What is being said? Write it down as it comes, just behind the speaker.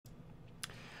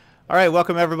All right,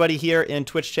 welcome everybody here in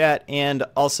Twitch chat and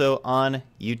also on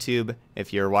YouTube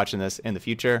if you're watching this in the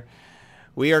future.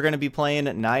 We are going to be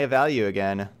playing Naya Value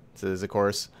again. This is, of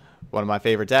course, one of my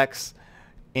favorite decks.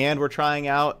 And we're trying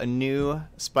out a new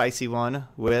spicy one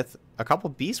with a couple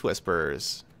Beast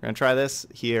Whisperers. We're going to try this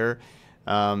here.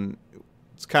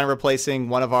 It's kind of replacing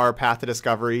one of our Path to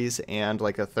Discoveries and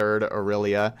like a third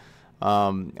Aurelia.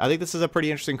 I think this is a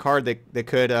pretty interesting card that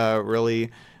could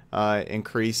really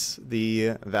increase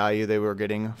the value they were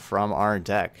getting from our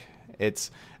deck. It's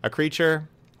a creature,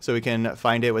 so we can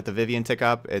find it with the Vivian tick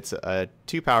up. It's a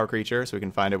 2-power creature, so we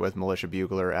can find it with Militia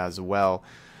Bugler as well.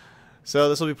 So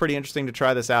this will be pretty interesting to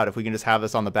try this out. If we can just have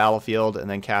this on the battlefield and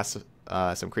then cast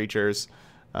some creatures,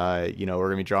 you know, we're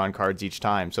going to be drawing cards each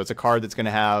time. So it's a card that's going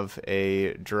to have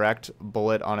a direct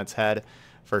bullet on its head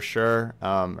for sure,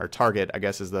 or target, I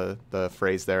guess is the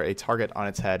phrase there. A target on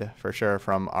its head for sure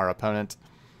from our opponent.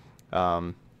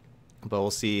 But we'll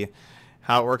see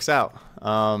how it works out.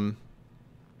 All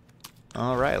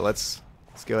right, let's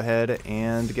go ahead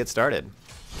and get started.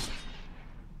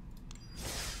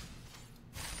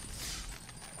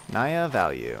 Naya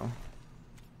Value.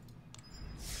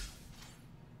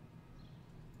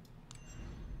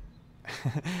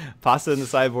 Pasta in the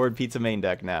sideboard, pizza main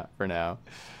deck now for now.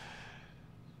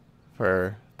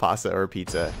 For pasta or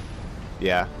pizza.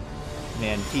 Yeah.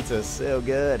 Man, pizza's so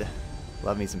good.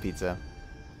 Love me some pizza.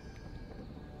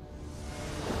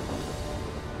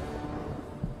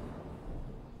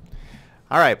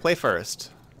 Alright, play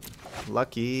first.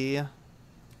 Lucky.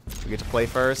 We get to play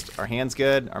first. Our hand's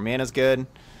good. Our mana's good.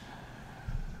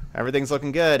 Everything's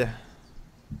looking good.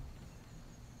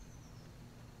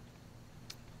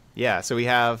 Yeah, so we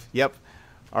have, the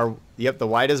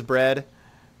white is bread,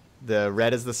 the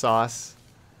red is the sauce,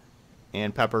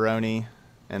 and pepperoni,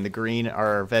 and the green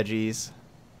are veggies.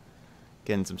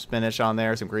 Getting some spinach on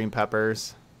there, some green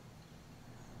peppers.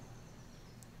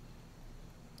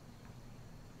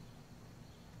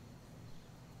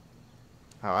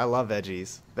 Oh, I love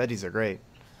veggies. Veggies are great.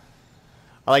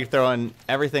 I like throwing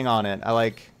everything on it.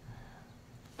 I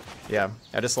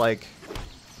just like,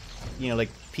 you know, like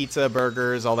pizza,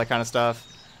 burgers, all that kind of stuff.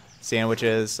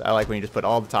 Sandwiches. I like when you just put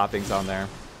all the toppings on there.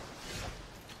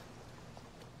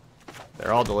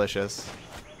 They're all delicious.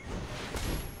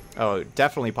 Oh,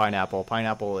 definitely pineapple.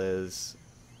 Pineapple is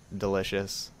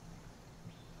delicious.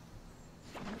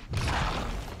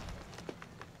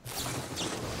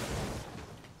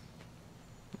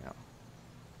 Yeah.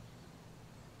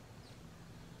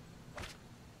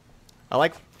 I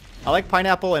like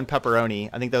pineapple and pepperoni.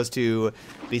 I think those two,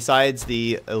 besides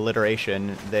the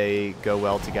alliteration, they go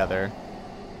well together.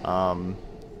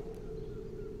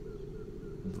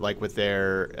 Like with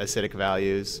their acidic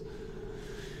values.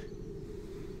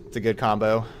 It's a good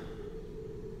combo.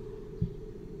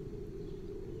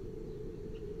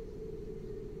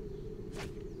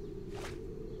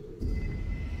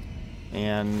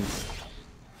 And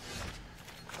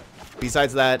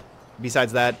besides that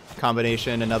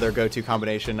combination, another go-to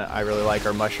combination I really like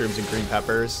are mushrooms and green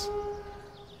peppers.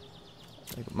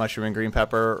 Like mushroom and green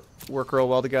pepper work real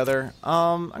well together.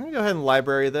 I'm gonna go ahead and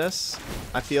library this.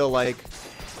 I feel like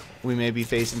we may be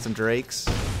facing some drakes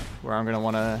where I'm gonna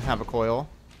want to have a coil.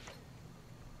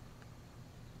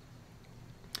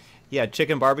 Yeah,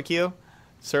 chicken barbecue.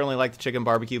 Certainly like the chicken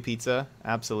barbecue pizza.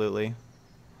 Absolutely.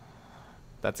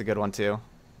 That's a good one too.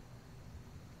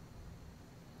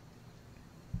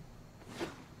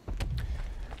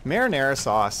 Marinara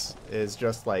sauce is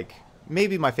just like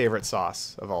maybe my favorite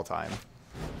sauce of all time.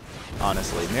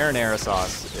 Honestly, marinara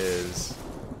sauce is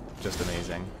just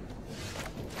amazing.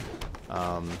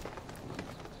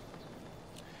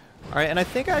 Alright, and I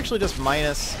think I actually just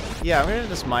minus... Yeah, I'm going to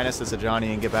just minus this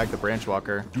Ajani and get back the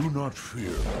Branchwalker. Do not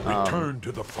fear. Return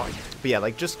to the fight. But yeah,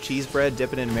 like just cheese bread,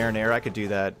 dip it in marinara. I could do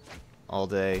that all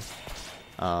day.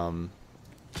 But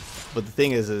the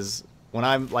thing is when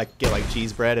I'm like get like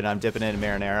cheese bread and I'm dipping it in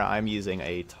marinara, I'm using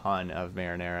a ton of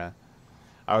marinara.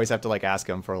 I always have to like ask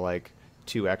them for like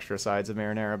 2 extra sides of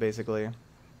marinara, basically.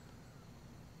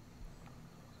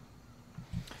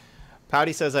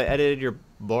 Pouty says, I edited your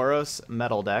Boros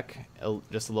metal deck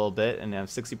just a little bit and have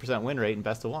 60% win rate in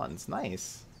best of ones.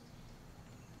 Nice.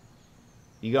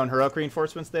 You going heroic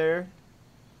reinforcements there?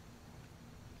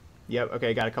 Yep,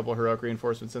 okay, got a couple of heroic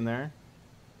reinforcements in there.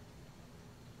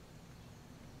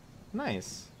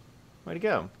 Nice. Way to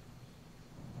go.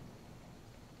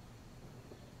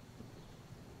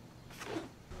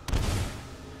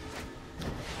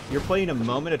 You're playing a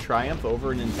Moment of Triumph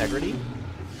over an Integrity?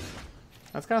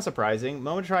 That's kind of surprising.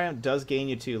 Moment of Triumph does gain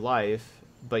you 2 life,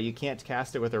 but you can't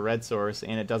cast it with a red source,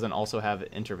 and it doesn't also have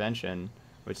Intervention,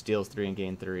 which deals 3 and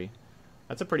gain 3.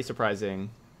 That's a pretty surprising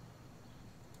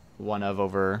one of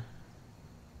over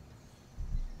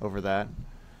that.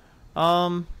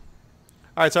 Alright,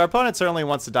 so our opponent certainly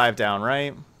wants to dive down,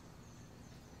 right?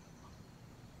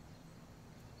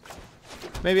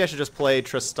 Maybe I should just play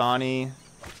Tristani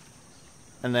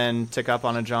and then tick up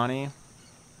on a Johnny.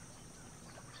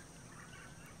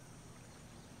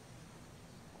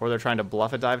 Or they're trying to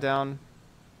bluff a dive down.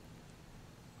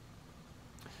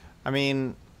 I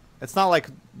mean, it's not like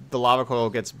the lava coil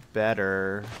gets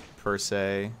better, per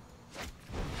se.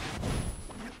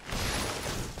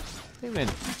 Let me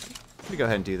go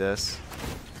ahead and do this.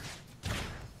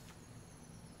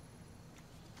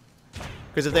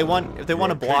 Because if they want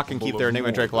to block and keep their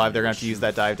Enigma Drake alive, they're going to have to use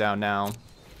that dive down now.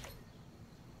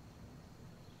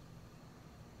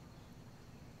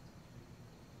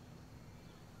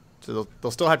 So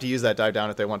they'll still have to use that dive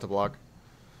down if they want to block.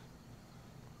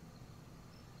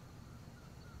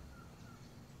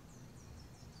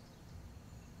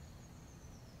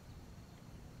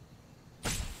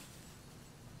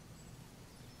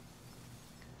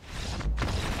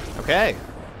 Okay,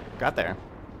 got there.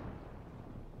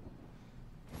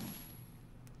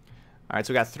 Alright,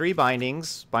 so we got 3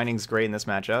 bindings. Binding's great in this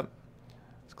matchup.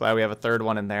 Just glad we have a third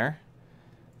one in there.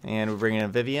 And we're bringing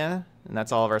in Vivian, and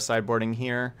that's all of our sideboarding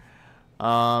here.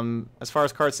 As far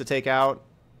as cards to take out,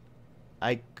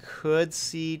 I could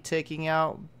see taking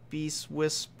out Beast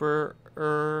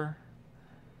Whisperer.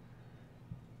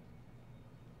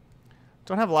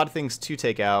 Don't have a lot of things to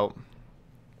take out.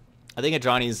 I think a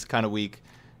Johnny's kind of weak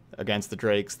against the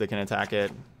Drakes that can attack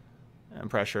it and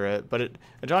pressure it. But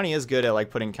a Johnny is good at like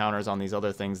putting counters on these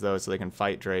other things though, so they can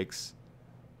fight Drakes.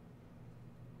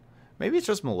 Maybe it's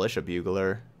just Militia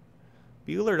Bugler.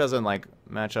 Bugler doesn't like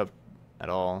match up at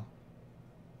all.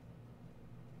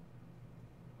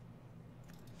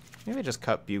 Maybe I just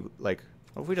cut what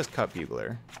if we just cut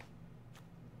Bugler?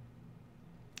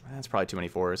 That's probably too many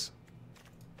 4s.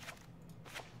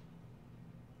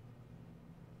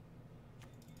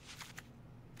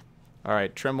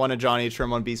 Alright, trim 1 a Johnny, trim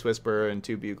 1 Beast Whisperer, and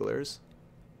 2 Buglers.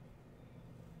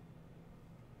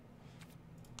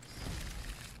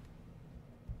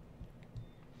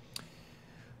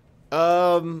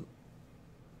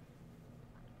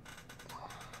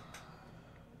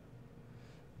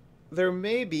 There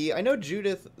may be. I know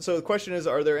Judith. So the question is,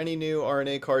 are there any new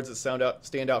RNA cards that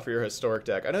stand out for your historic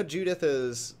deck? I know Judith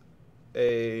is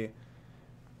a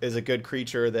good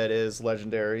creature that is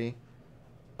legendary.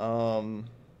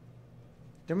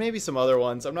 There may be some other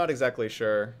ones. I'm not exactly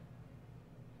sure.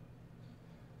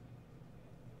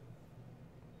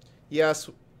 Yes,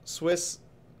 Swiss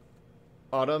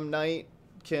Autumn Knight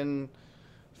can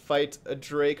fight a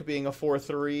Drake being a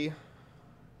 4/3.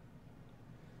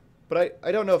 But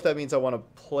I don't know if that means I want to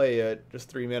play it. Just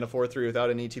 3 mana 4/3 without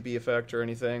an ETB effect or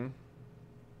anything.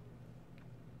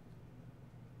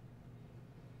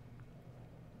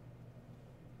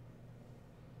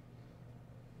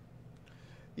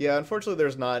 Yeah, unfortunately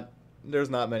there's not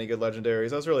many good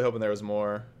legendaries. I was really hoping there was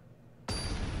more.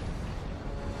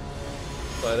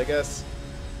 But I guess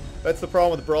that's the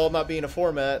problem with Brawl not being a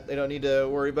format. They don't need to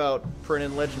worry about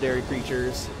printing legendary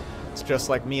creatures. It's just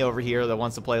like me over here that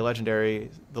wants to play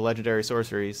the legendary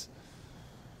sorceries.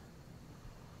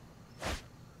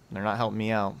 They're not helping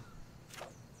me out.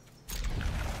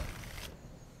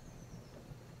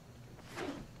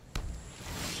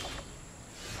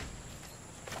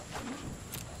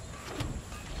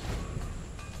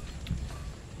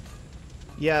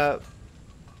 Yeah,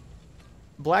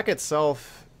 Black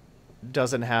itself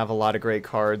doesn't have a lot of great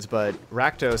cards, but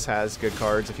Rakdos has good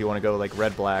cards if you want to go like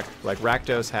red-black. Like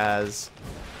Rakdos has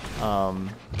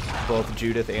both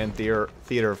Judith and Theater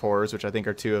of Horrors, which I think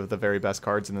are 2 of the very best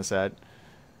cards in the set.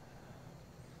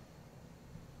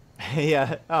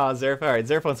 Yeah, oh, Zerf. Alright,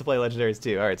 Zerf wants to play legendaries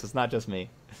too. Alright, so it's not just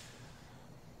me.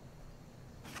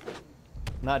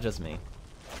 Not just me.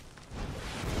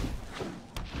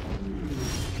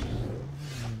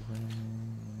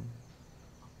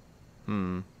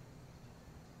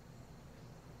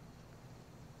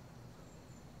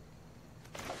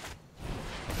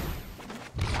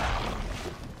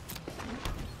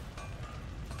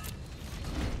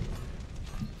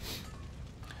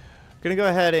 Gonna go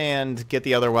ahead and get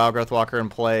the other Wild Growth Walker in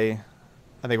play.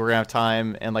 I think we're gonna have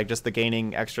time, and like just the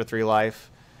gaining extra 3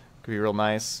 life could be real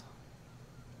nice.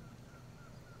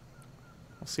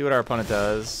 We'll see what our opponent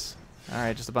does.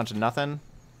 Alright, just a bunch of nothing.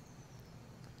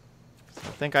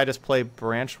 I think I just play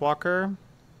Branch Walker.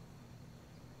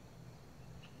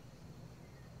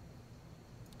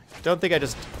 Don't think I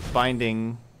just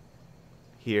Binding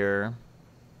here.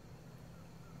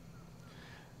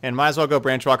 And might as well go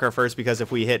Branch Walker first, because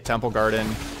if we hit Temple Garden,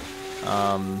 You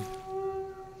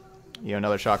know,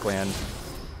 another shock land.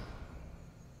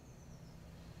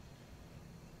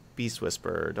 Beast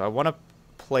Whisper. Do I want to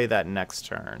play that next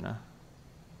turn?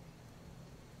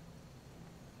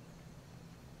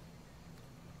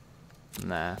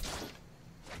 Nah.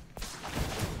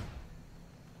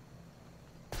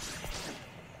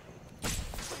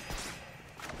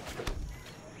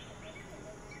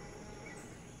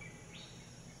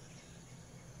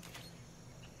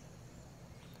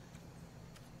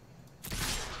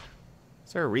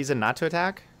 Is there a reason not to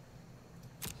attack?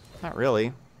 Not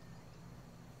really.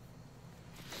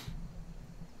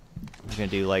 I'm gonna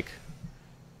do like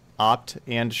Opt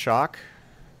and Shock.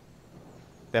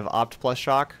 They have Opt plus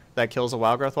Shock that kills a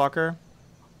Wild Growth Walker.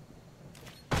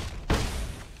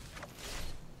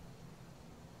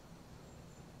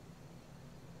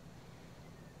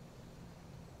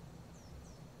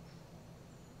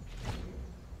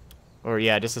 Or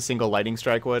yeah, just a single Lightning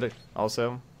Strike would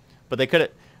also. But they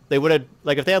would have,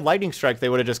 like if they had Lightning Strike, they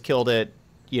would have just killed it,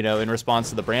 you know, in response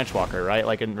to the Branch Walker, right?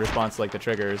 Like in response to like the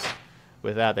triggers.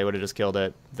 With that, they would have just killed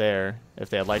it there if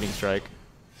they had Lightning Strike.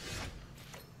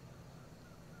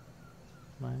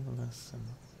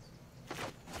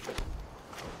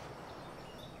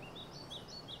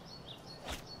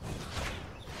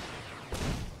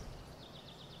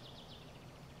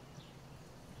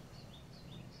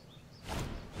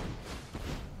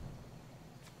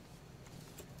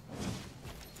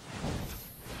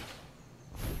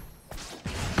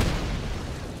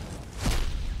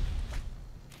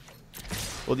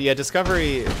 Well, yeah,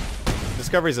 Discovery's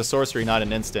a sorcery, not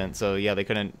an instant. So yeah, they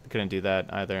couldn't do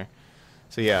that either.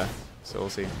 So yeah, so we'll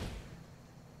see.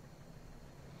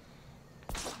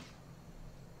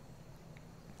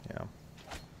 Yeah.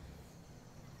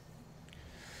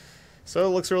 So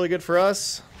it looks really good for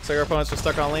us. Looks like our opponents are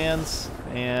stuck on lands,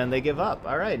 and they give up.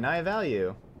 All right, Naya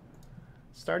value.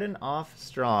 Starting off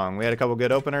strong. We had a couple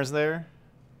good openers there.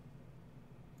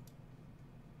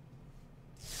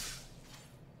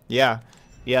 Yeah.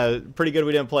 Yeah, pretty good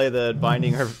we didn't play the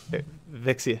Binding or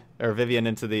Vivian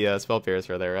into the Spell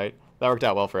Piercer there, right? That worked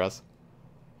out well for us.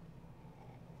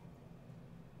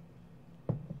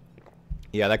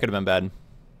 Yeah, that could have been bad.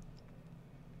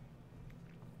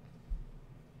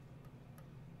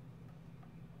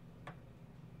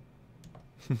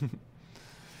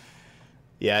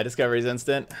 Yeah, Discovery's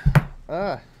instant.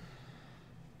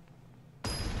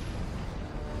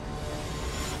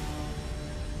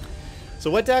 So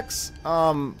what decks,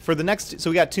 for the next, so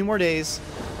we got 2 more days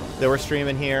that we're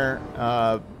streaming here,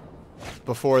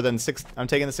 before then I'm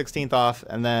taking the 16th off,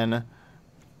 and then,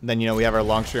 you know, we have our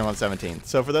long stream on 17th.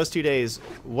 So for those 2 days,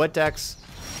 what decks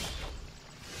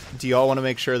do y'all want to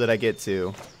make sure that I get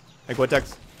to? Like, what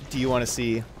decks do you want to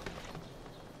see?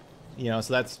 You know,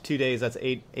 so that's 2 days, that's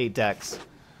eight decks.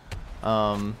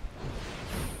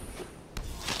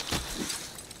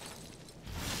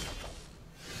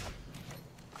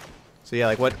 So yeah,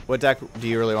 like what deck do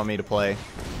you really want me to play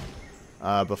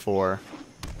before?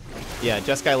 Yeah,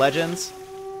 Jeskai Legends.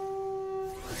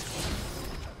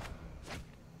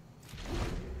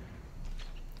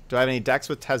 Do I have any decks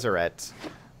with Tezzeret?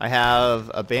 I have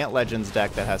a Bant Legends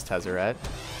deck that has Tezzeret.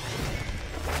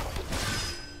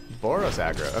 Boros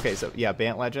aggro. Okay, so yeah,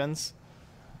 Bant Legends.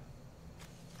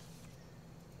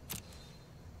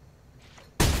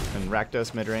 And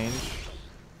Rakdos midrange.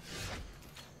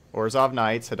 Orzhov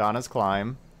Knights, Hadana's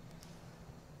Climb.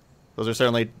 Those are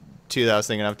certainly 2 that I was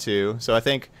thinking of too. So I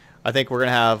think we're gonna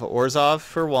have Orzhov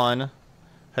for 1,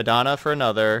 Hadana for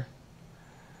another,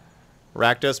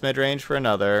 Rakdos midrange for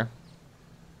another,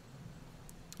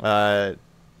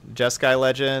 Jeskai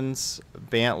Legends,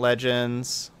 Bant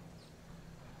Legends,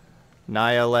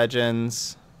 Naya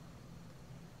Legends.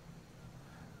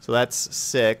 So that's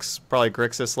 6. Probably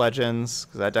Grixis Legends,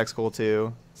 because that deck's cool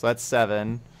too. So that's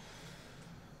 7.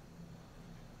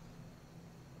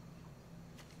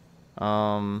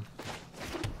 I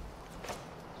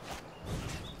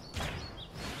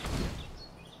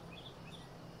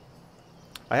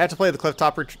have to play the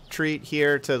Clifftop Retreat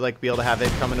here to like be able to have it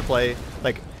come into play.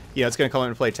 Like, you know, it's gonna come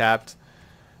into play tapped.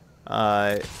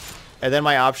 And then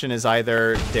my option is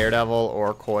either Daredevil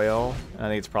or Coil. And I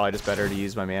think it's probably just better to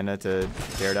use my mana to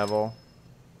Daredevil.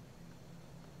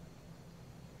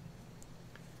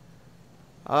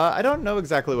 I don't know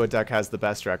exactly what deck has the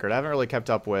best record. I haven't really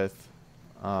kept up with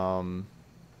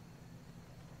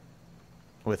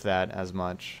that as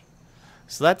much.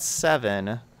 So that's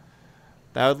 7.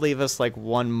 That would leave us like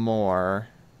 1 more.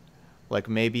 Like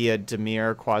maybe a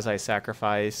Dimir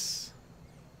quasi-sacrifice.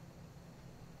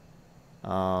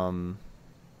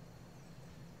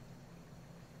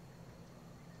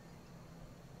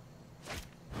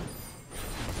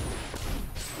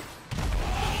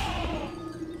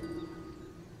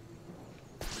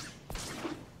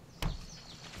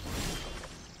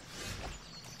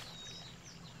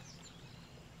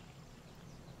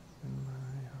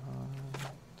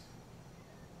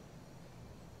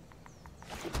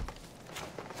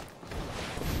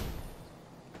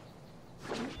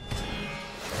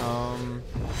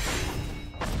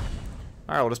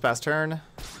 Alright, we'll just pass turn.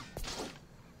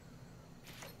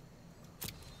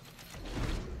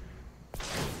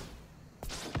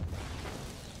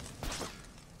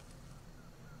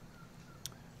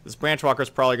 This Branch Walker's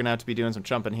probably going to have to be doing some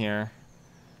chumping here.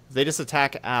 If they just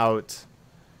attack out,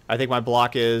 I think my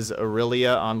block is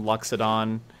Aurelia on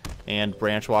Luxodon and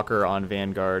Branch Walker on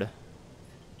Vanguard.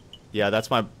 Yeah, that's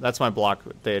my block.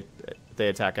 They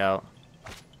attack out.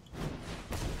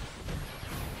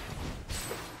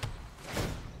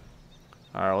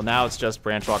 Alright, well now it's just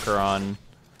Branch Walker on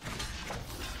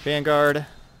Vanguard.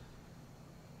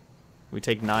 We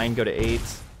take 9, go to 8.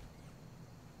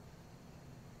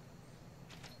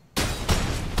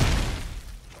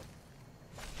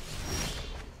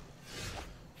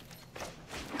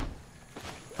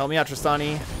 Help me out,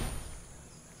 Tristani.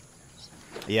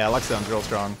 Yeah, Luxodon's real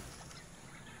strong.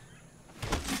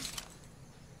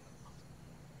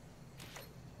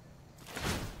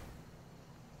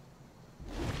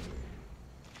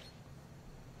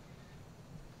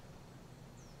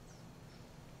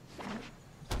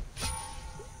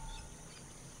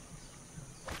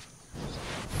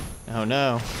 Oh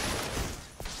no. I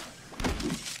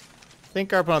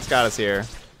think our opponent's got us here.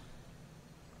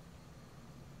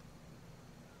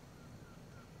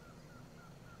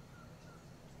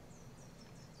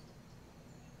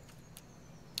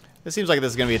 This seems like this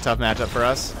is going to be a tough matchup for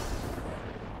us.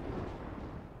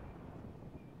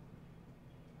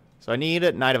 So I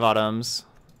need Knight of Autumns.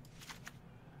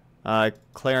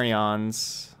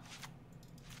 Clarions.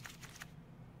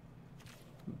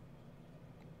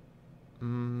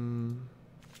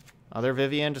 Other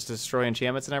Vivian, just to destroy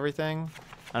enchantments and everything.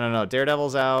 I don't know.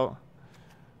 Daredevil's out.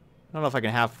 I don't know if I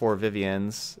can have 4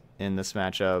 Vivians in this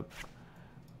matchup.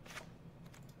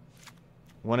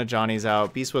 One of Johnny's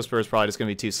out. Beast Whisperer is probably just going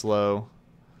to be too slow.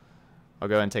 I'll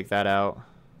go ahead and take that out.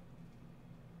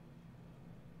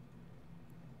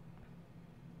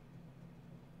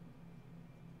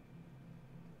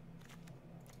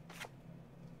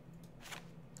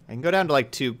 I can go down to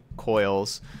like 2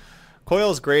 Coils.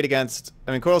 Coil's great against...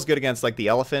 I mean, Coil's good against like the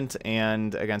Elephant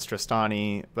and against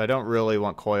Tristani, but I don't really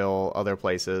want Coil other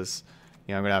places.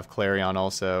 You know, I'm going to have Clarion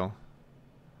also.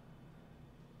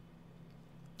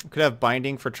 Could have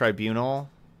Binding for Tribunal.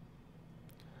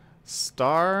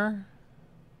 Star?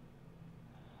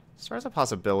 Star's a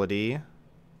possibility.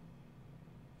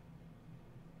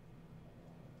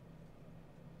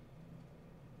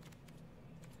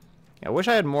 Yeah, I wish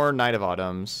I had more Knight of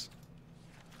Autumns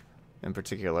in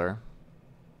particular.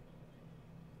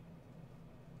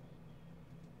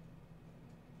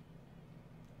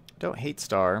 Don't hate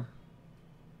Star.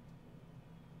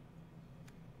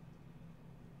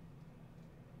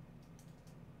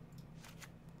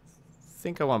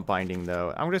 Think I want Binding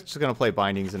though. I'm just gonna play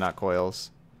Bindings and not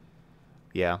Coils.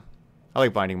 Yeah, I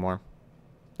like Binding more.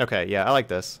 Okay, yeah, I like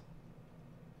this.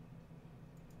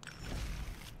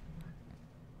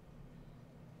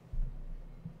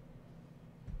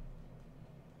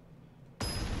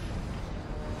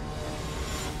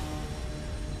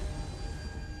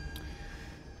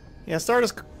 Yeah, Star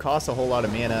just costs a whole lot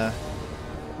of mana,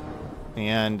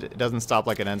 and it doesn't stop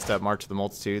like an end step March of the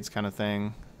Multitudes kind of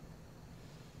thing.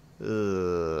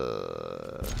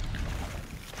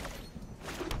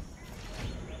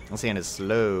 This hand is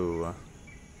slow.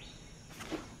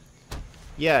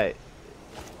 Yeah.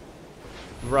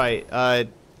 Right.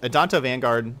 Adanto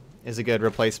Vanguard is a good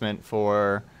replacement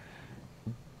for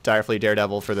Direfleet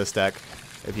Daredevil for this deck.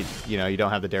 If you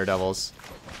don't have the Daredevils.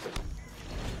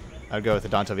 I'd go with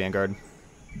Adanto Vanguard.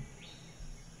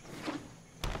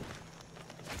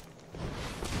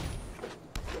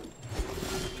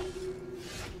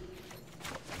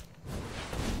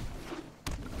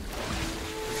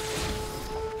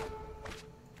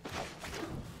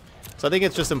 So I think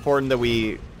it's just important that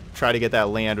we try to get that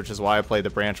land, which is why I played the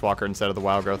Branch Walker instead of the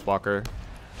Wild Growth Walker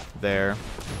there.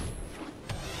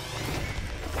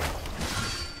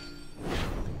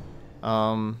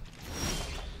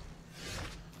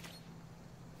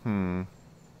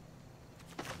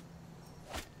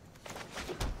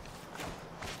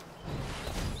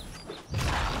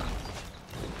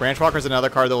 Branch Walker is another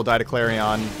card that will die to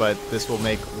Clarion, but this will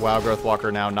make Wild Growth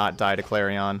Walker now not die to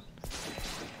Clarion.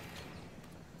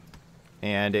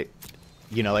 And it,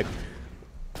 like,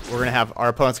 we're gonna have our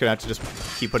opponent's gonna have to just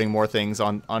keep putting more things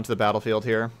onto the battlefield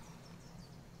here.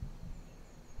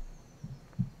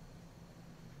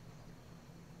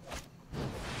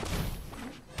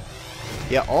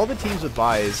 Yeah, all the teams with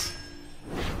buys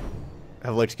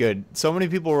have looked good. So many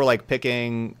people were like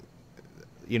picking,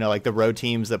 like the road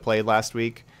teams that played last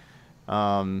week,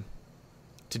 to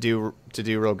do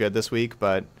real good this week.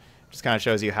 But Just kind of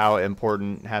shows you how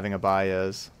important having a bye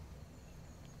is.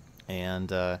 And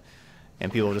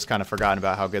people have just kind of forgotten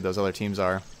about how good those other teams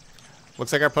are.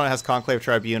 Looks like our opponent has Conclave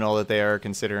Tribunal that they are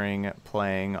considering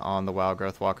playing on the Wild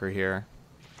Growth Walker here.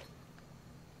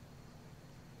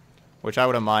 Which I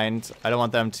wouldn't mind. I don't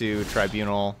want them to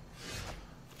Tribunal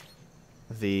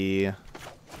the...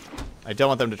 I don't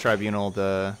want them to Tribunal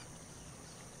the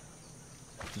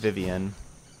Vivian.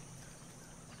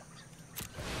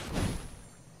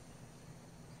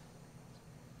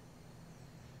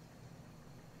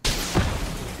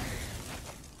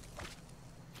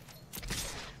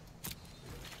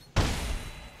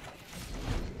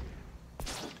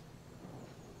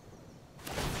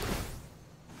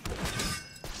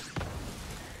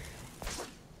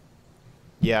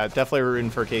 Yeah, definitely rooting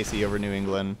for KC over New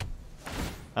England.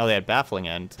 Oh, they had Baffling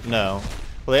End. No.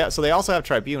 Well, so they also have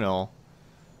Tribunal.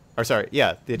 Or sorry,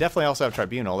 yeah, they definitely also have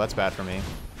Tribunal. That's bad for me.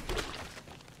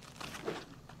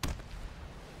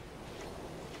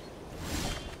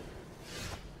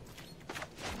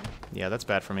 Yeah, that's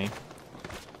bad for me.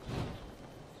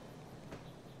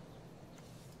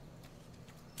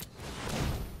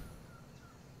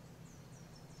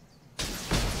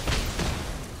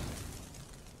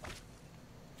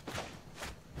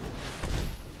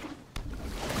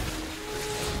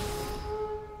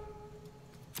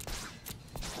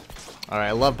 Alright,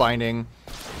 I love binding,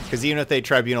 because even if they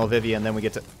Tribunal Vivian, then we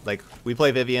get to, like, we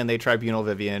play Vivian, they Tribunal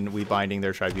Vivian, we binding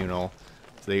their Tribunal,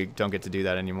 so they don't get to do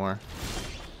that anymore.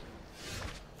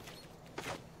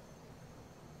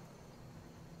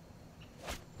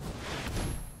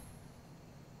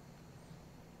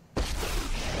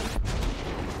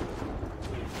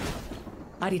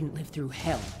 I didn't live through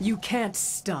hell. You can't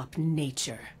stop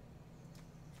nature.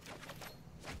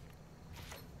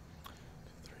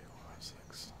 3, 4,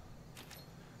 6.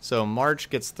 So March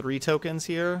gets 3 tokens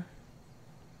here.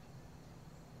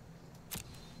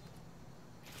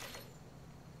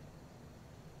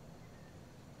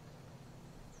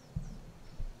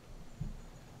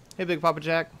 Hey, Big Papa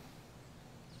Jack.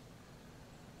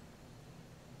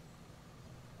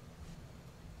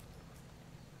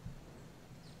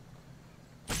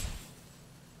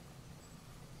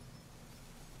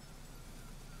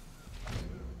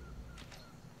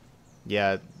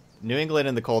 Yeah, New England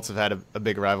and the Colts have had a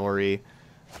big rivalry,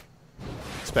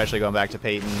 especially going back to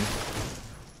Peyton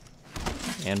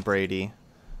and Brady.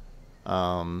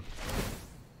 Yeah,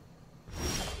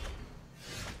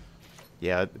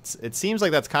 it seems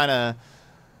like that's kind of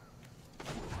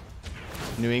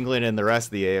New England and the rest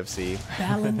of the AFC.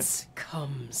 Balance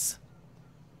comes.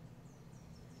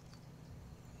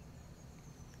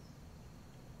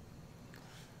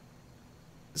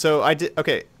 So I did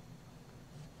okay.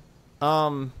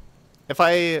 If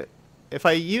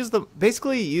I use the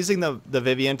basically using the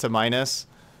Vivian to minus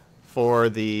for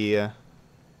the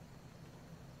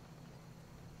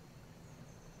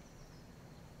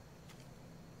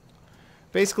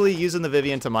basically using the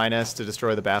Vivian to minus to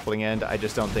destroy the Baffling End, I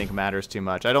just don't think matters too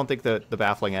much. I don't think the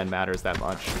Baffling End matters that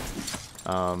much.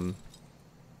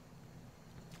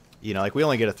 You know, like we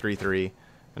only get a 3/3,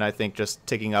 and I think just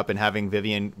ticking up and having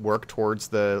Vivian work towards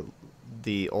the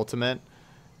ultimate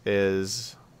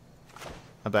is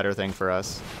a better thing for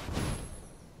us.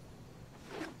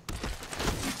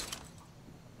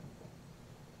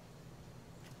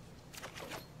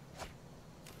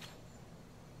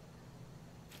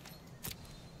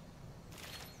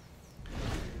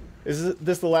 Is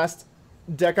this the last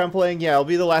deck I'm playing? Yeah, it'll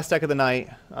be the last deck of the night.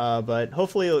 But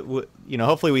hopefully, you know,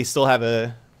 hopefully we still have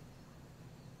a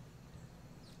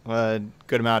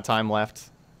good amount of time left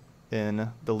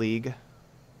in the league.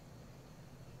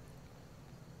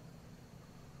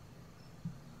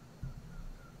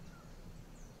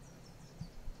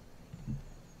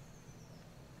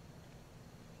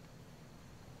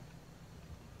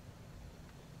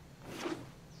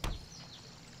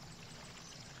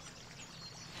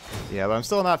 Yeah, but I'm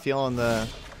still not feeling the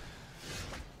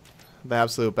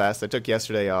absolute best. I took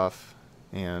yesterday off,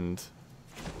 and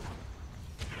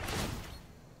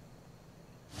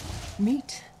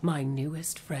Meet my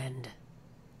newest friend.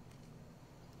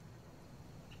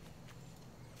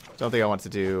 don't think I want to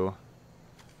do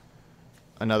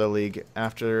another league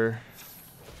after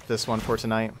this one for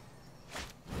tonight.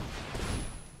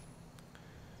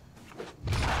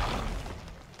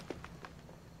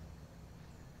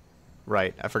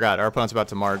 Right, I forgot. Our opponent's about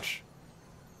to march.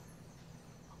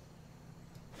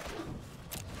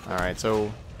 Alright,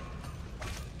 so...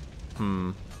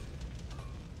 Oh,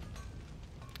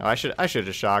 I should have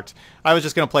just shocked. I was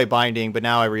just going to play Binding, but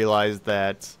now I realize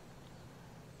that...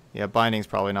 Yeah, Binding's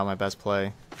probably not my best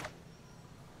play.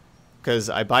 Because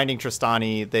I binding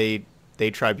Tristani,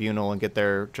 they tribunal and get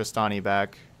their Tristani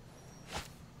back.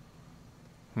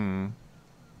 I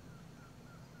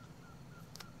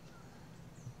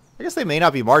guess they may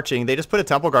not be marching. They just put a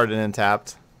Temple Garden in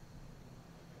tapped.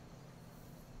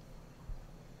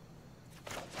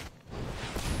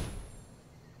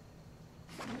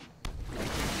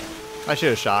 I should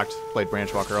have shocked. Played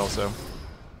Branchwalker also.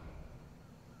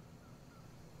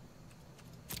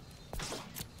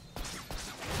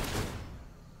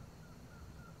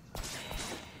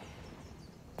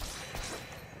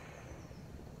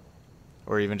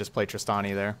 Or even just play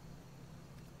Tristani there.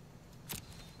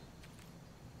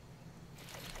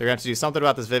 They're going to have to do something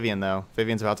about this Vivian, though.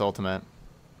 Vivian's about to ultimate.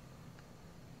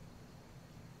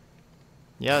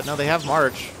 Yeah, no, they have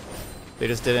March. They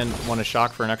just didn't want to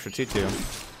shock for an extra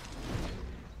 2-2.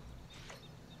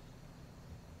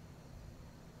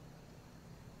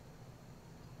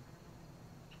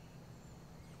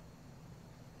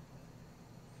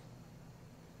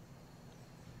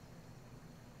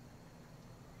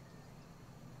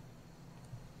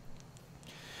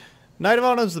 Knight of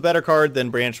Autumn's the better card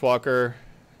than Branchwalker.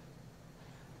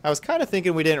 I was kind of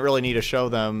thinking we didn't really need to show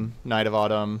them Knight of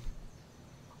Autumn.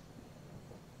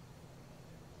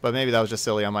 But maybe that was just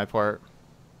silly on my part.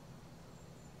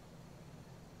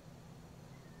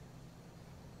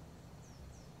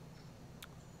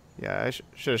 Yeah, I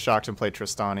should have shocked and played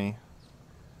Tristani.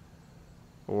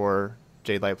 Or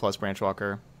Jade Light plus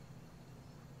Branchwalker.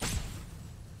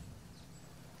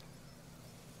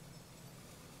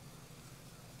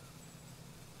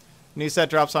 New set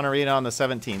drops on Arena on the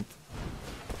 17th.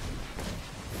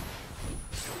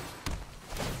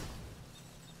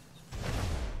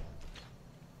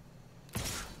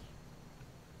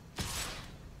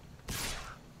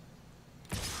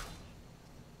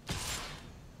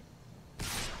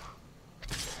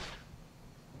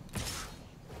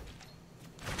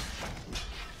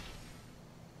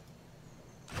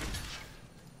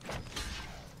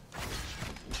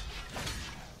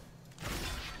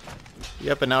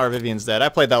 Yep, and now our Vivian's dead. I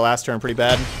played that last turn pretty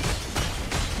bad.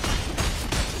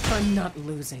 I'm not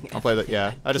losing. I'll play that.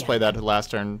 Yeah, I just played that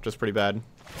last turn just pretty bad.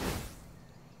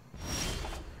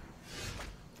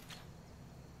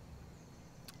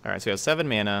 All right, so we have 7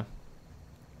 mana,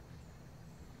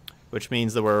 which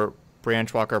means that we're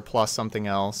Branchwalker plus something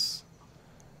else.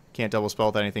 Can't double spell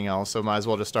with anything else, so might as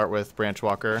well just start with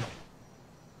Branchwalker.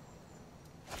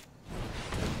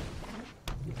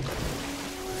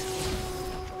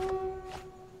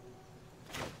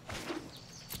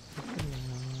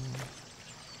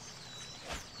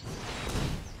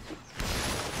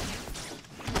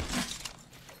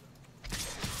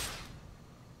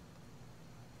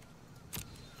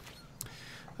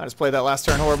 I just played that last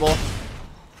turn horrible.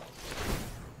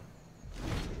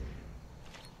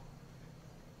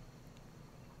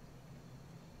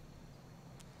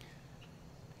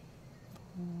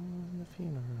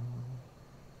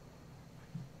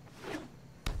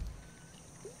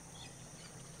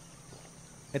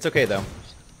 It's okay though.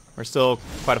 We're still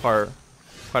quite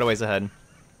a ways ahead.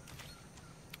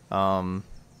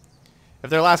 If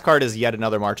their last card is yet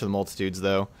another March of the Multitudes,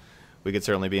 though, we could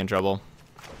certainly be in trouble.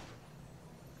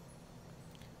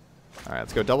 All right,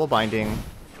 let's go double binding.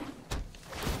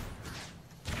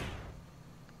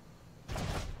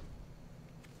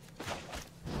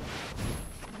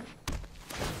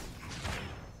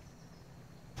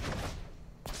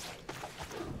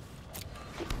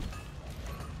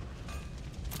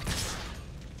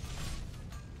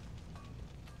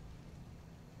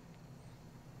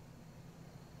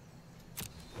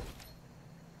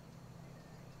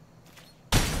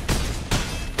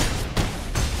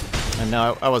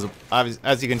 No, I wasn't.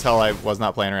 As you can tell, I was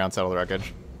not playing around Settle the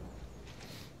Wreckage.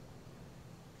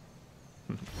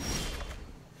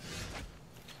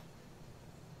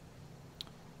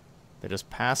 They just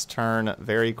pass turn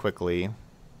very quickly.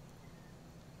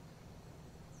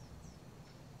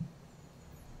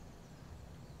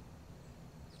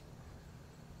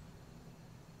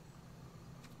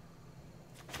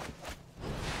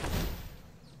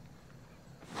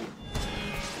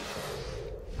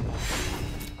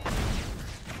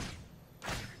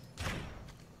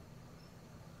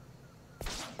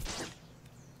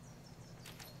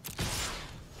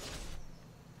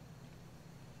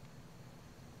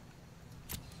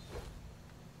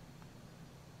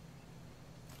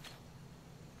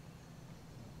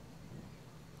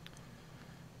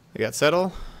 We got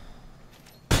Settle.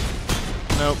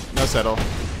 Nope, no Settle. I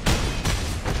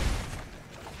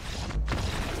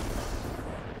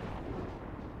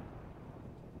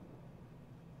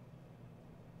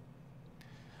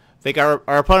think our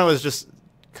opponent was just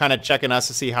kind of checking us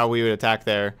to see how we would attack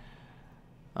there.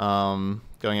 going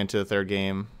into the third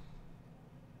game.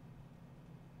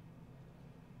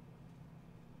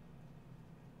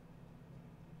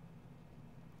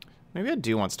 Maybe I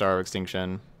do want Star of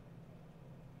Extinction.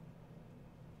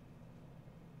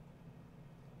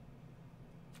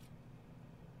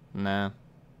 Nah.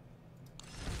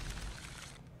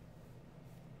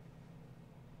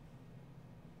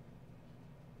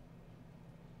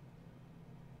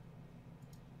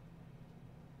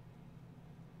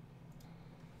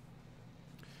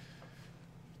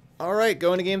 All right,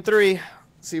 going to game 3.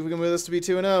 See if we can move this to be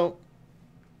 2-0.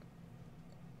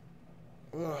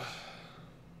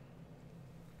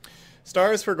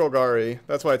 Stars for Golgari.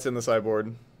 That's why it's in the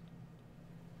sideboard.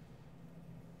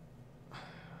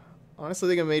 Honestly, I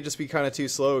think it may just be kind of too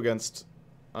slow against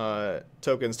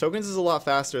Tokens. Tokens is a lot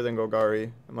faster than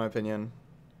Golgari, in my opinion.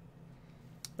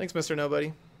 Thanks, Mr.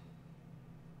 Nobody.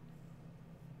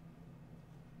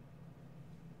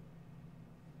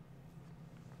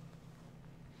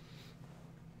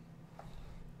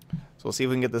 So we'll see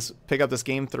if we can get this, pick up this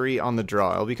game 3 on the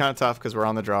draw. It'll be kind of tough because we're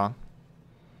on the draw.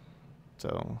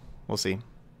 So we'll see.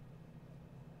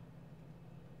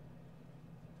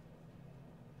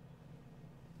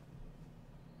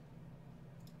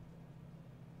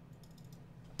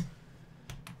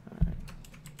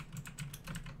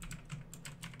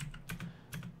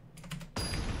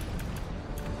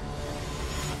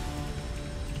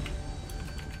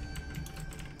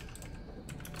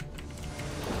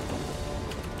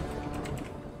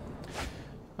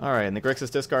 Alright, and the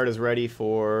Grixis discard is ready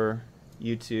for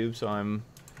YouTube, so I'm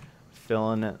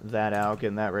filling that out,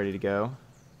 getting that ready to go.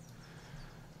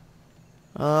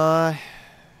 Yeah,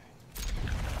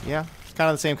 it's kind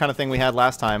of the same kind of thing we had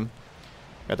last time.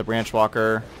 Got the Branch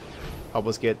Walker, help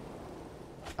us get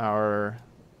our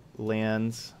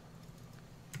lands.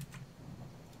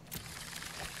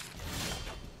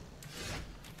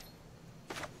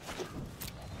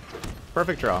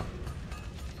 Perfect draw.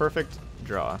 Perfect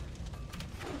draw.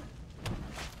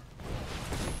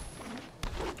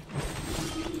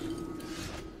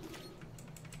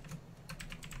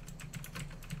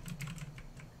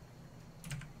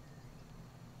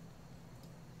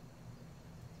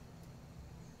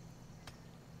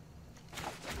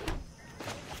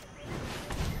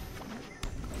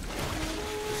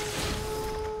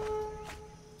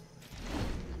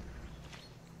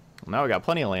 Now we got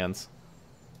plenty of lands.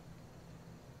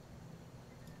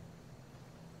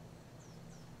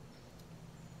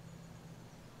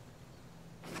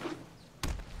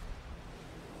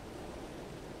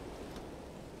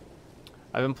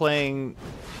 I've been playing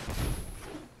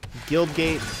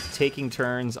Guildgate, taking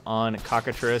turns on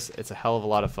Cockatrice. It's a hell of a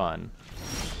lot of fun.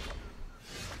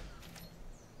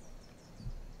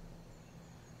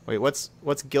 Wait, what's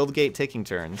Guildgate taking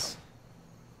turns?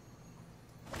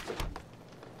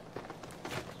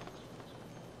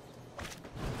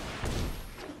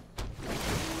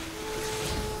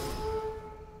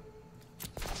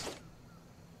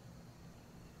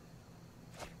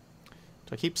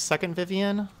 Do I keep second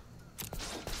Vivian?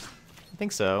 I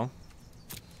think so.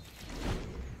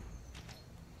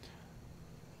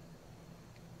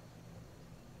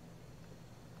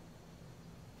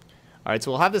 Alright,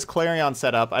 so we'll have this Clarion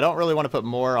set up. I don't really want to put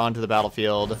more onto the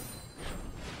battlefield.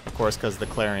 Of course, because of the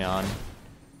Clarion.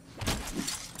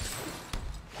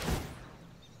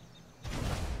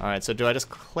 Alright, so do I just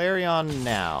Clarion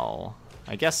now?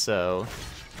 I guess so.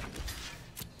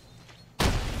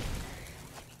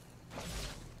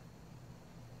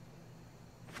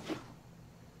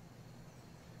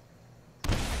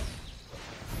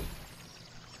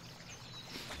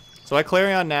 So I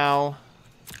Clarion now.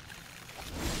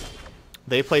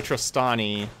 They play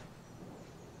Tristani.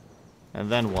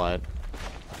 And then what?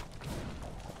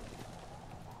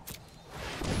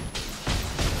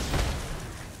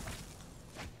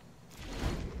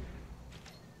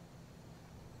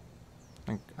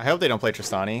 I hope they don't play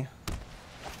Tristani.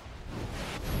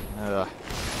 Ugh.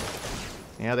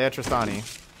 Yeah, they had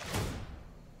Tristani.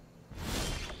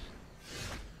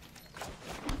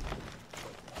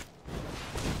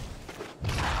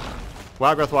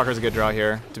 Wild Growth Walker is a good draw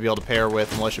here to be able to pair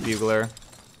with Militia Bugler.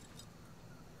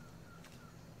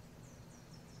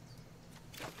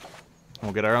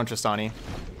 We'll get our own Tristani.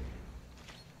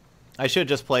 I should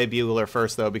just play Bugler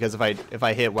first though, because if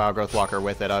I hit Wild Growth Walker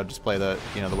with it, I would just play the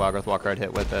the Wild Growth Walker I'd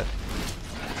hit with it.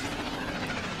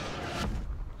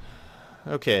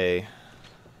 Okay.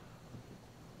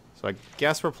 So I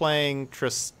guess we're playing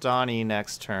Tristani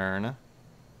next turn.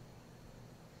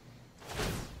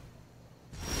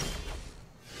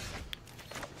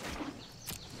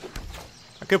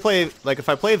 I could play, like, if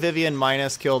I play Vivian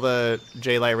minus kill the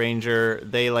J-Light Ranger,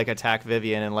 they, like, attack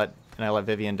Vivian and I let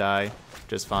Vivian die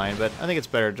just fine. But I think it's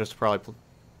better just to probably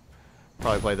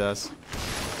play this.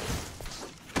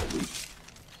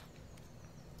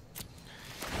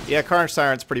 Yeah, Carnage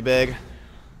Tyrant's pretty big,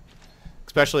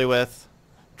 especially with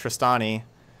Tristani.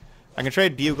 I can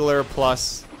trade Bugler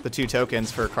plus the 2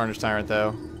 tokens for Carnage Tyrant,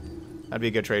 though. That'd be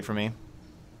a good trade for me.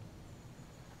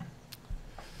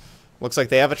 Looks like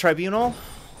they have a Tribunal.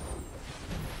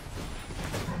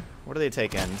 What are they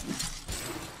taking?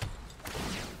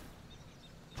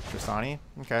 Tristani?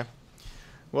 Okay.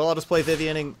 Well, I'll just play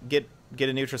Vivian and get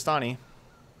a new Tristani.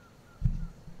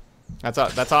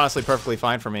 That's honestly perfectly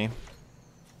fine for me.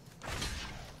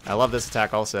 I love this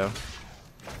attack also.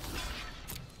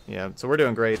 Yeah, so we're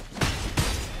doing great.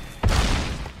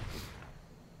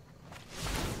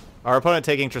 Our opponent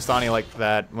taking Tristani like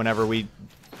that whenever we...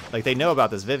 Like, they know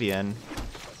about this Vivian.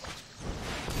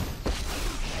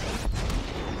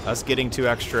 Us getting 2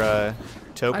 extra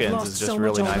tokens is just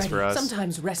really nice for us.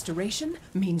 Sometimes restoration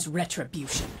means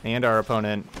retribution. And our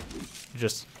opponent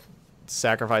just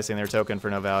sacrificing their token for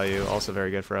no value, also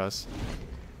very good for us.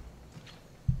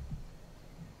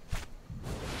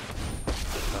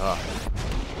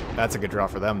 That's a good draw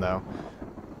for them, though.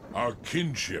 Our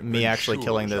kinship. Me actually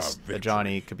killing this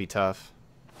Johnny could be tough.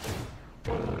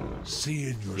 See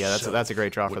in yourself. Yeah, that's a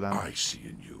great draw for them. I see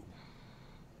in you.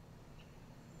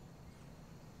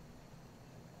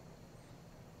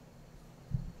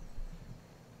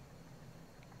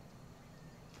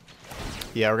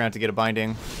 Yeah, we're gonna have to get a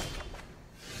binding.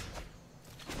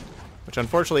 Which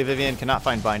unfortunately Vivian cannot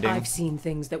find binding. I've seen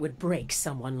things that would break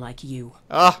someone like you.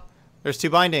 Ah! There's 2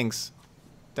 bindings.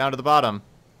 Down to the bottom.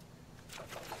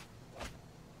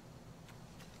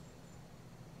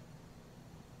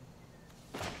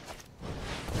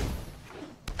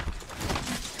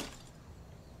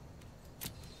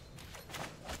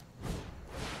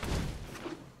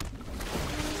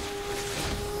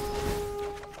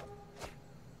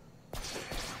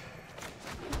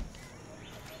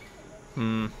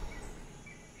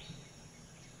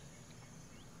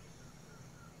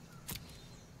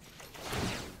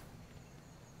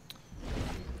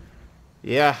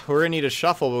 Yeah, we're gonna need a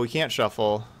shuffle, but we can't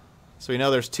shuffle. So we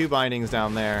know there's 2 bindings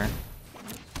down there.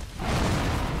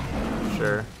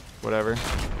 Sure, whatever.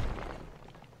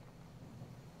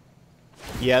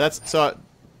 Yeah, that's so.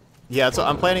 Yeah, so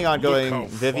I'm planning on going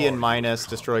Vivian minus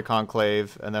destroy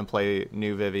Conclave and then play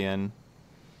new Vivian.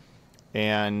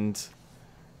 And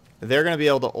they're gonna be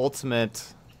able to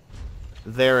ultimate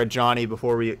their Johnny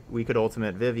before we could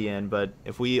ultimate Vivian, but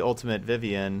if we ultimate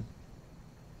Vivian.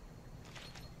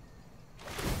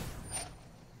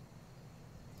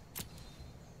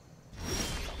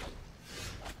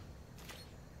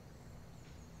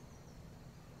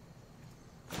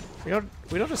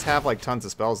 We don't just have like tons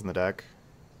of spells in the deck.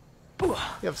 You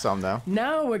have some though.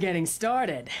 Now we're getting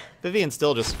started. Vivian's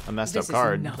still just a messed up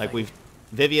card. Like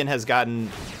Vivian has gotten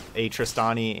a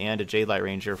Tristani and a Jade-Light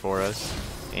Ranger for us,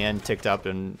 and ticked up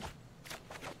and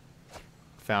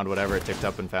found whatever it ticked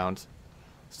up and found.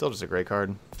 Still just a great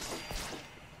card.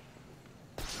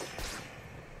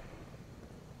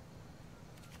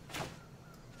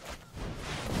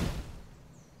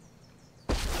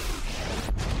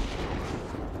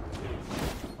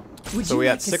 So we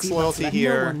got 6 loyalty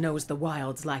here. No one knows the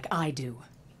wilds like I do.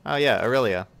 Oh yeah,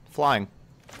 Aurelia. Flying.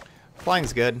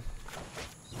 Flying's good.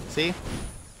 See?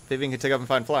 Vivian can take up and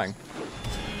find flying.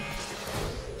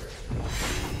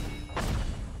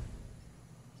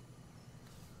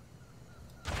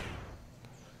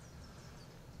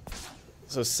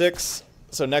 So 6.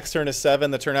 So next turn is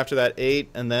 7. The turn after that 8,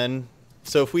 and then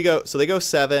so if we go, so they go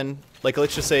 7. Like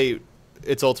let's just say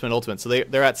it's ultimate. So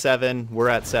they're at 7. We're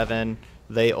at 7.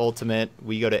 They ultimate.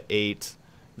 We go to 8.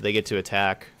 They get to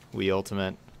attack. We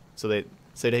ultimate. So they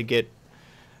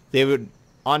would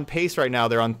on pace right now.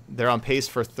 They're on pace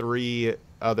for 3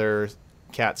 other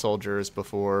cat soldiers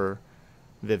before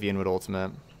Vivian would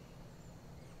ultimate.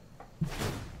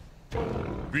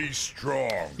 Be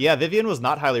strong. Yeah, Vivian was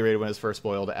not highly rated when it was first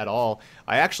spoiled at all.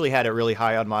 I actually had it really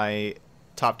high on my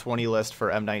top 20 list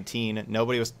for M19.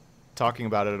 Nobody was talking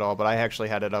about it at all, but I actually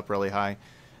had it up really high.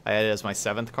 I had it as my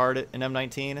 7th card in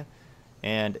M19,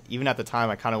 and even at the time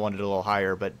I kind of wanted it a little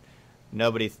higher, but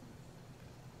nobody,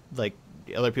 like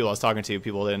the other people I was talking to,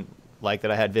 people didn't like that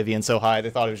I had Vivian so high.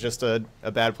 They thought it was just a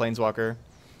bad Planeswalker,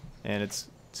 and it's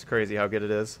crazy how good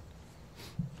it is.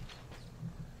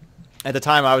 At the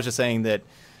time I was just saying that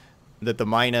the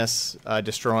minus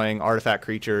destroying artifact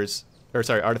creatures, or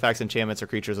sorry, artifacts, enchantments, or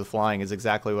creatures with flying is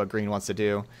exactly what green wants to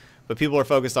do. But people are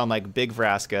focused on like Big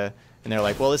Vraska, and they're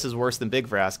like, well, this is worse than Big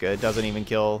Vraska. It doesn't even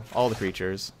kill all the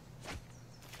creatures.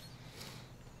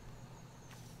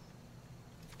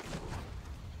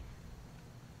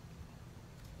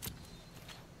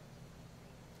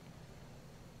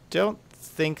 Don't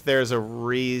think there's a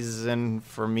reason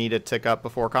for me to tick up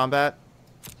before combat.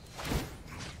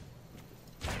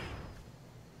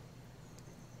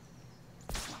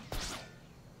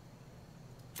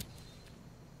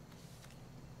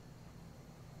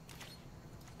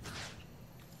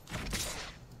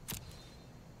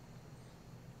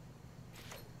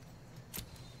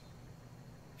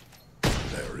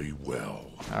 Very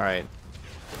well. All right.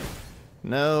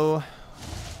 No.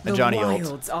 The Johnny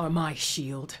wilds are my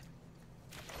shield.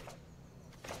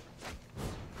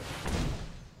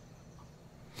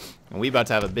 And we about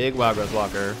to have a big Wild Growth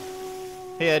Walker.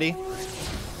 Hey, Eddie.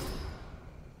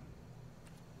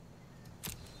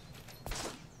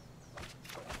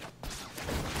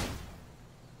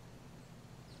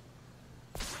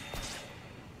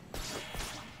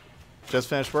 Just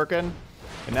finished working,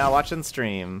 and now watching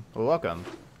stream. Well, welcome.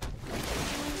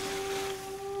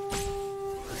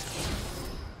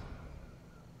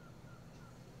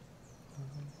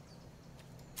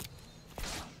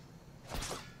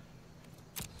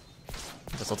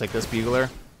 Guess I'll take this bugler.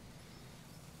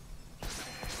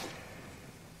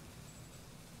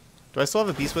 Do I still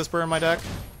have a Beast Whisperer in my deck?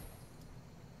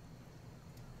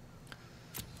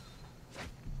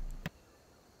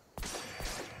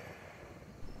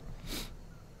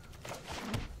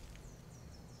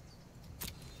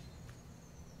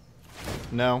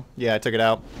 No. Yeah, I took it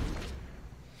out.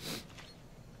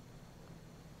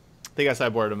 I think I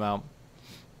sideboarded him out.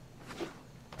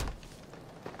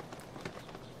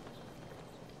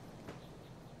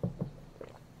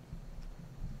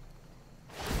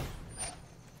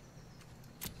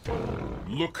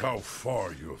 Look how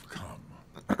far you have come.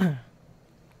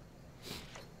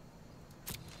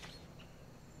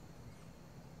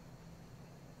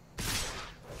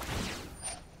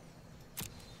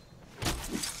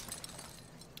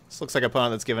 This looks like an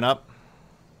opponent that's given up.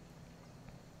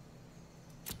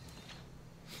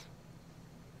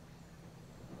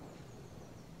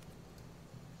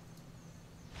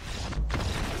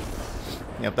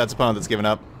 Yep, that's an opponent that's given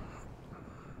up.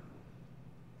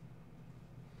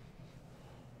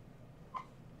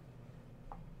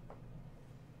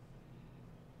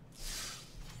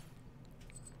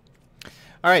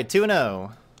 All right,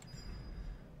 2-0.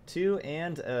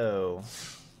 2-0.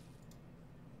 Let's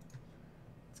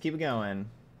keep it going.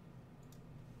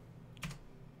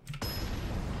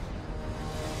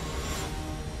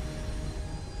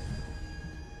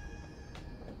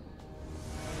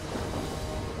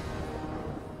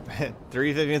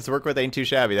 Three Vivians to work with ain't too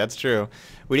shabby. That's true.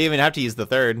 We didn't even have to use the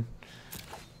third.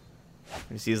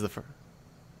 We just used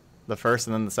the first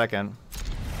and then the second.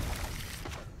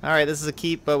 All right, this is a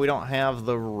keep, but we don't have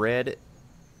the red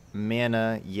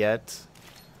mana yet.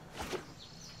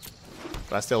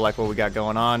 But I still like what we got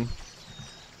going on.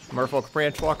 Merfolk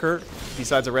Branchwalker,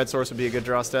 besides a red source, would be a good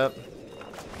draw step.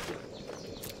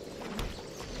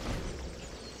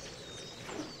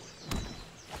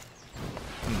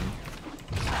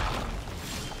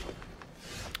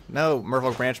 No,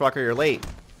 Merfolk Branchwalker, you're late.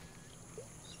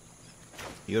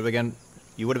 You would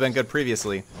have been good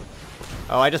previously.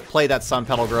 Oh, I just played that Sun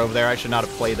Petal Grove there. I should not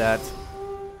have played that.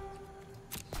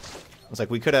 I was like,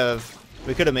 we could have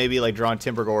maybe like drawn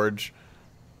Timber Gorge.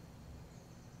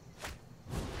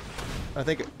 I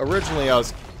think originally I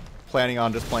was planning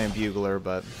on just playing Bugler,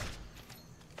 but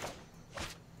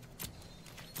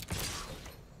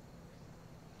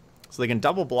so they can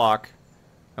double block,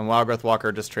 and Wild Growth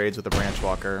Walker just trades with the Branch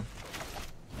Walker.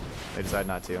 They decide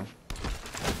not to.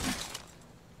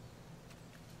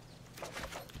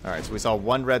 Alright, so we saw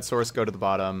one red source go to the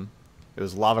bottom. It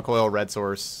was Lava Coil, red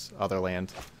source, other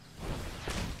land.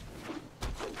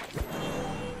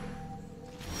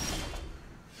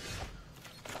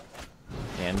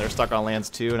 And they're stuck on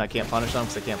lands too, and I can't punish them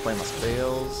because I can't play my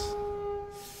spells.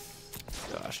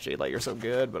 Gosh, Jade Light, you're so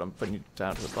good, but I'm putting you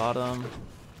down to the bottom.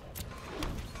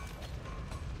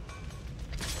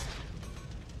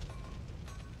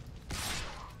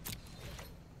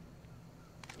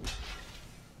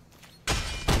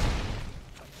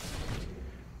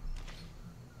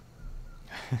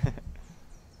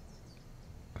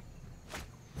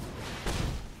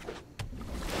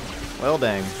 Well,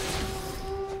 dang.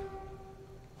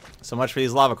 So much for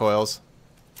these lava coils.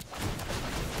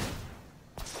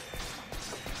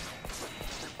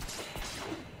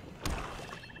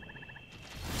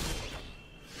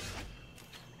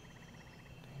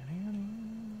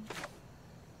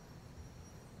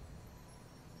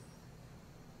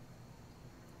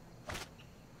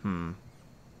 Get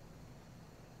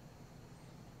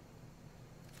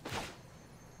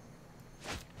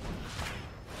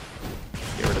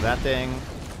rid of that thing.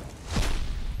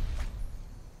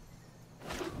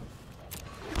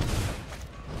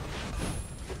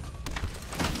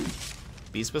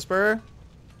 Beast Whisperer?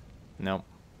 Nope.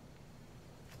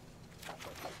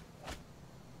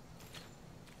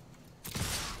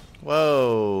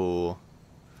 Whoa.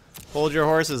 Hold your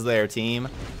horses there, team.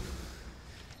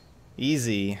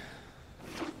 Easy.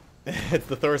 It's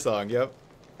the Thor song, yep.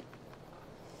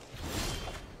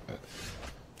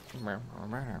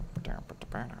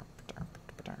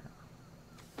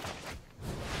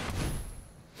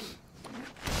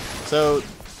 So,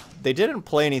 they didn't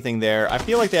play anything there. I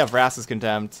feel like they have Vraska's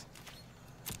Contempt.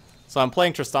 So I'm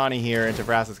playing Tristani here into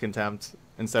Vraska's Contempt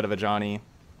instead of a Johnny.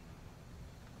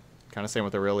 Kind of same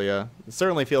with Aurelia. It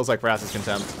certainly feels like Vraska's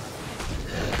Contempt.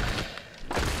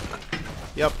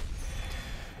 Yep.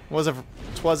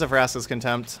 Twas a Vraska's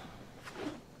Contempt.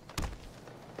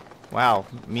 Wow.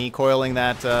 Me coiling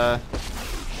that,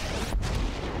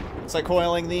 it's like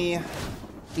coiling the...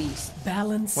 Beast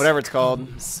balance. Whatever it's called.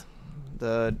 Comes.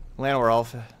 The Llanowar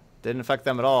Elf. Didn't affect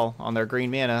them at all on their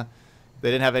green mana. They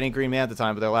didn't have any green mana at the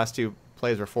time, but their last two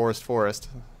plays were Forest.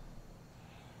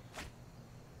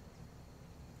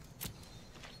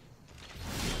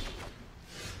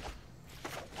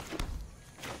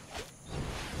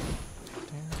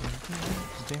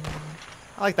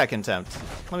 I like that Contempt.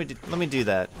 Let me do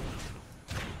that.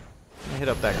 Let me hit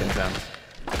up that Contempt.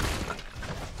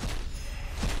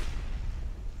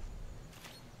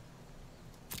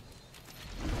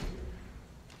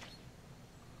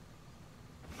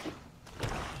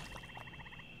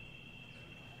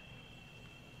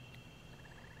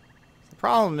 The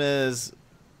problem is,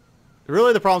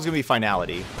 really the problem's gonna be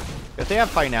finality. If they have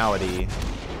finality,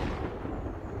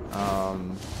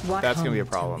 that's gonna be a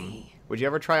problem. Would you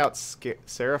ever try out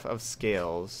Seraph of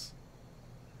Scales?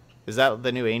 Is that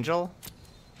the new Angel?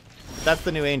 If that's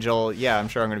the new Angel, yeah, I'm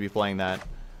sure I'm gonna be playing that.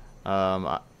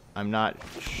 I'm not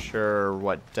sure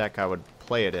what deck I would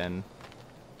play it in.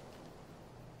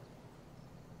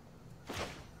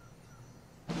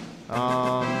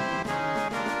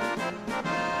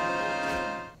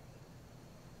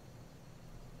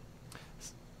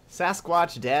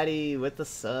 Sasquatch Daddy with the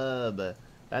sub.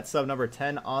 That's sub number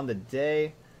 10 on the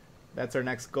day. That's our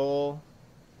next goal.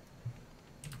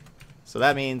 So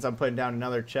that means I'm putting down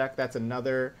another check. That's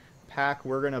another pack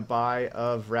we're going to buy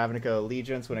of Ravnica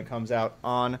Allegiance when it comes out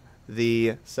on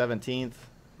the 17th.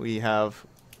 We have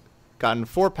gotten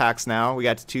 4 packs now. We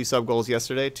got 2 sub goals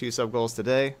yesterday, 2 sub goals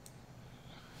today.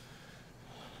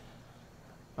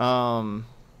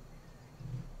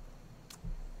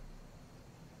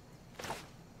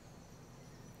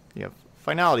 Yeah,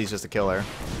 finality is just a killer.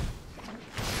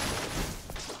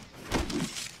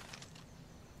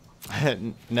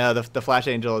 No, the Flash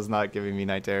Angel is not giving me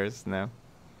Night Terrors, no.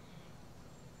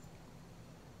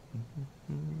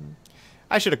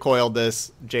 I should have coiled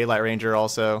this J-Light Ranger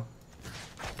also.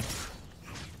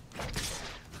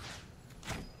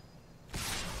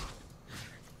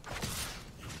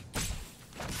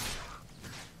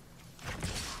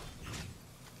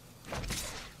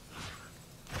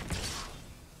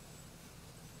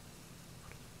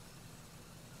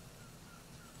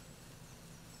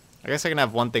 I guess I can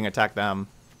have one thing attack them.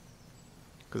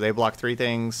 Because they block 3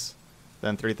 things,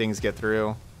 then 3 things get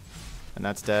through, and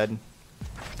that's dead.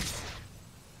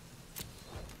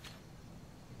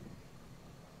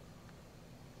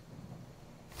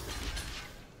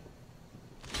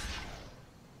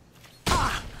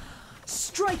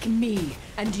 Strike me,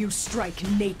 and you strike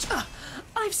nature.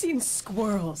 I've seen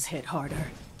squirrels hit harder.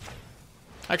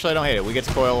 Actually, I don't hate it. We get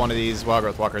to coil one of these Wild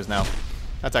Growth Walkers now.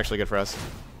 That's actually good for us.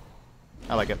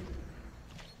 I like it.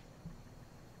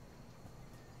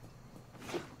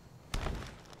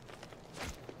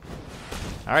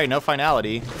 Alright, no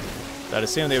finality. So I'd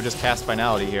assume they would just cast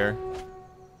finality here.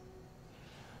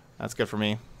 That's good for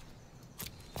me.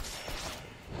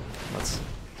 Let's...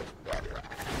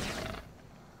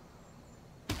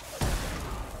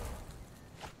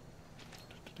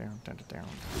 down.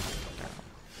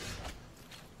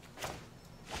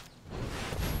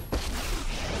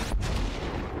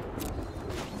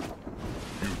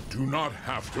 You do not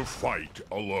have to fight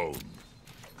alone.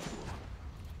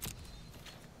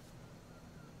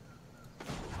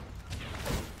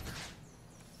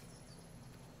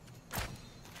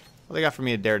 What they got for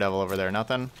me a Daredevil over there?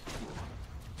 Nothing?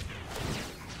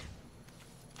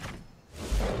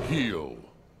 Heal.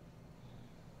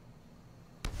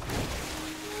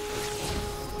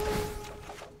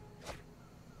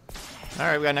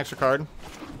 Alright, we got an extra card.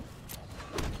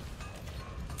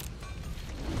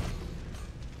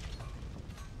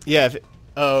 Yeah.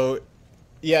 Oh,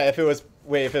 yeah. If it was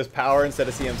if it was power instead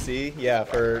of CMC, yeah,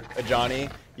 for a Johnny,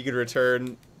 you could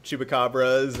return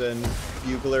chupacabras and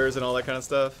buglers and all that kind of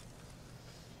stuff.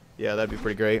 Yeah, that'd be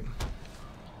pretty great.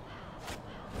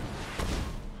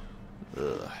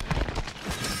 Ugh.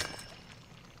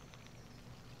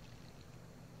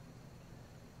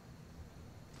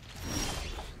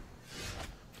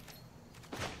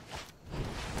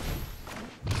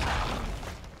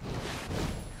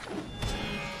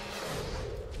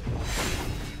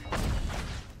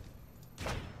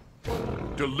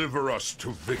 Deliver us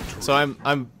to victory. So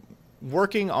I'm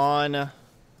working on.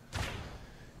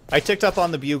 I ticked up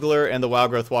on the Bugler and the Wild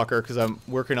Growth Walker because I'm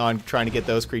working on trying to get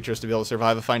those creatures to be able to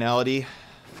survive a finality.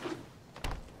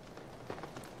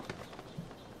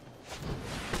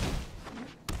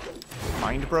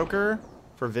 Mind Broker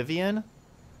for Vivian?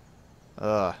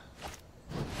 Ugh.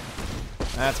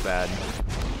 That's bad.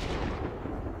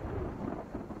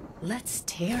 Let's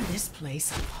tear this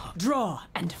place apart. Draw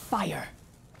and fire.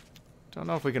 Don't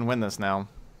know if we can win this now.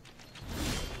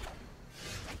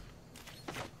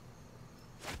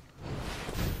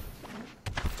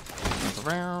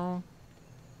 Around.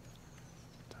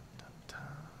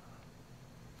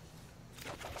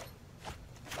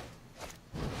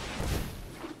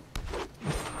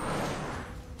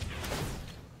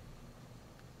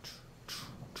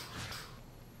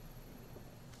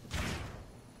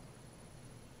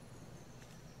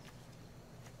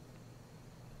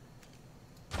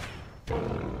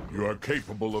 You are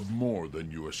capable of more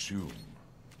than you assume.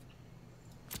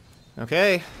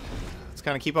 Okay. Let's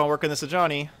kind of keep on working this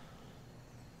Ajani.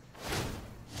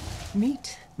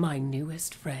 Meet my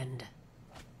newest friend.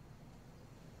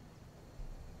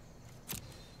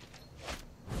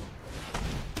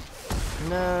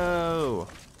 No.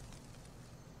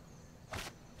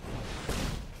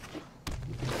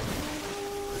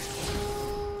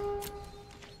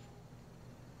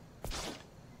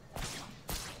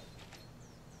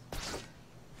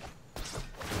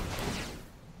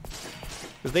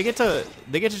 Because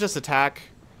they get to just attack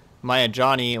my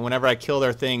Ajani, and whenever I kill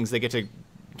their things, they get to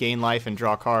gain life and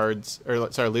draw cards,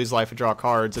 or sorry, lose life and draw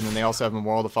cards, and then they also have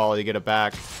Memorial to follow to get it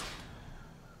back.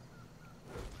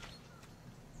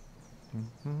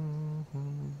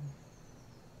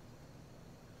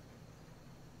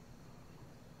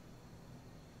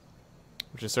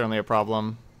 Which is certainly a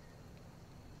problem.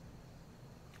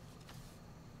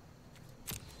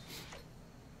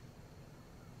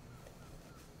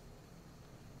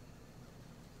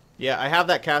 Yeah, I have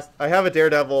that cast. I have a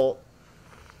Daredevil.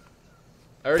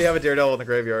 I already have a Daredevil in the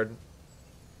graveyard.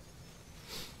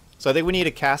 So I think we need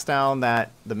to cast down the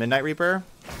Midnight Reaper.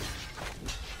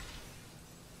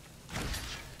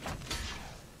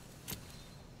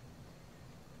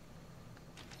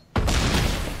 I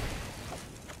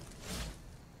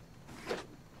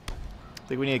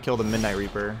think we need to kill the Midnight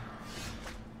Reaper.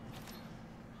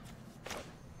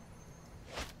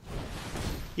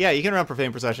 Yeah, you can run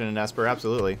Profane Procession in Esper,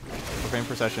 absolutely. Profane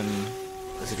Procession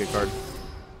is a good card.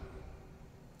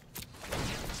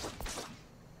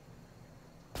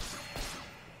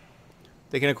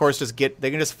 They can, of course, they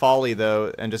can just Folly,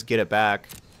 though, and just get it back,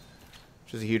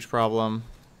 which is a huge problem.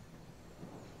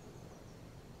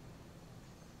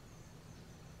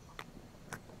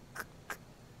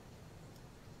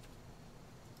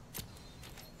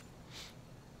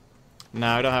 No,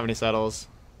 I don't have any settles.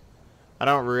 I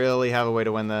don't really have a way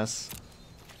to win this.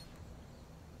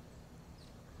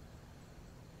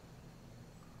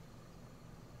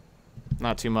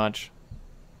 Not too much.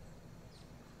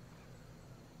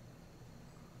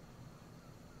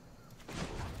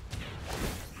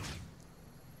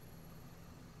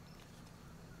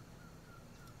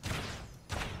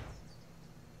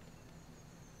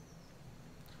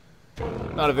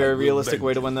 Not a very realistic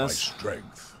way to win this.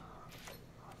 Strength.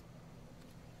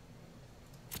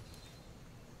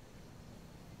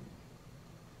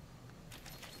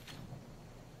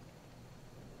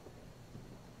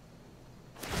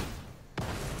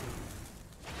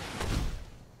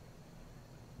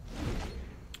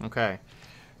 Okay,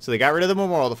 so they got rid of the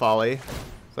Memorial to Folly. So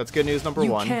that's good news number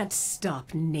one. You can't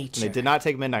stop nature. And they did not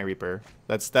take Midnight Reaper.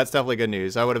 That's definitely good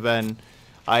news. I would have been.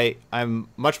 I'm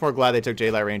much more glad they took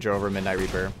Jaylight Ranger over Midnight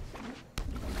Reaper.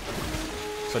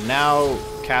 So now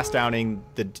cast downing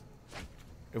the.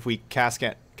 If we cast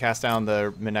down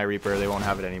the Midnight Reaper, they won't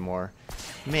have it anymore.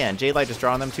 Man, Jaylight just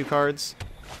drawing them 2 cards.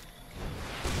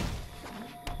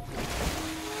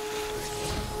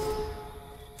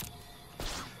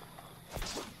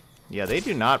 Yeah, they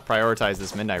do not prioritize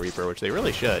this Midnight Reaper, which they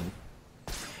really should.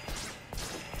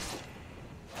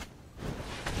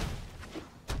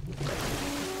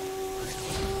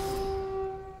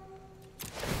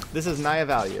 This is Naya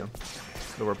Value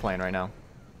that we're playing right now.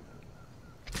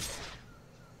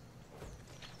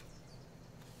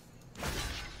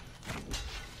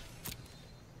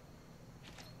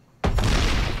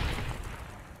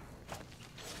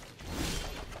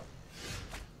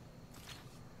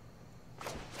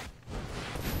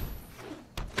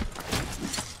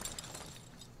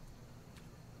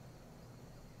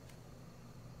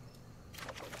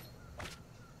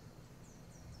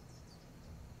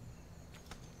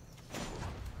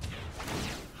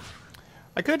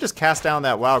 I could just cast down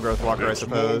that Wild Growth Walker, I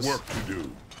suppose. More work to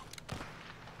do.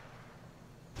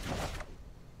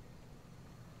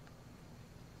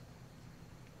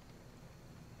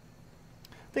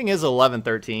 Thing is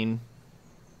 11-13.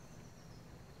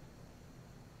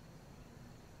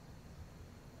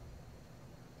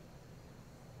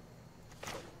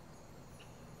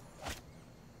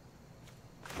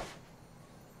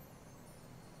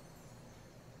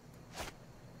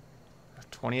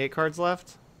 $28 cards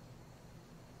left.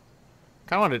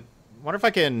 Kind of wonder if I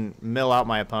can mill out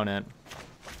my opponent.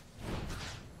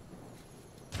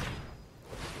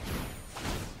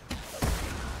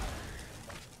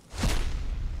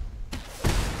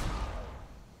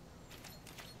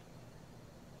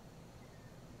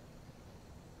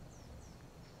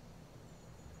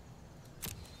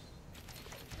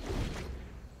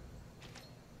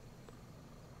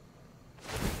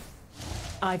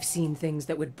 I've seen things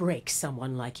that would break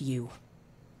someone like you.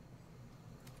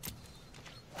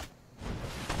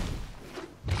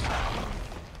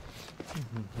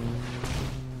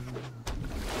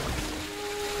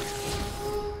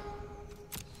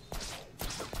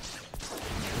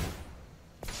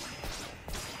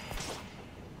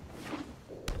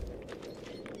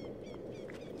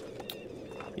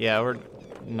 Yeah, we're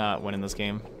not winning this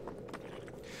game.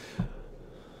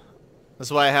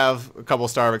 That's why I have a couple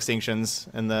Star of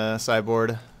Extinctions in the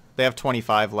sideboard. They have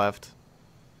 25 left.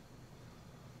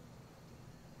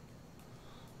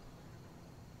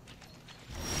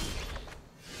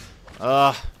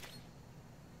 Ugh.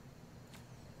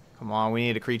 Come on, we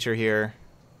need a creature here.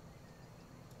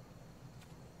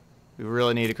 We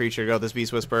really need a creature to go with this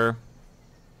Beast Whisperer.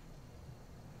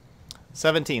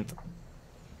 17th.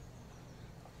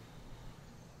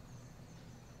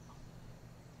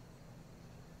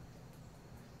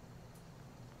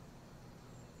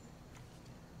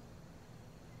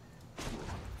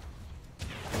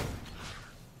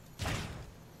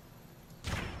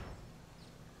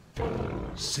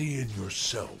 See in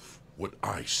yourself what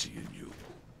I see in you.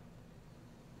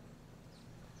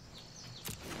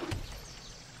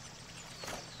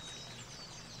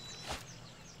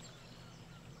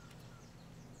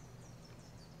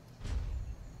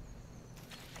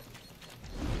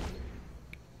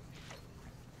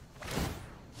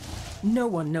 No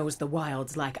one knows the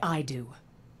wilds like I do.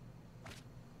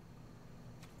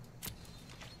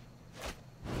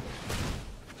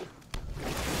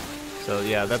 So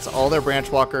yeah, that's all their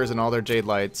Branch Walkers and all their Jade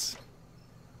Lights.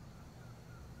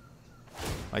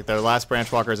 Like their last Branch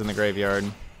Walkers in the graveyard.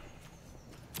 And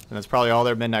that's probably all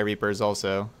their Midnight Reapers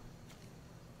also.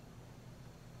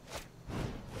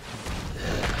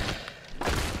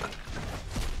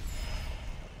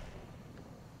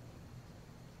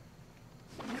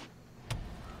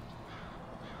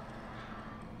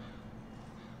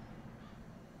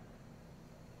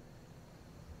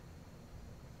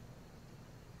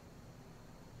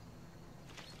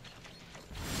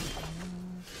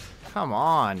 Come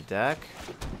on, deck.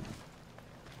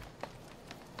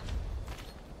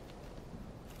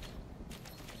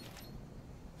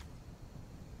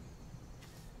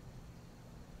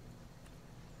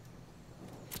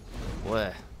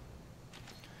 What?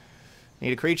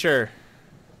 Need a creature.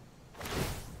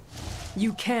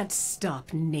 You can't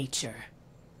stop nature.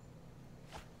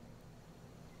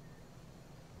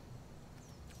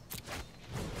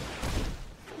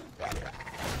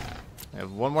 I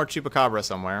have one more Chupacabra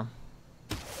somewhere.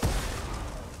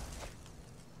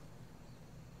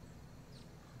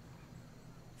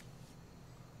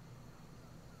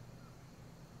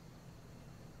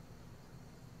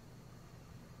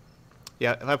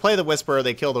 Yeah, if I play the Whisperer,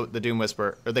 they kill the Doom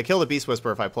Whisperer. Or they kill the Beast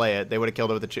Whisperer if I play it. They would have killed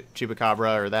it with the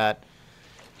Chupacabra or that.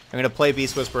 I'm going to play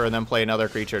Beast Whisperer and then play another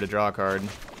creature to draw a card.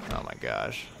 Oh my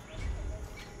gosh.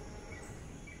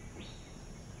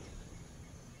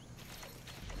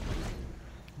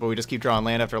 But we just keep drawing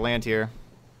land after land here.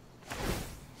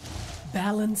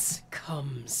 Balance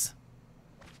comes.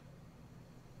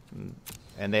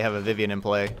 And they have a Vivian in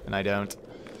play, and I don't.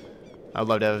 I would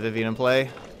love to have a Vivian in play.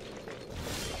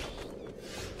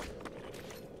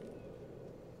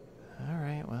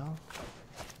 Alright, well.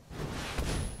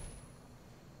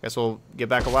 Guess we'll get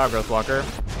back a Wild Growth Walker.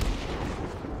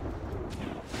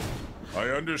 I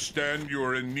understand you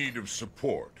are in need of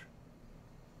support.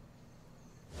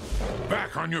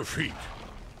 Back on your feet.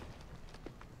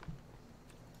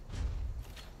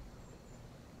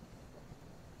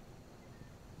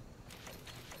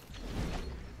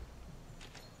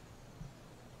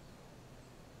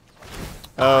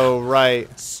 Oh,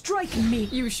 right. Strike me.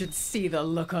 You should see the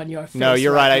look on your face. No,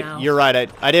 you're right. right. You're right.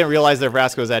 I didn't realize their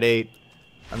Vraska was at 8.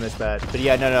 I missed that. But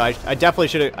yeah, no. I definitely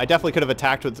should have. I definitely could have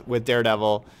attacked with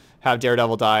Daredevil, have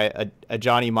Daredevil die, a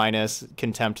Johnny minus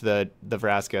contempt the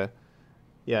Vraska.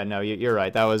 Yeah, no, you're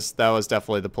right. That was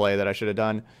definitely the play that I should have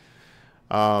done.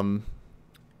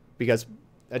 Because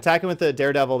attacking with the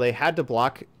Daredevil, they had to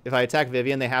block. If I attack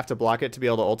Vivian, they have to block it to be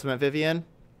able to ultimate Vivian.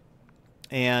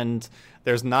 And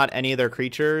there's not any of their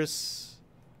creatures.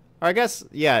 Or I guess,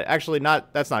 yeah, actually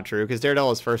not. That's not true because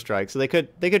Daredevil is first strike, so they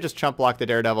could just chump block the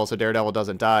Daredevil so Daredevil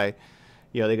doesn't die.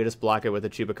 You know, they could just block it with a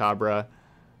Chupacabra,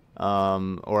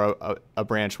 or a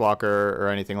Branch Walker or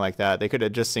anything like that. They could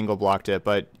have just single blocked it,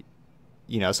 but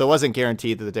you know, so it wasn't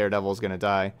guaranteed that the Daredevil was going to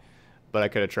die, but I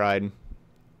could have tried.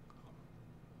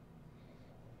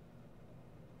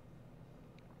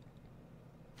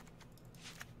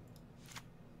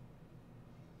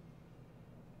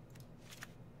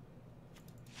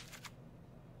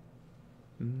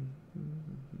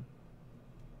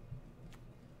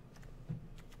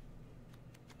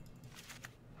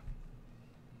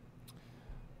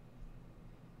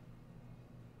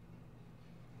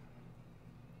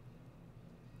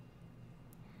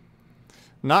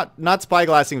 Not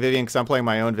spyglassing Vivian because I'm playing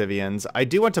my own Vivians. I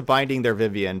do want to binding their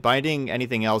Vivian. Binding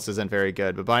anything else isn't very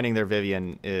good, but binding their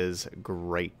Vivian is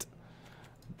great.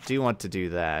 Do want to do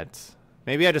that.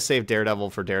 Maybe I just save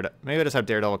Daredevil for Daredevil. Maybe I just have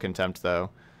Daredevil Contempt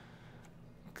though.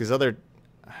 Because other...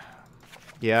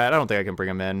 Yeah, I don't think I can bring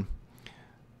him in.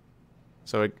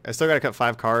 So I still got to cut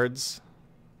 5 cards.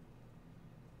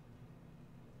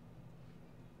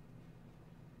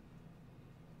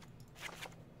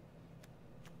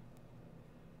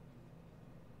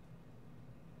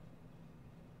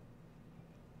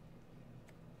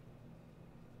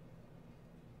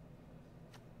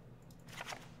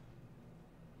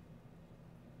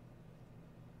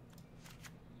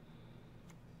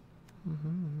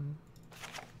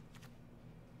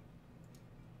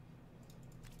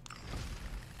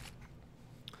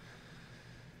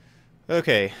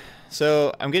 Okay,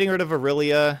 so I'm getting rid of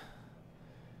Aurelia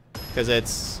because it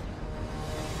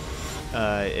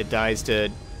dies to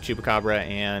Chupacabra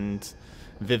and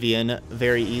Vivian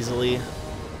very easily,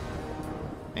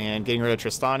 and getting rid of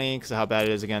Tristani because of how bad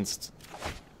it is against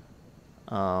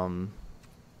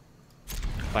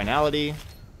Finality.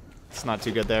 It's not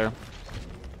too good there.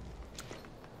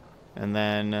 And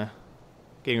then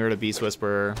getting rid of Beast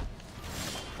Whisperer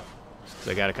because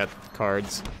I gotta cut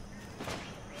cards.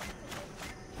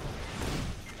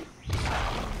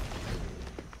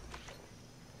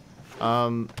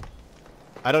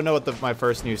 I don't know what my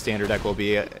first new standard deck will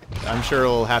be. I'm sure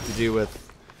it'll have to do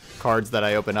with cards that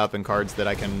I open up and cards that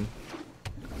I can...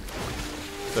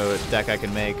 So a deck I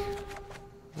can make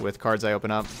with cards I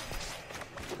open up.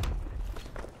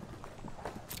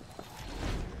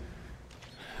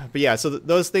 But yeah, so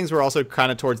those things were also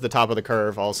kind of towards the top of the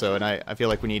curve also, and I feel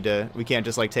like we can't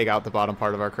just like take out the bottom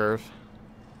part of our curve.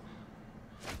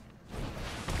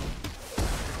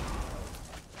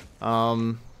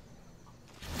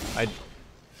 I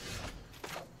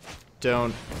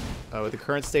don't... with the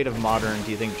current state of Modern,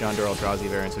 do you think Jundar Eldrazi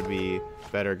variants would be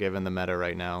better given the meta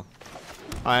right now?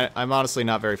 I'm honestly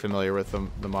not very familiar with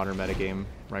the Modern metagame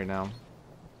right now.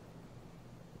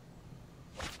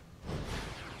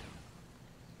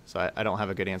 So I don't have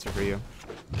a good answer for you.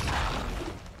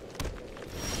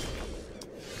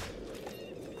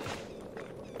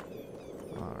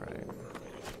 Alright.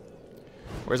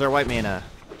 Where's our white mana?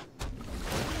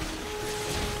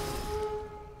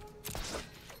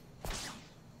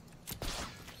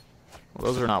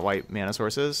 Those are not white mana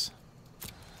sources.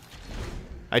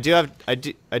 I do have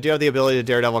the ability to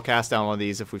Daredevil cast down one of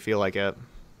these if we feel like it.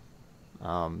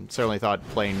 Certainly thought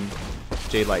playing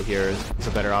Jade Light here is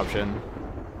a better option.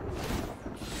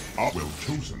 Well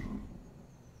chosen.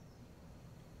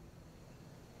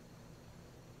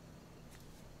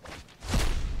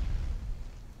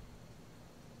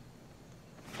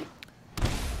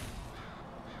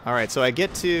 All right, so I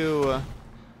get to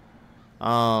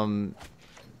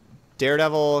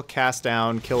Daredevil, cast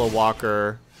down, kill a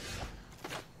walker,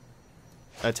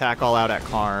 attack all out at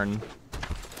Karn,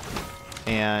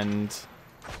 and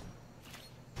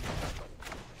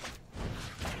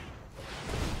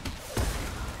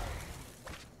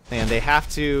And they have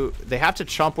to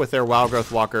chump with their Wild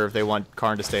Growth Walker if they want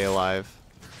Karn to stay alive.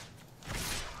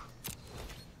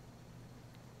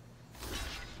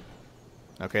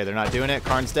 Okay, they're not doing it.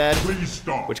 Karn's dead. Please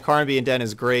stop. Which Karn being dead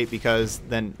is great because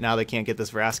then now they can't get this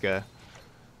Vraska.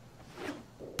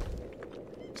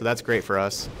 So that's great for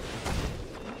us.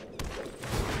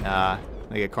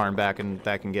 They get Karn back and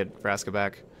that can get Vraska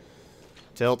back.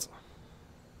 Tilt.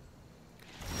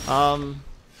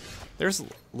 There's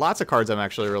lots of cards I'm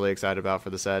actually really excited about for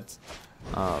the set.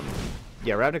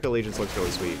 Yeah, Ravnica Allegiance looks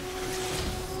really sweet.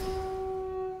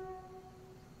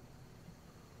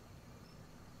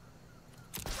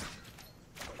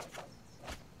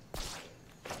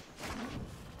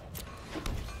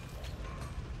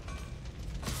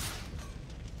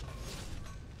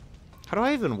 How do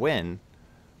I even win?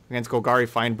 Against Golgari,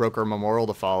 Findbroker, Memorial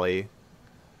to Folly.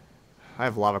 I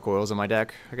have Lava Coils in my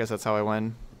deck. I guess that's how I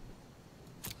win.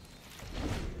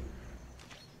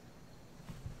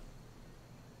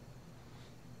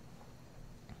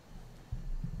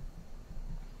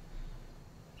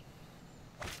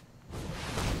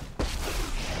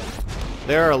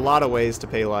 There are a lot of ways to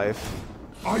pay life.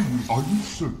 Are you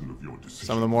certain of your decision?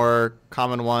 Some of the more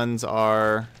common ones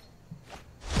are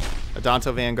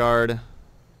Adanto Vanguard,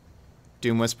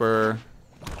 Doom Whisperer,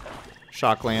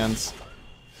 Shocklands.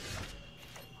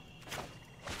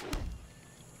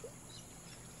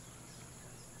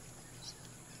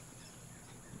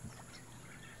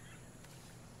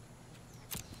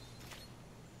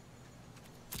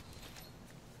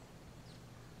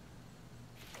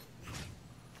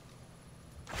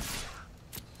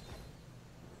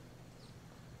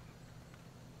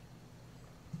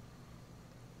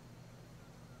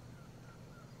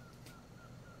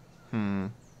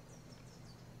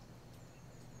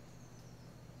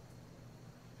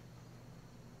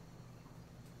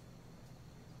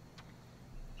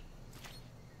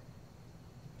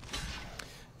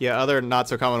 Yeah, other not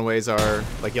so common ways are,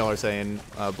 like y'all are saying,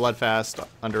 Bloodfast,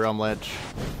 Underrealm Lich.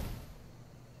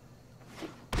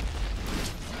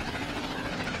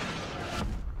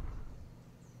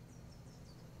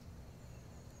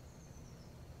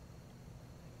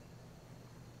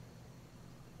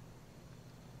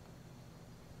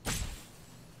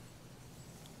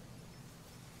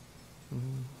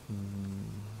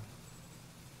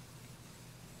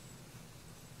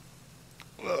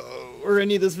 We're gonna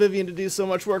need this Vivian to do so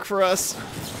much work for us.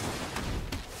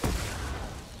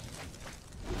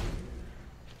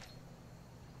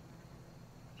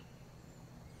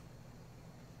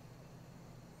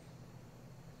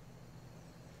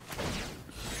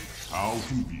 How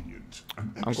convenient.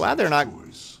 I'm glad they're not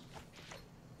choice.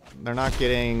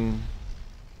 Getting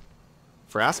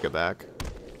Vraska back.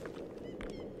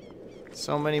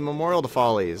 So many Memorial to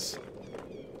Follies.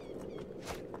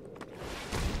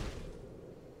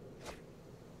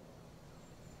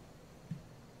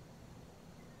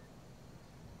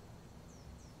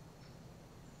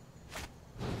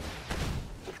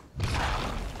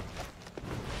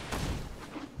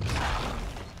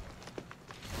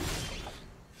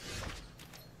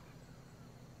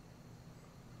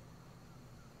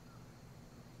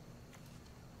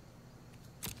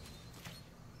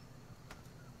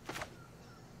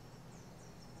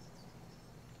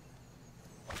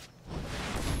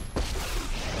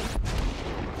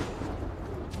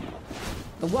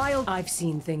 The wild... I've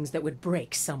seen things that would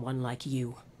break someone like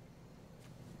you.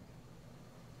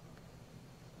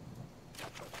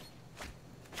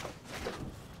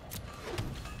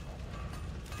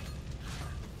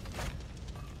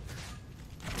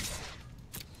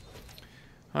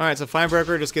 Alright, so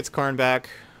Findbroker just gets Karn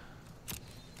back.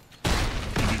 It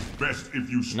is best if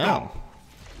you stop.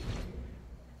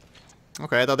 No.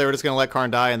 Okay, I thought they were just gonna let Karn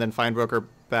die and then Findbroker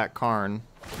back Karn.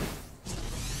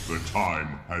 The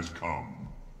time has come.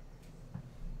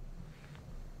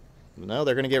 No,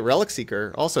 they're gonna get Relic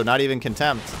Seeker. Also, not even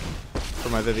Contempt for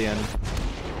my Vivian.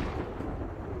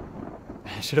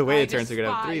 I should have waited turns so we could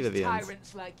have 3 Vivians.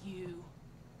 Tyrants like you.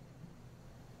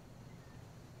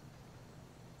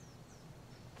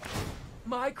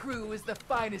 My crew is the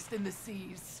finest in the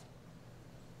seas.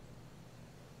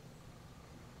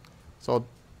 So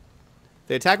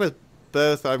they attack with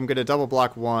both. I'm gonna double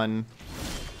block one.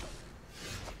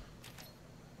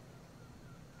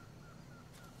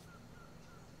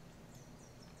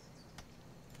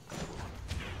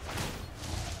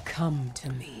 Come to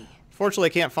me. Fortunately,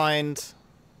 I can't find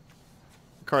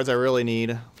cards I really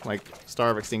need, like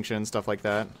Star of Extinction, stuff like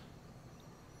that.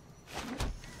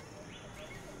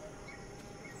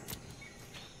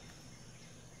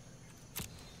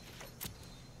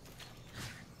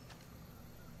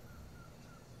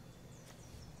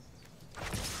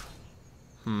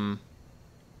 I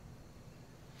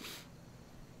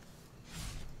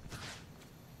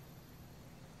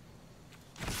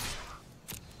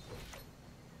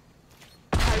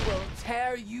will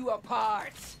tear you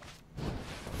apart.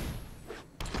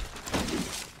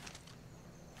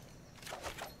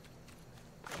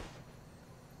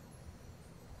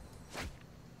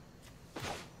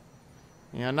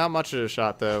 Yeah, not much of a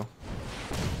shot, though.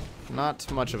 Not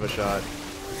much of a shot.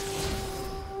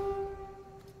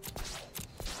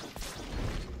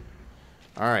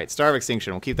 Alright, Star of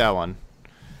Extinction. We'll keep that one.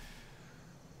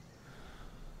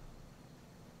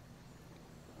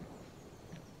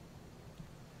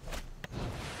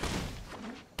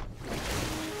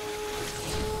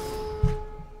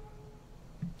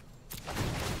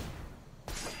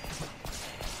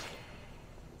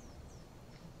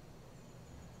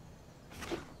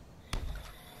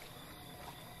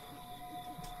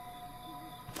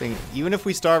 Even if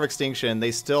we starve Extinction, they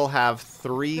still have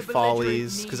 3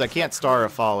 follies, because I can't star a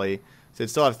folly. So they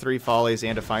still have 3 follies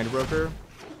and a Find Broker.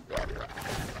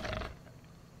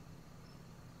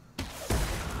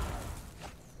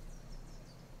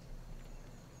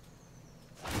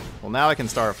 Well, now I can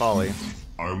star a folly.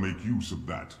 I'll make use of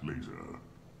that later.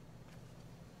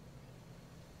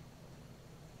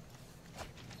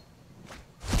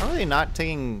 How are they not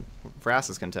taking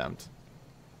Vrass's Contempt?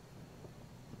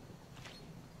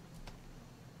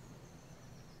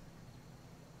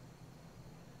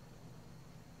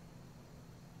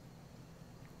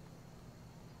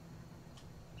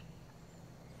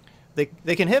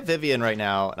 They can hit Vivian right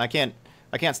now, and I can't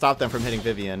stop them from hitting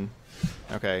Vivian.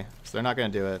 Okay, so they're not gonna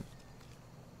do it.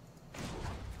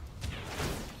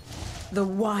 The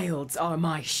wilds are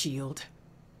my shield.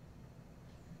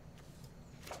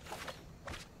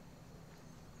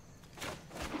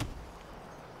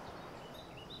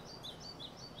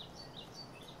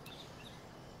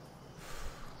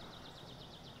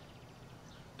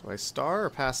 Do I star or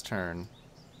pass turn?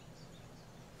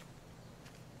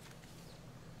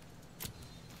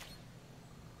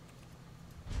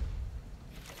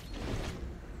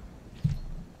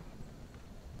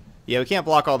 Yeah, we can't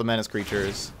block all the menace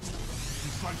creatures.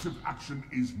 Decisive action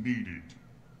is needed.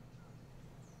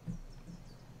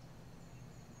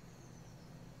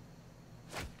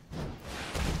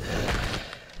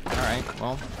 Alright,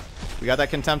 well, we got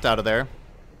that Contempt out of there.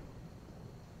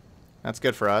 That's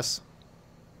good for us.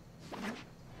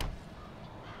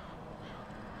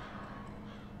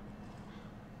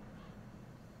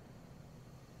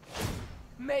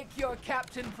 Make your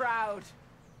captain proud.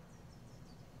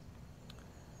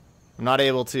 I'm not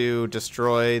able to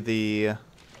destroy the...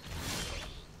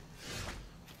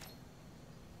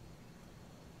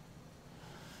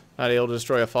 Not able to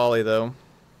destroy a folly, though.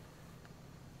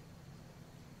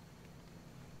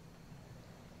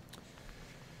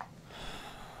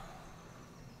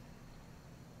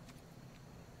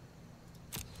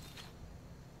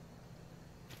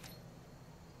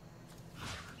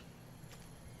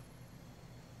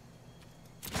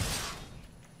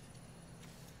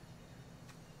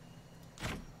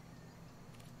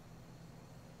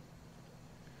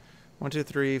 One, two,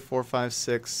 three, four, five,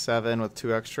 six, 7 with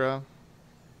 2 extra.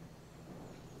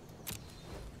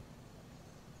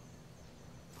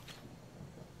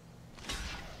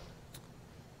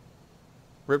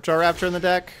 Ripjaw Raptor in the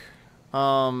deck.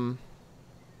 Not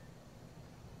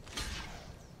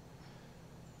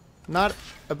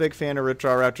a big fan of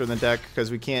Ripjaw Raptor in the deck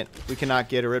because we cannot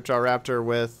get a Ripjaw Raptor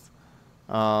with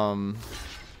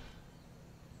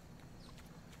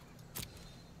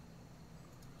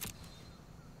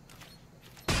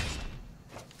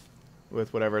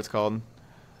with whatever it's called.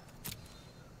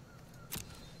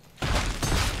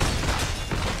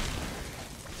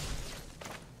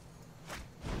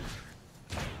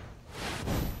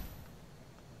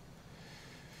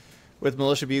 With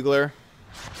Militia Bugler.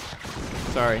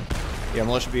 Sorry. Yeah,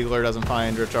 Militia Bugler doesn't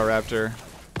find Ripjaw Raptor.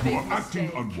 You are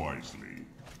acting unwisely.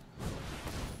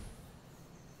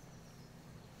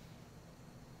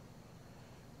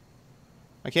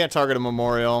 I can't target a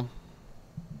Memorial.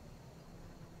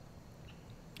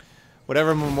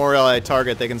 Whatever Memorial I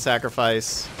target, they can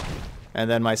sacrifice, and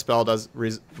then my spell doesn't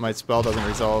resolve.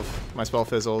 My spell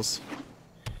fizzles.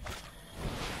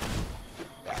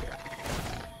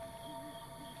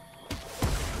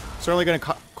 Certainly going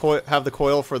to have the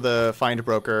coil for the Find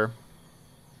Broker.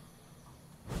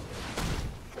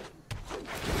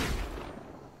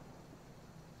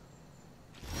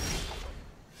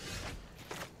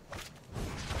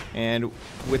 And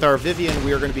with our Vivian,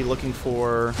 we are going to be looking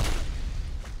for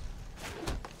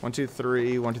 1, 2,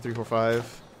 3, 1, 2, 3, 4,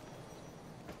 5.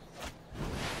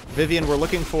 Vivian, we're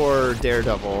looking for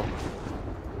Daredevil.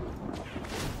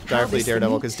 this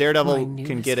Daredevil, meet because my Daredevil can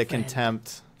newest get a friend.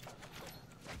 Contempt,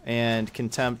 and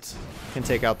Contempt can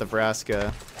take out the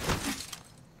Vraska.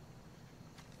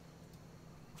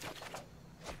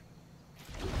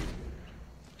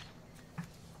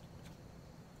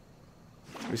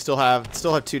 We still have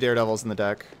 2 Daredevils in the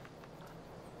deck.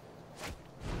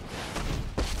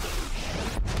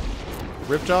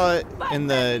 Ripjaw in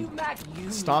the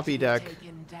Stompy deck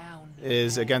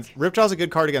is against... Ripjaw's a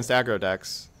good card against aggro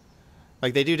decks.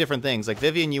 Like, they do different things. Like,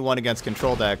 Vivian you won against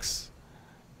control decks.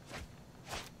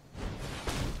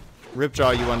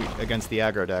 Ripjaw you won against the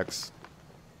aggro decks.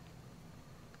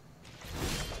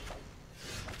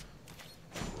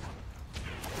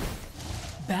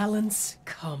 Balance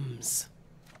comes.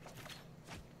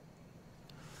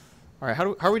 Alright,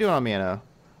 how are we doing on mana?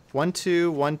 1,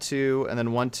 2, 1, 2, and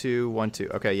then 1, 2, 1, 2.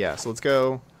 Okay, yeah, so let's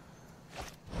go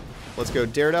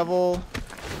Daredevil,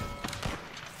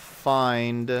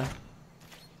 find,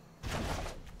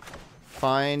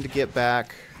 get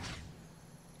back,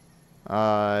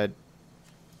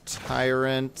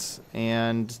 Tyrant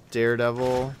and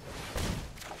Daredevil,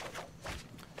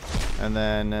 and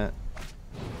then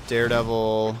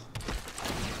Daredevil,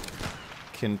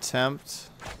 Contempt,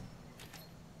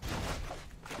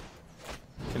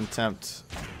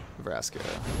 Vraska.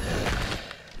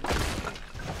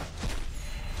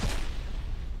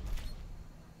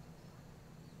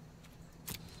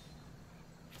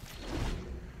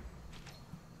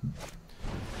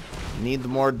 Need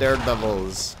more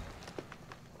Daredevils.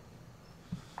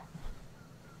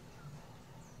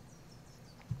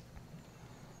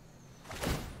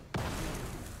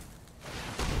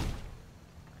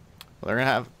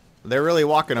 Well, they're really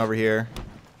walking over here.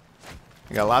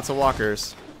 We got lots of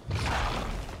walkers.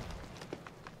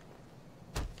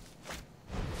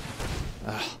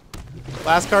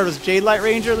 Last card was Jade Light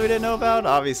Ranger that we didn't know about?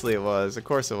 Obviously it was. Of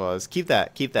course it was. Keep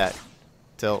that. Keep that.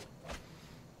 Tilt.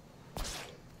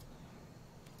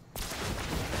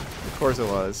 Of course it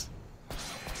was.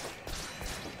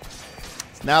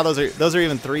 Now those are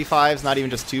even 3/5s, not even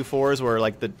just 2/4s, where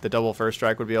like the double first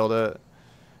strike would be able to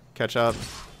catch up.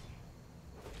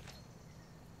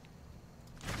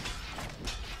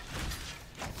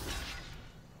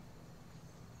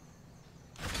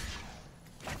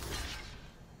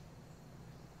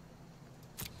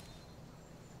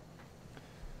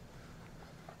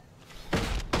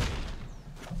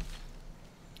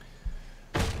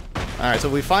 Alright, so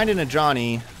we find an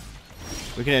Ajani.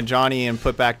 We can Ajani and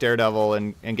put back Daredevil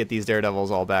and get these Daredevils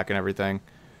all back and everything.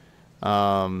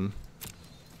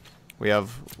 We have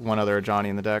one other Ajani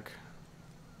in the deck.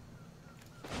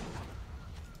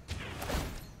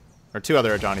 Or 2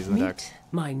 other Ajanis in the deck. Meet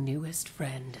my newest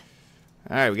friend.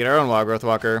 Alright, we get our own Wild Growth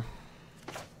Walker.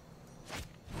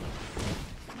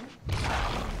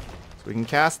 So we can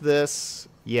cast this.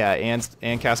 Yeah,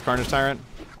 and cast Carnage Tyrant.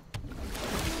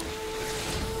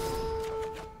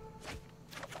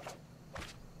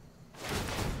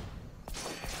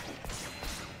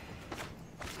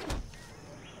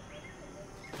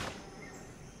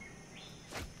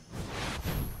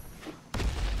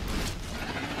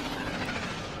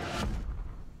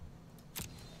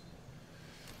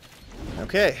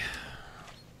 Okay.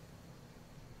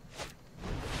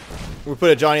 We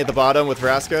put a Johnny at the bottom with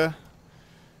Vraska.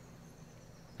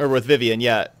 Or with Vivian,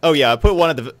 yeah. Oh yeah, I put one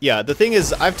at the... Yeah, the thing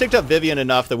is, I've ticked up Vivian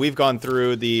enough that we've gone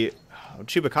through the... Oh,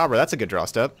 Chupacabra, that's a good draw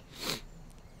step.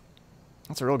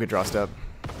 That's a real good draw step.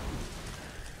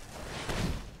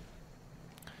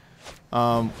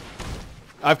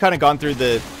 I've kind of gone through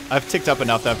the... I've ticked up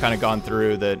enough that I've kind of gone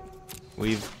through that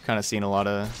we've kind of seen a lot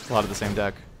of the same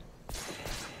deck.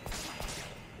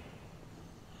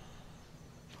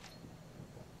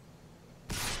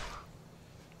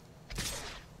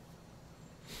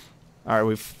 All right,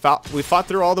 we fought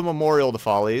through all the Memorial to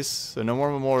Follies, so no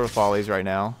more Memorial Follies right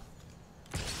now.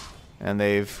 And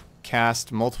they've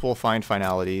cast multiple Find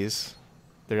Finalities.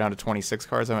 They're down to 26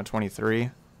 cards. I'm at 23.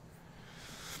 All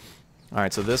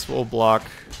right, so this will block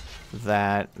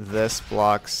that. This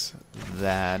blocks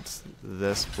that.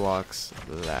 This blocks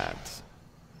that.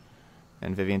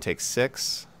 And Vivian takes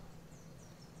 6.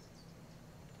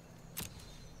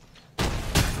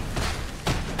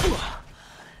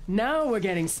 Now we're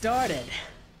getting started.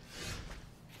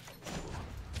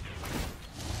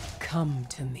 Come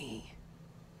to me.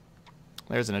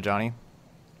 There's an Ajani.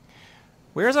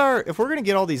 Where's our... If we're going to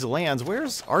get all these lands,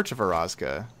 where's Arch of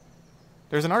Araska?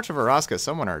 There's an Arch of Araska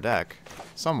somewhere in our deck.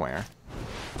 Somewhere.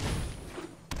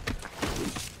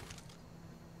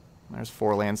 There's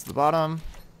 4 lands to the bottom.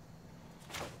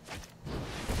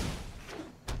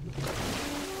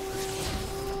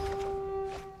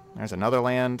 There's another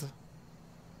land.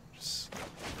 Just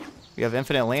We have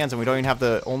infinite lands, and we don't even have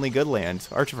the only good land,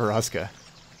 Arch of Haruska.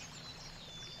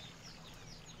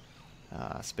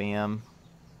 Spam.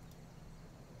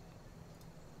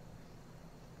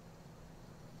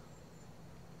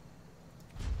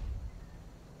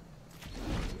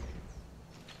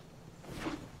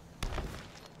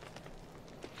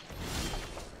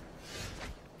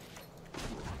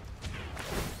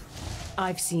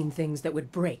 I've seen things that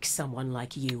would break someone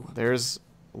like you. There's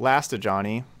Last of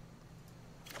Johnny.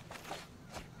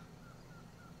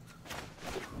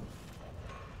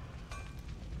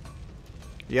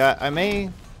 Yeah, I may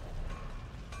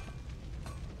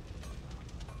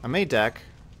deck.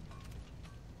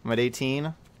 I'm at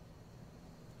 18.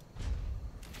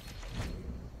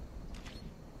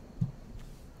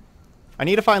 I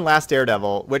need to find Last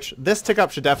Daredevil, which this tick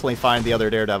up should definitely find the other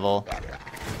Daredevil.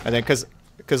 I think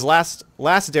because last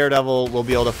Daredevil will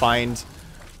be able to find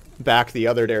back the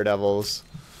other Daredevils,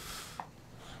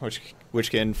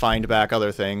 which can find back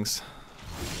other things.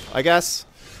 I guess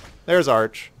there's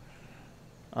Arch.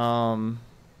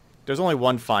 There's only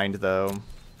one find though.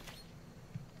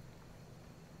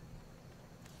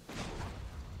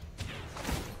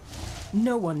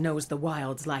 No one knows the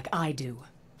wilds like I do.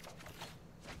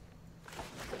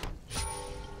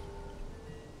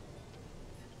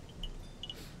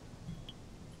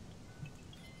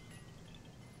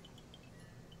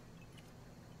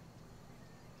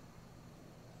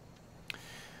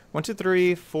 One, two,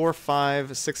 three, 4,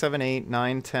 5, 6, 7, 8,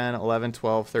 9, 10, 11,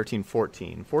 12, 13,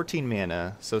 14. 14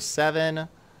 mana. So 7,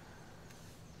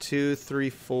 2, 3,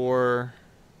 4.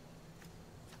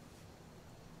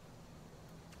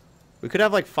 We could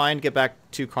have like find, get back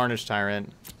 2 Carnage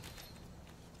Tyrant.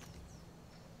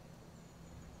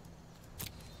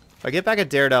 If I get back a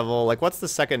Daredevil, like what's the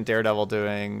second Daredevil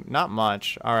doing? Not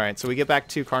much. Alright, so we get back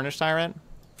 2 Carnage Tyrant.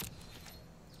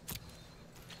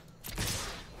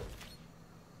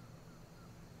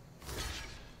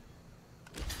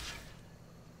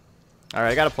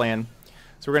 Alright, I got a plan.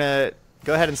 So we're gonna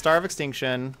go ahead and Starve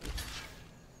Extinction.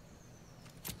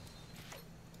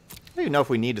 I don't even know if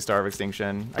we need to Starve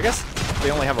Extinction. I guess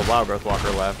they only have a Wild Growth Walker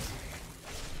left.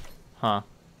 Huh.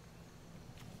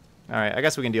 Alright, I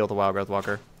guess we can deal with the Wild Growth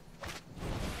Walker.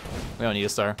 We don't need a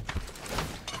star.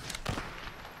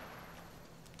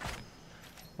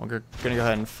 We're gonna go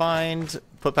ahead and find,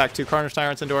 put back 2 Carnage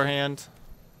Tyrants into our hand.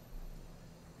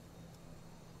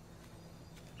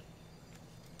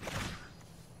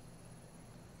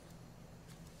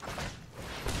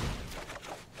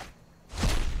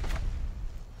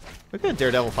 Look at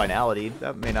Daredevil Finality.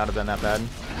 That may not have been that bad.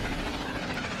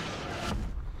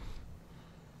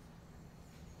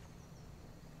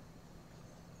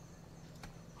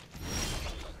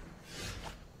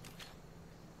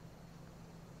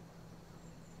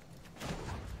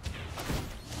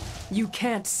 You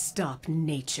can't stop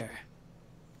nature.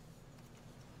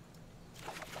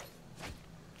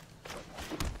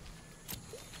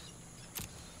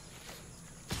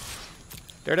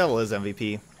 Daredevil is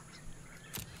MVP.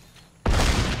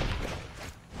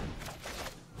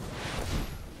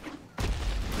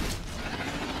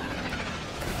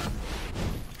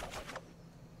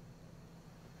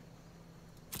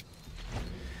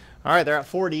 Alright, they're at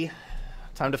 40.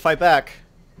 Time to fight back.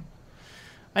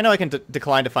 I know I can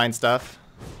decline to find stuff.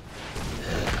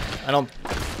 I don't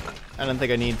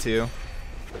think I need to.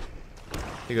 I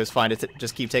think it was fine to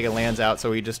just keep taking lands out so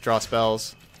we just draw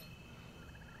spells.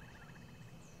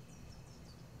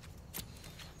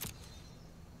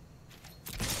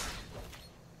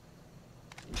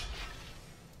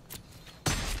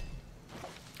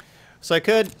 So I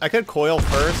could coil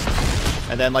first,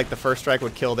 and then like the first strike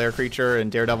would kill their creature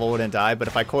and Daredevil wouldn't die, but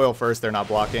if I coil first they're not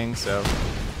blocking, so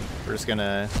we're just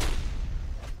gonna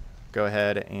go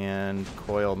ahead and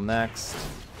coil next.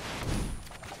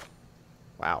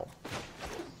 Wow.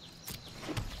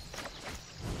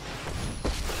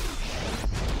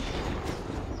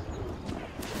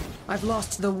 I've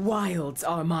lost the wilds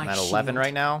are my I'm at 11 shield.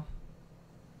 right now.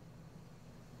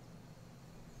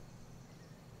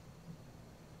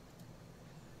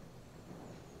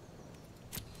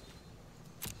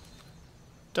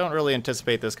 Don't really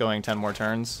anticipate this going 10 more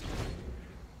turns.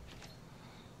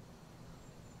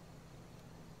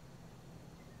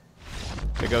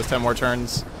 If it goes 10 more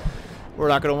turns, we're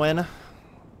not going to win.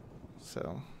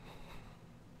 So,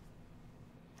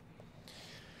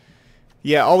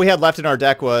 yeah, all we had left in our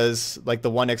deck was like the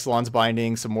 1 Ixalan's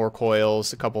Binding, some more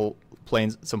coils, a couple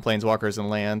some planeswalkers and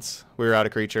lands. We were out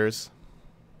of creatures.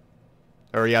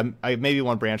 Or yeah, maybe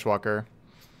 1 Branchwalker.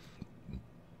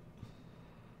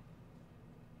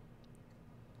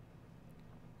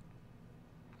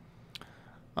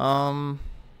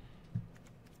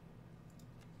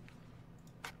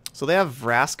 So they have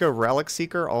Vraska Relic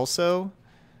Seeker also,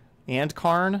 and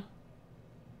Karn.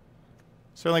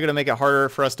 Certainly going to make it harder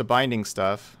for us to binding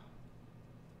stuff.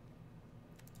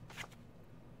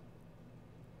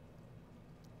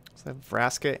 So they have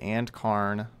Vraska and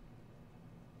Karn.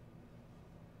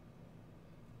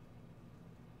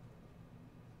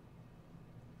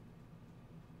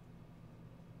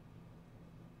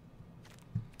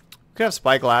 We could have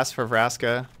Spyglass for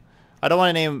Vraska. I don't want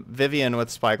to name Vivian with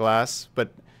Spyglass,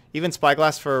 but even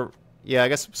Spyglass for... Yeah, I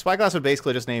guess Spyglass would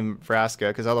basically just name Vraska,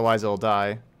 because otherwise it'll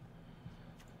die.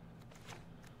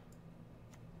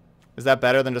 Is that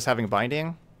better than just having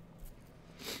binding?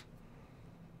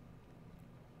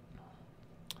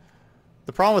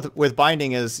 The problem with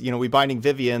binding is, you know, we binding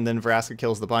Vivian, then Vraska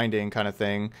kills the binding kind of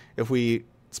thing. If we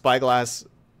Spyglass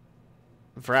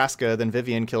Vraska, then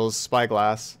Vivian kills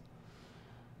Spyglass.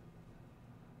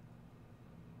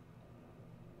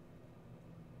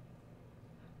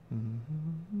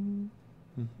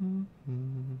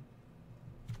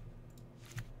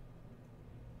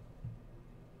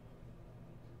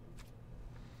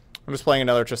 I'm just playing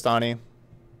another Tristani.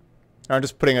 Or I'm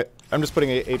just putting a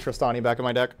Tristani back in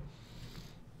my deck.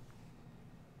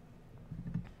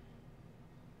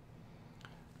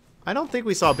 I don't think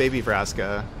we saw Baby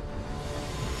Vraska.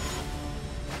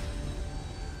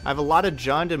 I have a lot of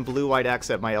Jund and Blue-White X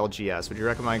at my LGS. Would you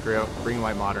recommend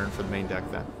Green-White Modern for the main deck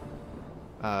then?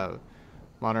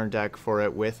 Modern deck for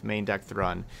it with main deck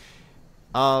Thrun.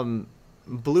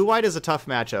 Blue-White is a tough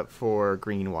matchup for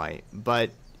Green-White, but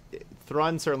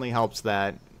Thrun certainly helps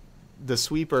that. The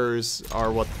sweepers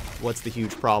are what's the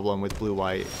huge problem with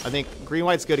Blue-White. I think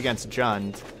Green-White's good against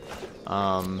Jund,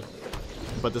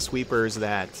 but the sweepers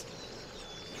that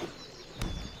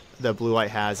Blue-White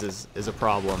has is a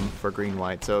problem for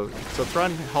Green-White. So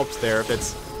Thrun helps there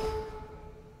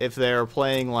if they're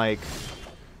playing like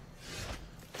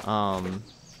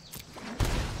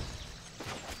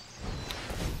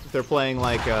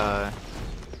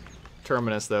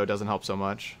Terminus, though, it doesn't help so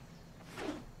much.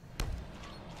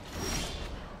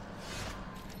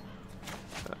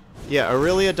 Yeah,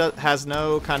 Aurelia has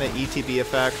no kind of ETB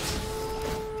effect.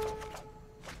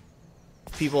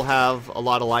 People have a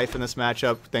lot of life in this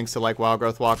matchup thanks to like Wild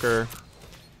Growth Walker.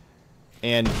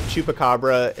 And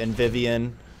Chupacabra and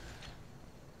Vivian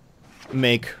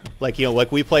make, like, you know,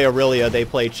 like we play Aurelia, they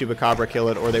play Chupacabra, kill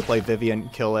it, or they play Vivian,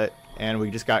 kill it, and we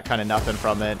just got kind of nothing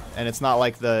from it. And it's not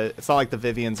like the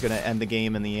Vivian's gonna end the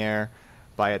game in the air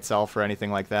by itself or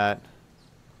anything like that.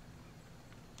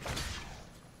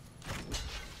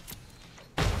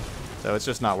 So it's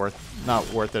just not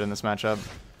worth it in this matchup.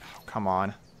 Oh, come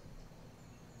on.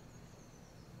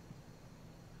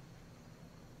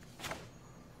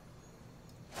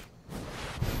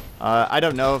 I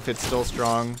don't know if it's still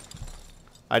strong.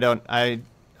 I'm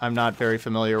not very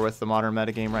familiar with the modern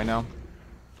metagame right now.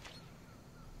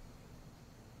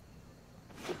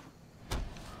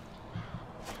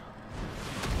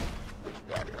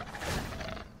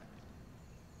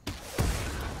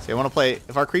 See, I want to play...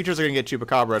 If our creatures are going to get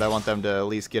Chupacabra, I want them to at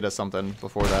least get us something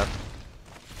before that.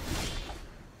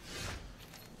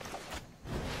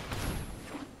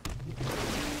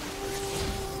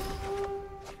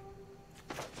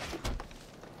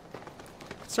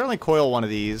 Certainly coil one of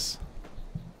these.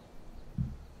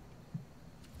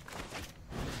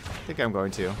 I think I'm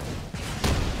going to.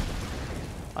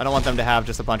 I don't want them to have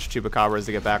just a bunch of Chupacabras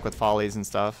to get back with follies and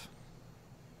stuff.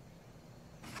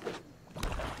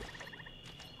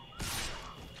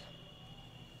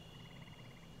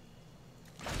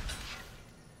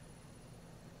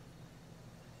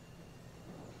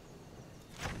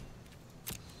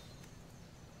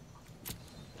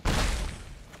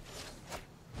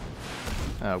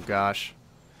 Oh gosh.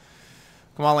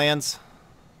 Come on, lands.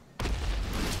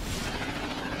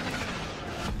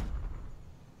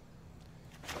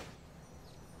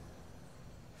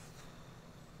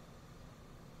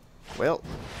 Well,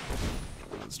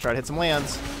 let's try to hit some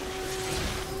lands.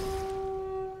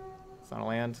 It's not a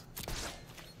land.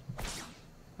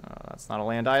 That's not a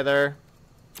land either.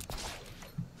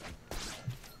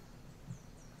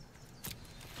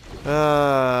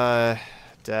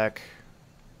 Deck.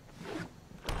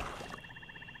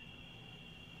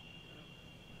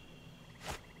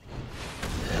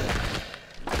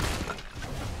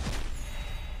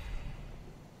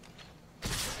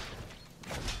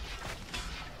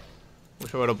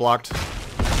 Wish I would have blocked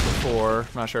before. I'm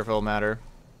not sure if it'll matter.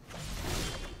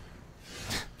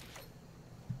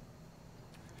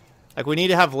 Like, we need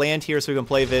to have land here so we can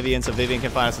play Vivian, so Vivian can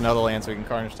find us another land so we can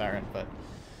Carnage Tyrant, but...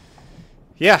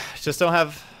 Yeah, just don't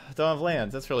have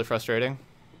lands. That's really frustrating.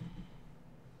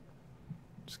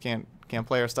 Just can't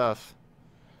play our stuff.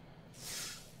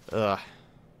 Ugh.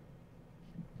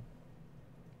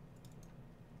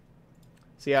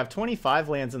 So you have 25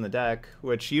 lands in the deck,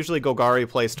 which usually Golgari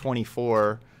plays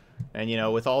 24. And, you know,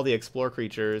 with all the explore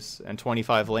creatures and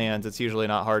 25 lands, it's usually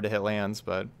not hard to hit lands,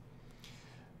 but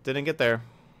didn't get there.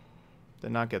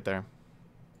 Did not get there.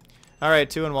 All right,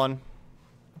 2-1.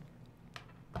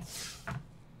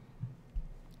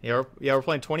 Yeah, we're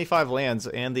playing 25 lands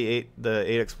and the eight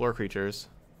explore creatures.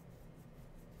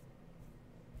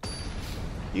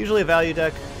 Usually a value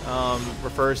deck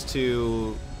refers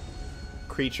to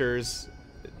creatures.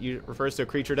 Refers to a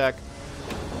creature deck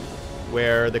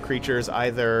where the creatures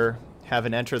either have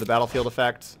an enter the battlefield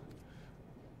effect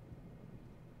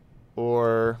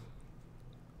or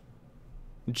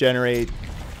generate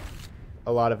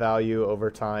a lot of value over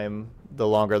time the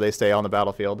longer they stay on the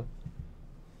battlefield.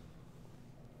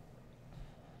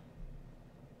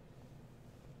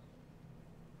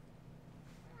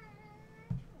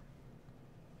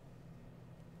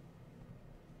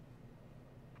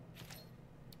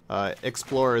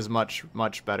 Explore is much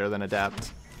better than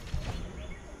Adapt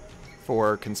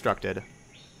for Constructed.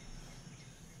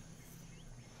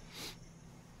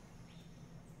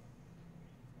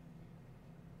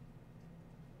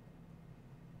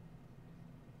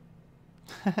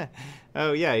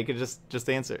 Oh yeah, you could just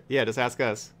answer. Yeah, just ask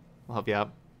us. We'll help you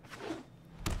out.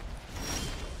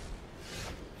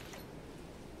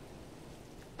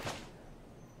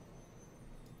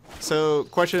 So,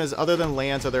 question is, other than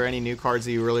lands, are there any new cards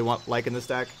that you really like in this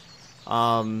deck?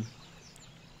 I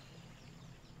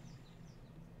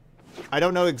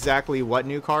don't know exactly what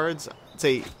new cards. I'd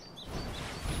say,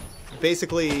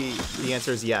 basically, the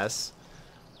answer is yes.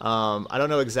 I don't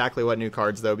know exactly what new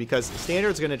cards, though, because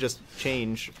Standard's going to just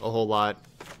change a whole lot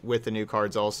with the new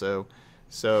cards also.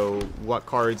 So, what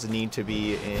cards need to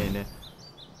be in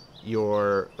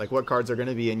your... Like, what cards are going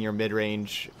to be in your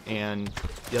mid-range and,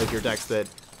 like, your decks that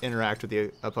interact with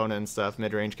the opponent and stuff,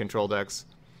 mid-range control decks,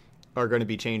 are going to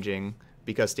be changing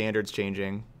because Standard's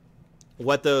changing.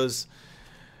 What those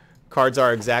cards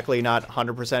are exactly, not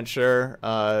 100% sure.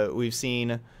 We've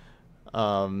seen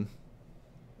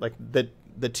like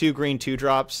the 2 green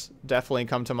 2-drops definitely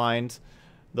come to mind.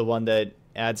 The one that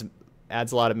adds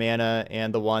a lot of mana,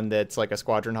 and the one that's like a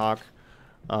Squadron Hawk.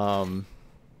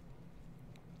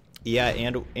 Yeah,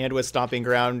 and with Stomping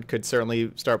Ground could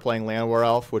certainly start playing Land War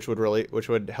Elf, which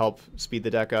would help speed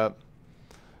the deck up.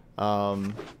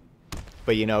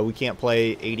 But you know, we can't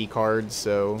play 80 cards,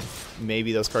 so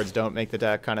maybe those cards don't make the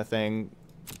deck, kind of thing.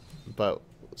 But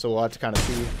so we'll have to kind of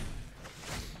see.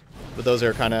 But those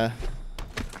are kind of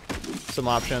some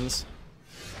options.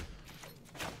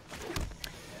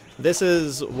 This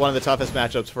is one of the toughest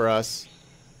matchups for us.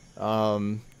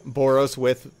 Boros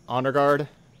with Honor Guard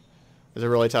is a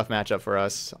really tough matchup for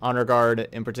us. Honor Guard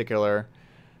in particular,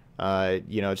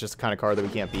 you know, it's just the kind of card that we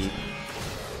can't beat.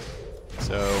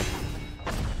 So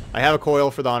I have a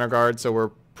coil for the Honor Guard, so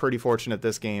we're pretty fortunate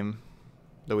this game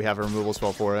that we have a removal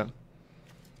spell for it.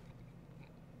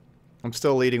 I'm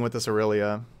still leading with this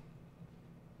Aurelia.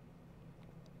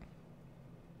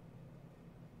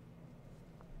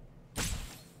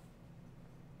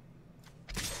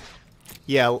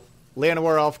 Yeah, Land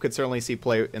War Elf could certainly see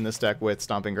play in this deck with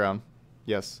Stomping Ground.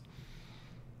 Yes.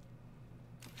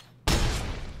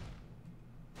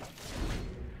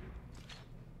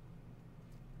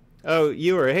 Oh,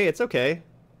 you were. Hey, it's okay.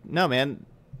 No, man,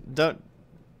 don't.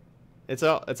 It's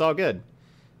all good.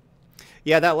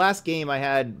 Yeah, that last game I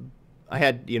had,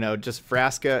 you know, just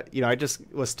Vraska. You know, I just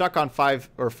was stuck on 5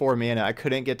 or 4 mana. I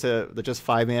couldn't get to the just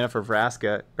 5 mana for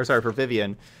Vraska, or sorry, for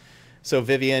Vivian. So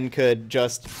Vivian could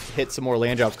just hit some more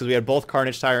land drops because we had both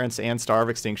Carnage Tyrants and Star of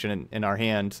Extinction in our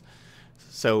hand.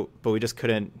 So, but we just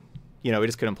couldn't, you know, we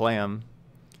just couldn't play them.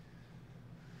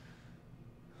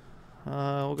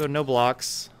 We'll go no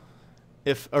blocks.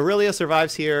 If Aurelia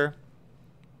survives here,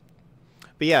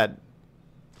 but yeah,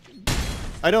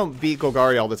 I don't beat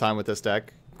Golgari all the time with this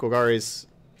deck. Golgari's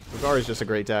just a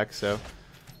great deck. So,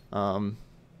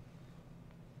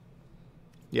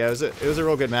 yeah, it was a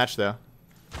real good match though.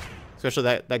 Especially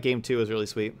that game 2 was really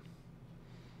sweet.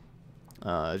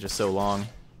 Just so long.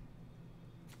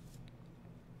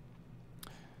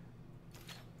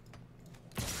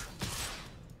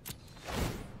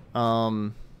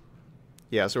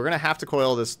 Yeah, so we're gonna have to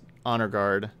coil this Honor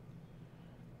Guard.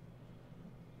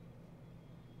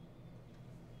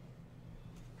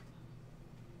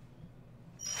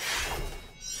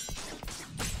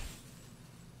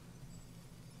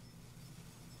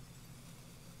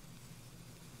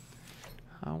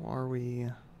 How are we?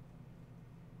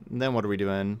 And then what are we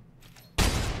doing?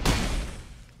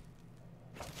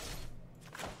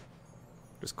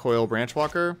 Just coil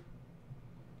Branchwalker.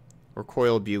 Or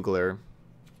Coil Bugler.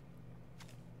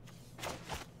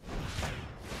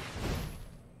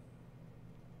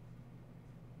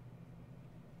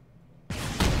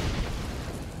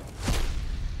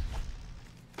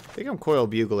 I think I'm Coil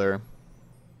Bugler.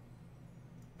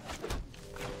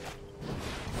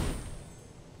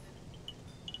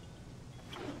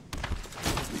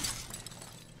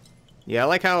 Yeah, I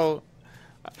like how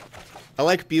I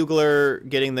like Bugler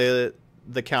getting the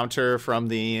counter from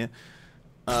the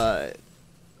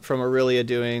from Aurelia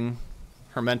doing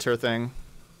her mentor thing,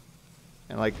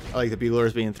 and I like the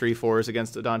Buglers being 3/4s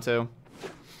against Adanto.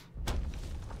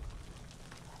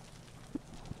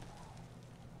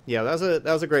 Yeah, that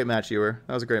was a great match, Ewer.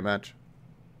 That was a great match.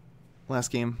 Last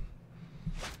game.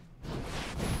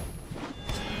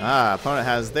 Ah, opponent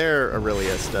has their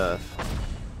Aurelia stuff.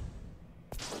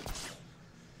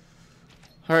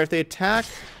 Alright, if they attack,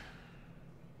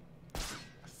 I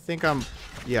think I'm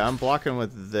blocking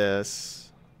with this.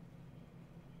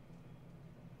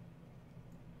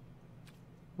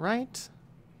 Right?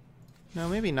 No,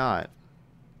 maybe not.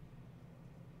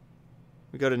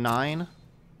 We go to 9.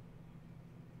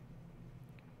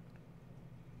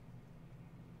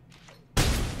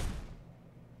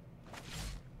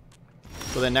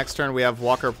 So then next turn we have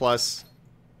Walker plus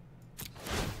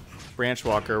Branch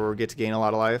Walker, where we get to gain a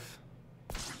lot of life.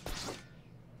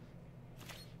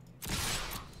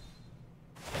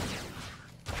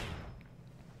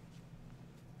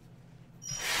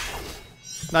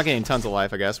 Not gaining tons of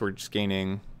life, I guess. We're just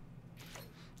gaining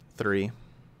 3.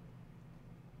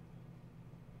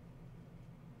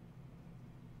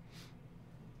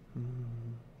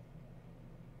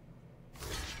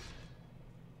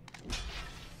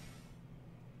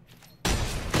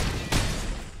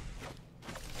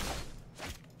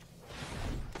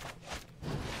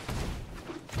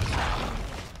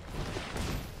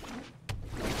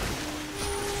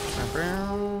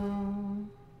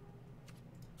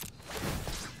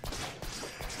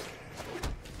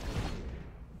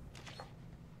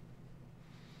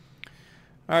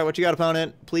 Alright, what you got,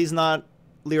 opponent? Please not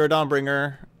Lyra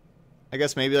Dawnbringer. I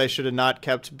guess maybe I should have not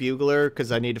kept Bugler, because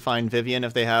I need to find Vivian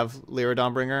if they have Lyra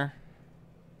Dawnbringer.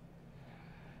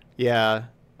 Yeah,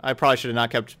 I probably should have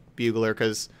not kept Bugler,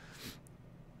 because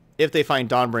if they find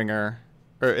Dawnbringer,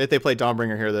 or if they play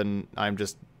Dawnbringer here, then I'm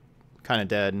just kind of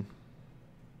dead.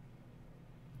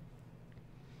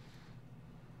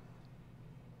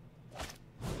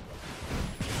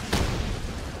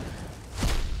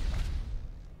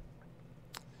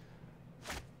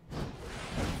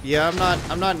 Yeah,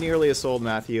 I'm not nearly as sold,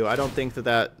 Matthew. I don't think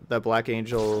that Black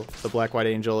Angel, the Black-White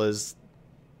Angel, is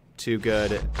too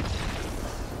good.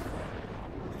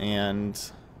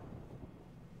 And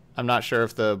I'm not sure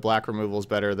if the black removal is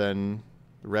better than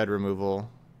red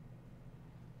removal.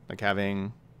 Like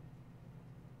having,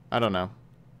 I don't know.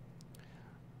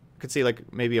 I could see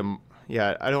like maybe a,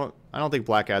 yeah, I don't think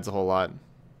black adds a whole lot,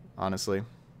 honestly.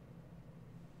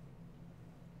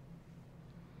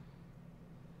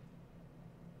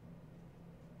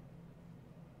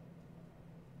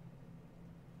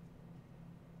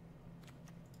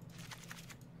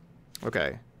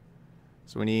 Okay,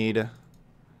 so we need,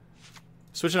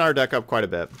 switching our deck up quite a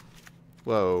bit.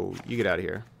 Whoa, you get out of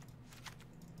here.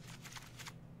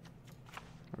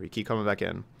 Or you keep coming back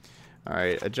in.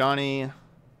 Alright, Ajani,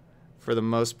 for the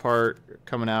most part,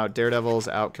 coming out. Daredevil's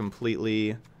out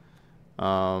completely.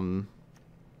 Bugler's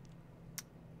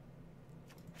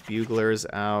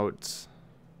out.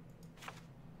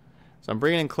 So I'm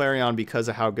bringing in Clarion because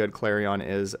of how good Clarion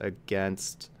is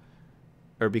against,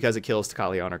 or because it kills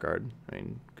Takali Honor Guard. I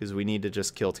mean, because we need to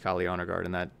just kill Takali Honor Guard,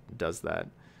 and that does that.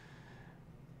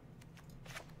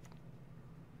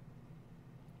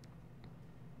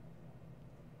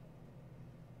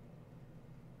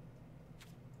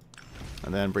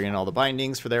 And then bring in all the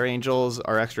bindings for their angels,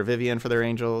 our extra Vivian for their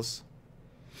angels.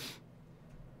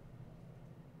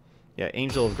 Yeah,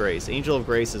 Angel of Grace. Angel of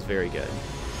Grace is very good.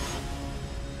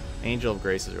 Angel of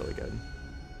Grace is really good.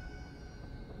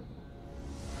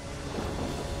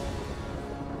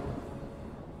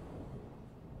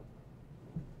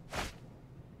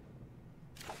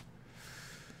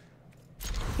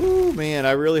 Ooh, man,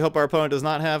 I really hope our opponent does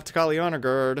not have Takali Honor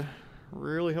Guard.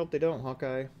 Really hope they don't,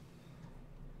 Hawkeye.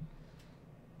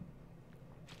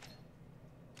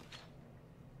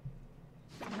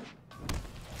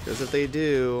 Because if they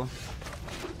do,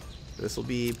 this will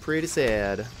be pretty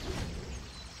sad.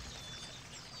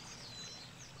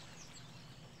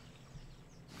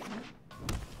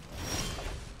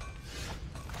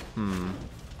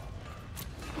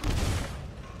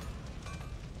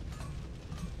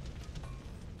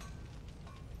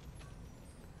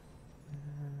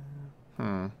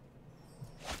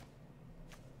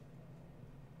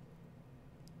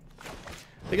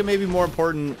 think it may be more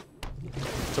important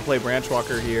to play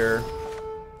Branchwalker here.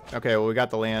 Okay, well, we got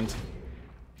the land.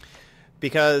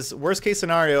 Because, worst case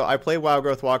scenario, I play Wild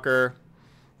Growth Walker,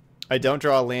 I don't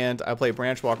draw a land, I play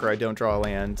Branchwalker, I don't draw a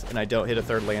land, and I don't hit a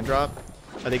third land drop.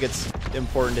 I think it's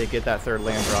important to get that third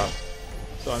land drop.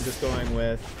 So I'm just going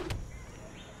with...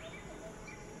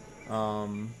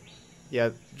 yeah,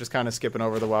 just kind of skipping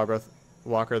over the Wild Growth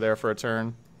Walker there for a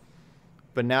turn.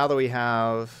 But now that we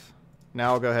have...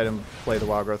 Now I'll go ahead and play the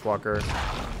Wild Growth Walker.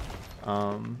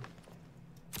 Now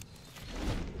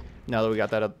that we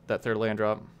got that third land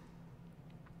drop.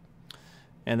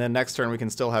 And then next turn we can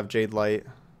still have Jade Light.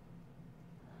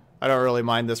 I don't really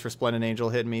mind this Resplendent Angel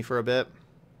hitting me for a bit.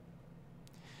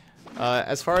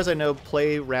 As far as I know,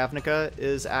 Play Ravnica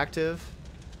is active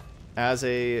as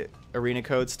a arena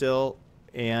code still.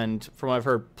 And from what I've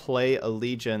heard, Play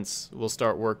Allegiance will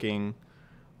start working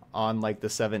on like the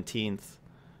 17th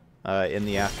in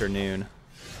the afternoon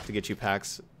to get you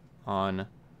packs on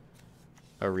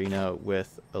arena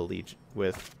with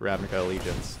Ravnica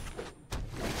Allegiance.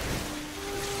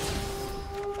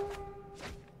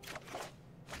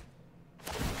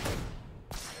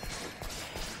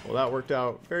 Well, that worked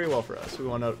out very well for us. We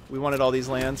wanted all these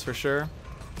lands for sure.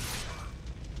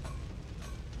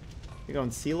 You going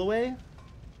Seal Away?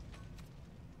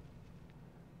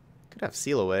 Could have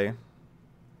Seal Away.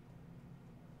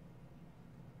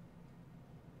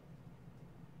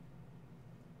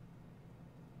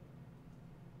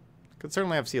 Could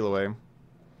certainly have Seal Away.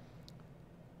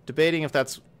 Debating if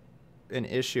that's an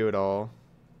issue at all.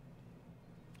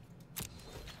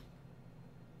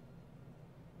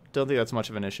 Don't think that's much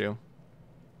of an issue.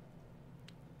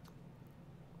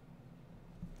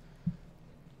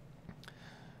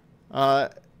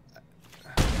 The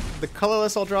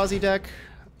colorless Eldrazi deck,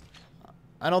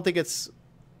 I don't think it's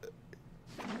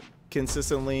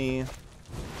consistent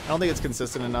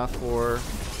enough for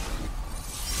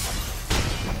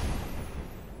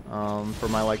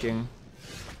my liking.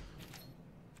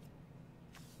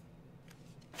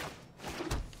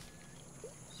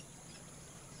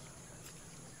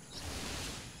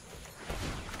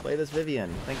 Play this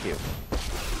Vivian. Thank you.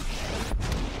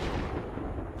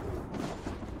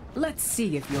 Let's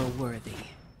see if you're worthy.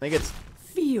 I think it's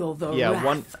Feel the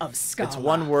wrath of Scala. It's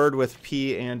one word with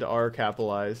P and R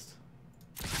capitalized.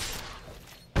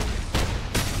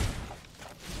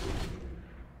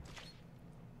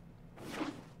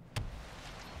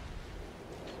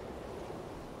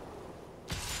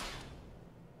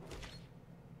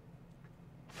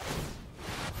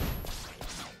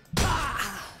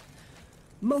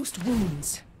 Most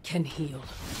wounds can heal.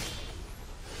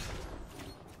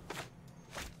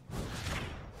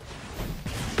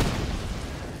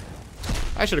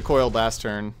 I should have coiled last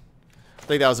turn. I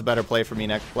think that was a better play for me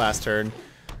last turn.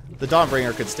 The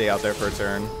Dawnbringer could stay out there for a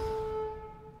turn.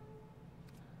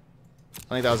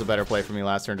 I think that was a better play for me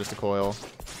last turn, just to coil.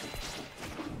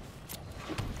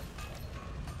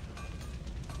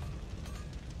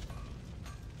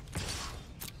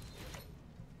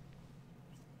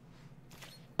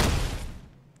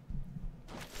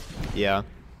 Yeah.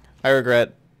 I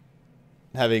regret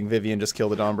having Vivian just kill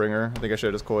the Dawnbringer. I think I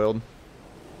should have just coiled.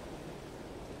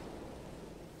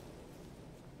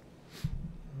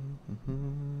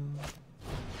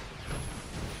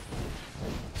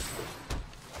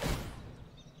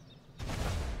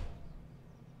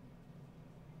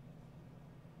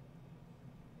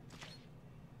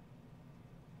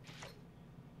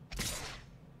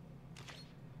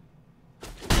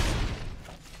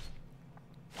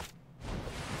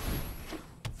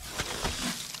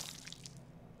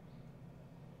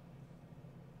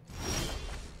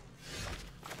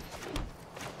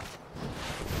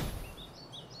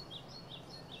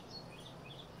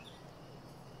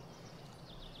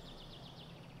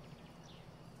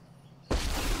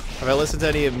 Have I listened to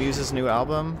any of Muse's new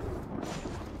album?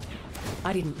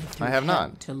 I didn't live through I have hell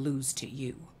not. to lose to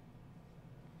you.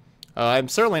 I'm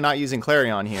certainly not using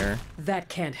Clarion here. That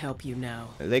can't help you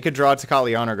now. They could draw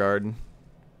Tecatli Honor Guard.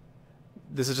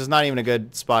 This is just not even a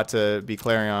good spot to be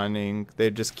Clarioning. They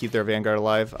just keep their Vanguard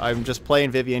alive. I'm just playing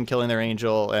Vivian, killing their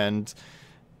Angel, and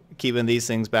keeping these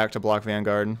things back to block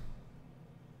Vanguard.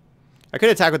 I could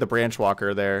attack with the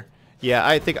Branchwalker there. Yeah,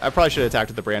 I think I probably should have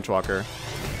attacked with the Branchwalker.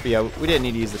 But yeah, we didn't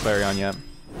need to use the Clarion yet.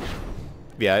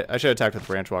 Yeah, I should have attacked with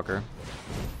the Branchwalker.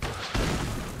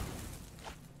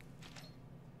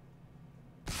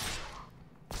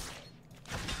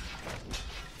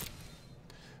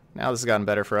 Now this has gotten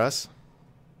better for us.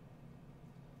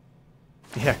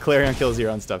 Yeah, Clarion kills your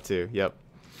own stuff too. Yep.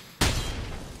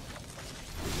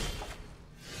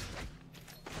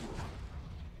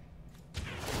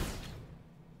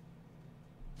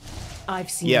 I've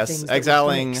seen Yes, things that would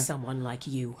exiling- break someone like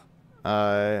you.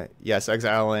 Yes,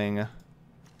 exiling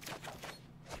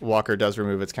Walker does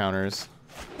remove its counters.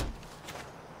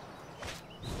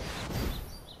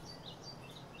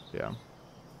 Yeah.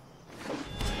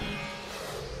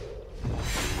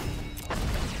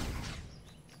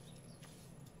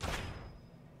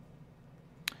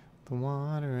 The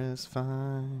water is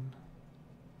fine.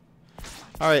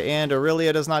 Alright, and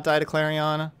Aurelia does not die to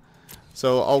Clarion.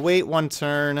 So I'll wait one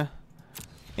turn,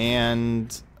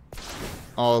 and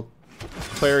I'll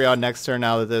Clarion next turn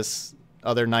now that this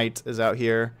other knight is out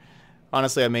here.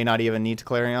 Honestly, I may not even need to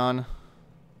Clarion.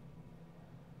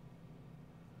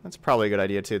 That's probably a good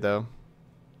idea too, though.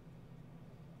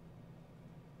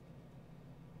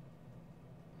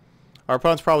 Our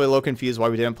opponent's probably a little confused why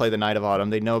we didn't play the Knight of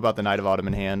Autumn. They know about the Knight of Autumn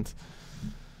in hand.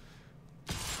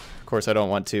 Of course, I don't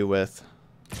want to with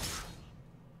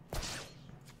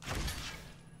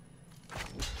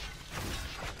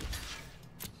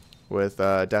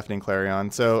Deafening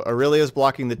Clarion. So Aurelia's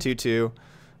blocking the 2/2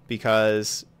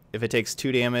 because if it takes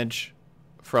 2 damage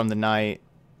from the Knight,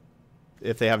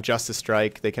 if they have Justice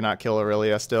Strike, they cannot kill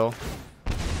Aurelia still.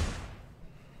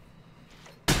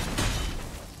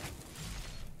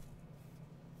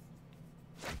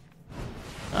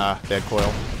 Ah, dead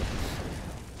coil.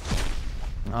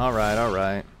 Alright,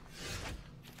 alright.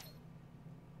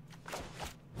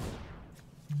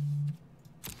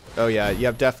 Oh yeah,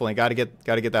 yep, definitely. Gotta get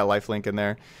that lifelink in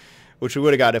there. Which we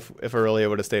would have got if Aurelia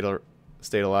would have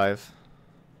stayed alive.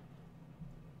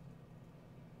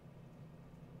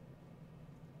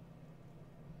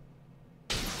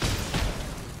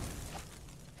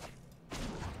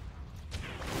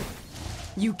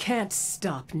 You can't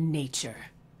stop nature.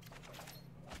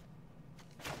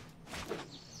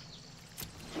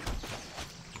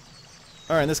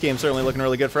 Alright, this game's certainly looking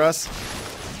really good for us.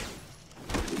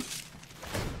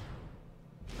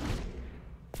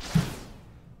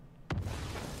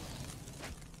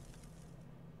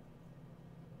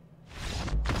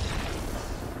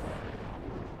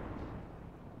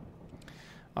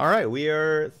 Alright, we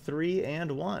are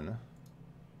 3-1.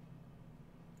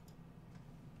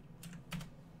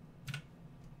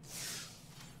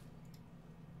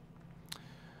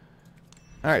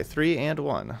 Alright,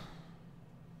 3-1.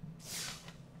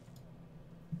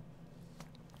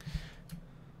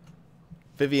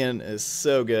 Vivian is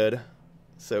so good.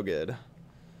 So good.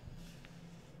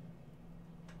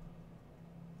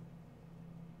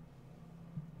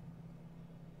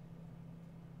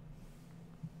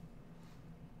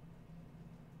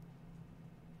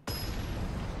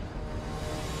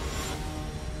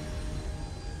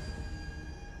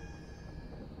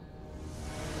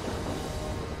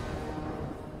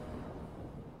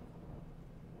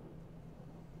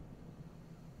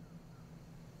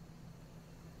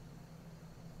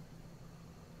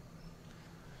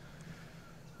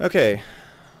 Okay.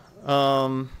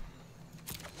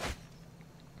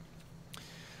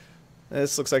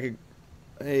 This looks like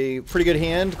a pretty good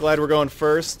hand. Glad we're going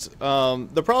first.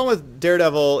 The problem with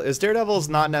Daredevil is Daredevil's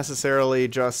not necessarily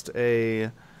just a...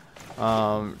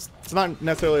 it's not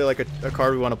necessarily like a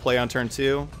card we want to play on turn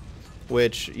 2,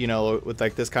 which, you know, with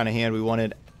like this kind of hand,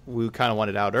 we kind of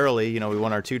wanted out early. You know, we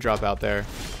want our 2-drop out there.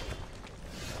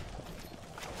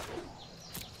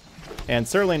 And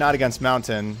certainly not against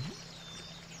Mountain.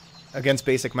 Against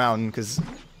basic Mountain, because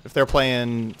if they're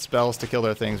playing spells to kill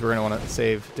their things, we're going to want to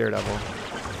save Daredevil.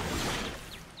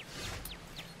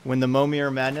 When the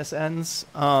Momir Madness ends,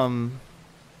 I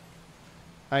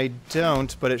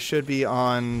don't, but it should be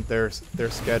on their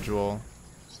schedule.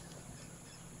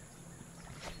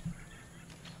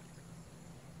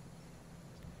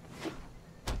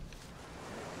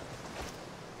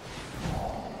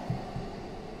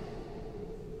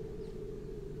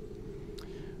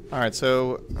 Alright,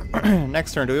 so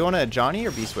next turn, do we want a Johnny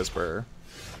or Beast Whisperer?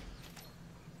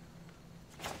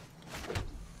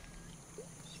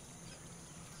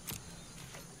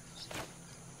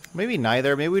 Maybe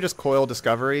neither. Maybe we just coil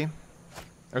Discovery.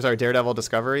 Or sorry, Daredevil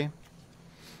Discovery.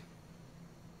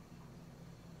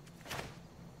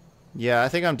 Yeah, I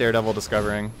think I'm Daredevil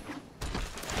Discovering.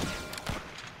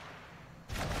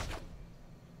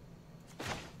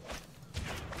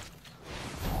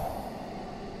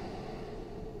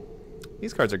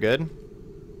 These cards are good.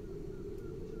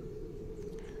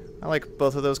 I like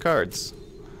both of those cards.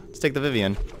 Let's take the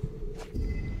Vivian.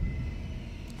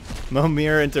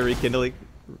 Momir into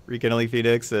Rekindling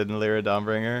Phoenix and Lyra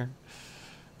Dawnbringer.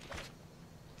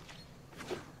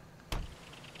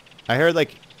 I heard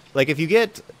like if you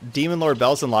get Demon Lord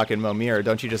Belsenlock in Momir,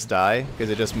 don't you just die?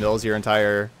 Because it just mills your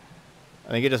entire...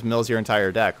 I think it just mills your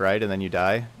entire deck, right? And then you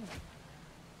die?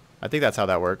 I think that's how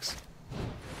that works.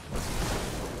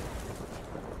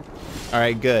 All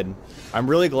right, good. I'm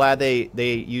really glad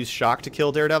they used shock to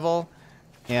kill Daredevil,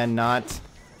 and not.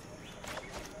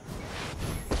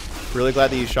 Really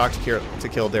glad they used shock to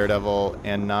kill Daredevil,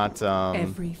 and not.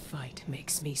 Every fight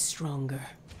makes me stronger.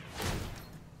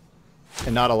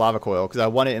 And not a lava coil, because I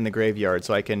want it in the graveyard,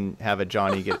 so I can have a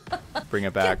Johnny bring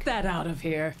it back. Get that out of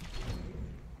here.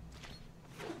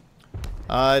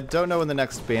 Don't know when the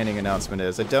next banning announcement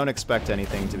is. I don't expect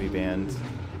anything to be banned.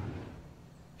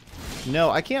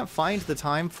 No, I can't find the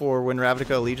time for when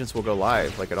Ravnica Allegiance will go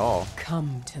live, like, at all.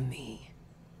 Come to me.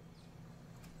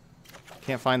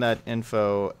 Can't find that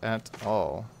info at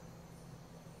all.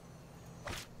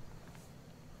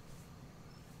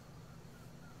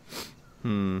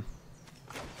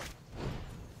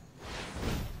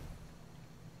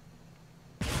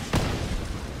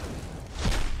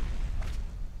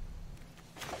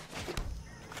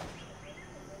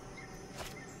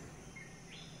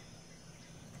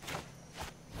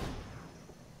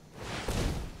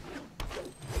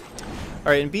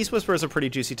 Alright, and Beast Whisperer is a pretty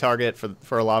juicy target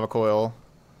for a lava coil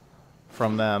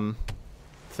from them.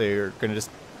 If they're gonna just...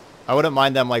 I wouldn't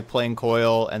mind them like playing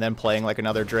coil and then playing like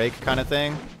another Drake kind of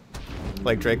thing.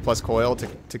 Like Drake plus coil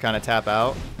to kind of tap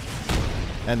out.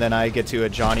 And then I get to a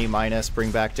Johnny minus,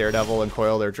 bring back Daredevil and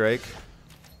coil their Drake.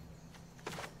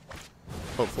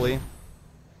 Hopefully.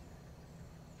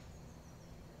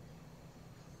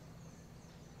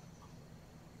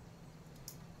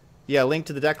 Yeah, link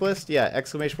to the deck list. Yeah,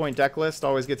 exclamation point deck list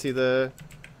always gets you the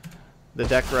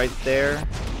deck right there.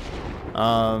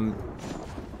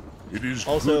 It is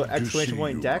Also, good to exclamation see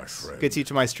point you, decks my friend. gets you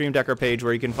to my Stream Decker page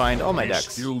where you can find all my We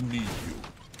decks. still need you.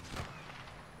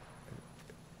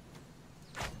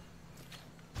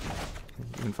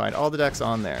 You can find all the decks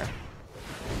on there.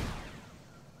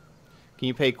 Can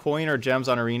you pay coin or gems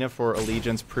on Arena for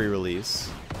Allegiance pre-release?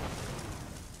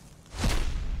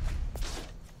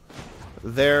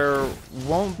 There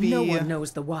won't be... No one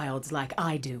knows the wilds like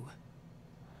I do.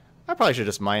 I probably should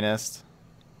just minus.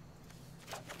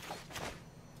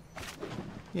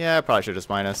 Yeah, I probably should just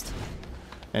minus.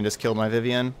 And just kill my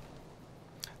Vivian.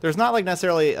 There's not like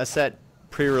necessarily a set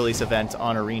pre-release event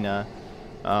on Arena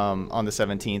on the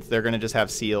 17th. They're going to just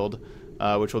have sealed,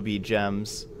 which will be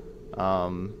gems.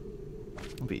 You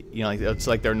know, it's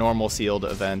like their normal sealed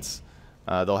events.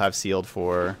 They'll have sealed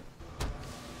for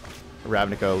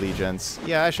Ravnica Allegiance.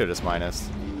 Yeah, I should have just minus.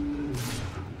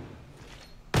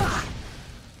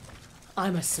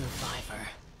 I'm a survivor.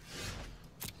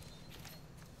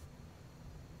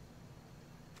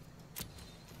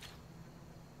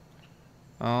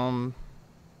 I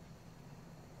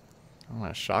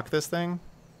want to shock this thing.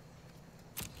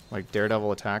 Like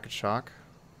Daredevil attack and shock.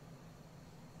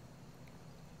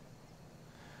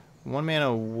 1 mana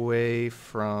away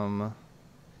from...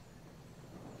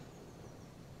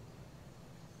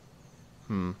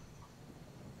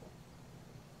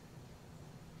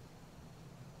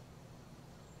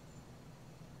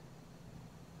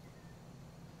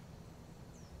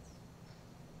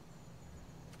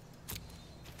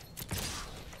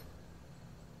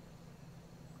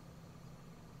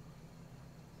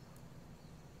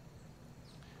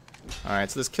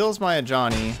 Alright, so this kills my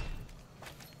Ajani.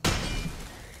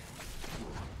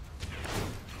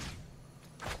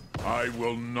 I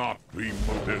will not be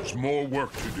moved. There's more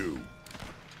work to do.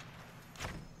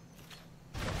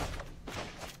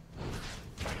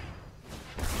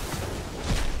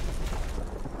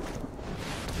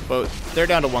 But they're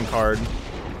down to 1 card.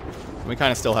 We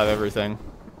kind of still have everything.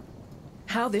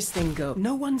 How this thing go?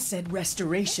 No one said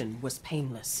restoration was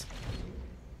painless.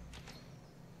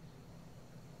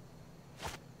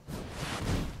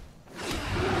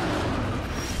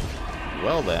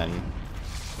 Well then.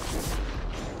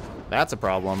 That's a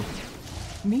problem.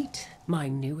 Meet my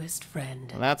newest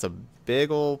friend. And that's a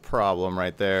big ol' problem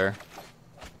right there.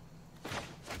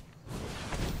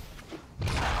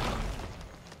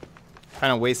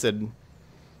 Kind of wasted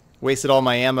all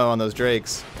my ammo on those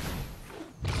Drakes.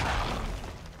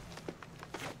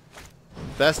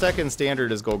 Best deck in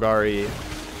Standard is Golgari.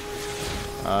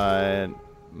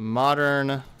 Modern,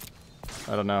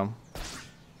 I don't know.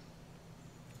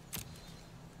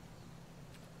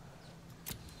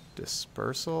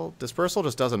 Dispersal? Dispersal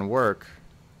just doesn't work.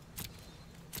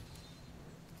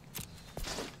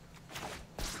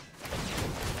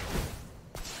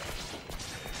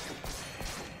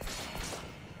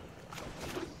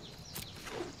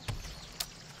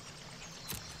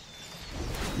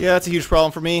 Yeah, that's a huge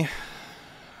problem for me.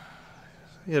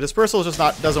 Yeah, Dispersal just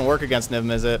doesn't work against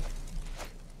Niv, is it?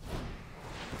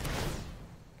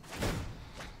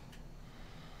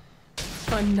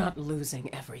 I'm not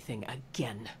losing everything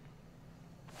again.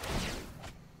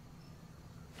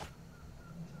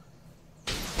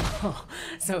 Oh,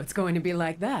 so it's going to be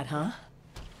like that, huh?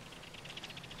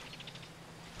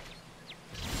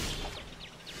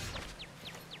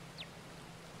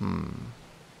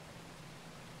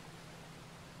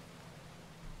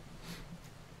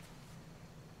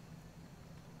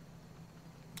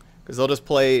 Because they'll just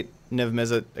play Niv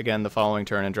Mizzet again the following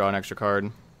turn and draw an extra card.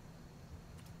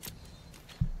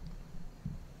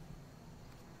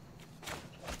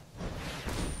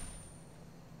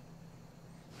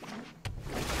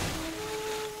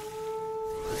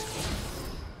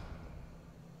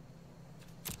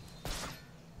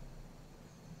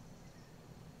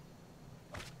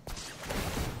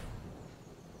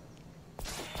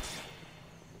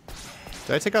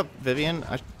 Did I take up Vivian?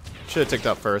 I should have ticked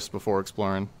up first before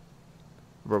exploring.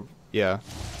 Yeah.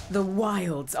 The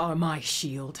wilds are my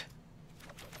shield.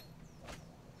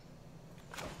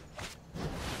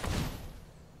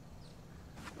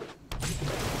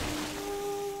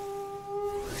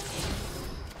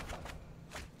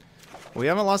 We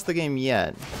haven't lost the game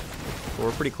yet, but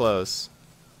we're pretty close.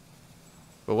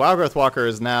 But Wildgrowth Walker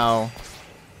is now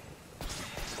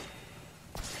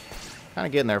kind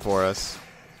of getting there for us.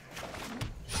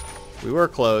 We were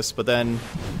close, but then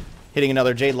hitting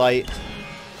another Jade Light.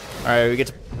 Alright, we get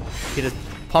to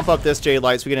pump up this Jade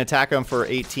Light so we can attack him for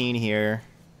 18 here.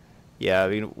 Yeah, I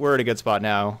mean, we're in a good spot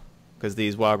now because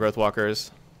these Wildgrowth Walkers.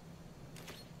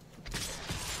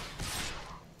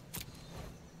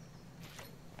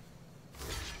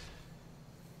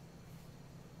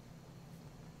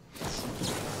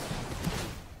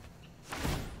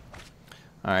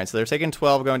 Alright, so they're taking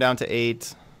 12, going down to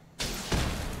 8.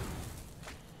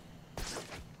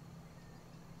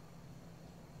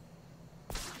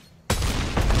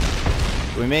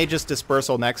 We may just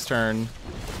dispersal next turn,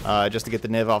 just to get the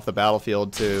Niv off the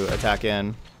battlefield to attack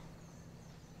in.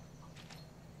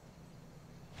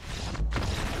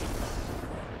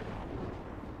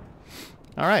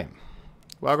 Alright.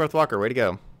 Wildgrowth Walker, way to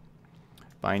go.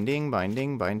 Binding,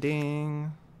 binding,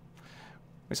 binding.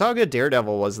 We saw how good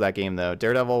Daredevil was that game, though.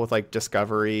 Daredevil with, like,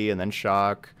 Discovery and then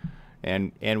Shock,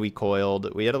 and we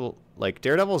coiled. We had a, like,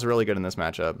 Daredevil's really good in this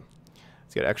matchup.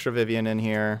 Let's get extra Vivian in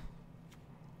here.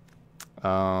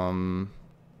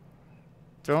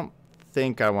 Don't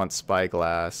think I want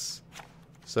Spyglass.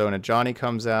 So when a Johnny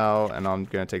comes out, and I'm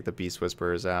going to take the Beast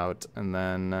Whisperers out, and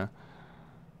then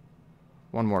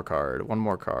one more card, one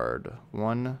more card,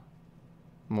 one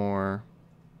more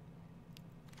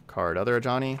card. Other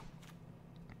Johnny?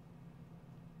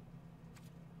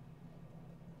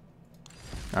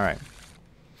 Alright.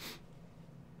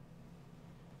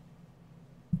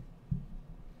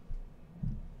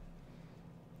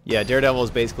 Yeah, Daredevil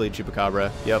is basically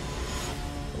Chupacabra. Yep.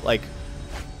 Like,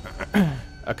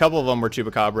 a couple of them were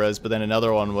Chupacabras, but then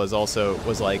another one was also,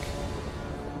 like,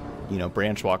 you know,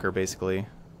 Branch Walker, basically.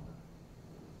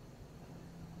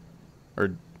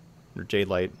 Or Jade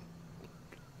Light.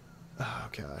 Oh,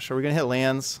 gosh. Are we going to hit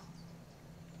lands?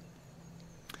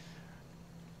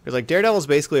 Because, like, Daredevil is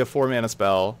basically a 4-mana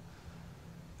spell.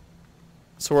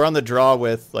 So we're on the draw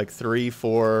with, like, 3,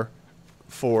 4,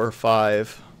 4,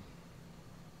 5.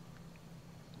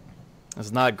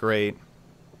 It's not great.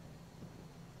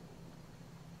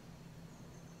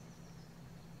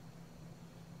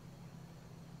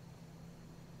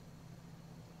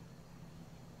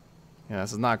 Yeah,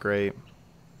 this is not great.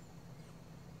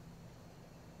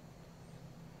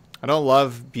 I don't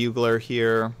love Bugler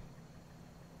here.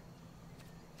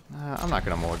 I'm not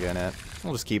going to mulligan it.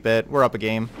 We'll just keep it. We're up a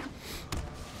game.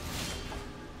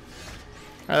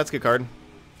 Alright, that's a good card.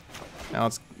 Now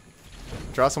let's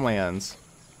draw some lands.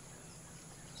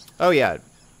 Oh, yeah.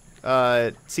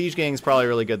 Siege Gang's probably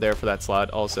really good there for that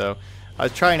slot also. I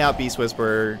was trying out Beast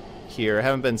Whisperer here. I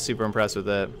haven't been super impressed with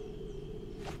it.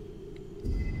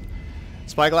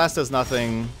 Spyglass does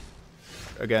nothing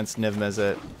against Niv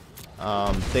Mizzet.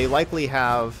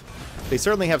 They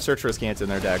certainly have Search for Askant in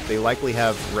their deck. They likely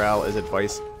have Ral as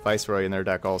Viceroy in their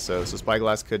deck also. So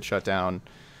Spyglass could shut down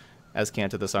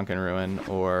Askant of the Sunken Ruin,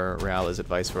 or Ral as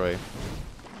Viceroy,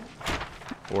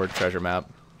 or Treasure Map.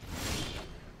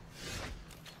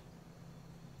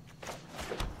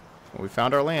 Well, we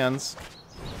found our lands.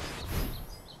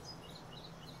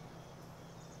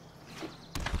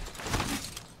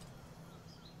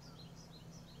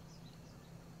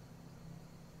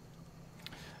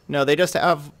 No, they just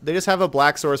have a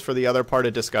black source for the other part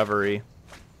of Discovery.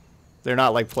 They're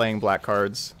not like playing black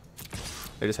cards.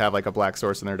 They just have like a black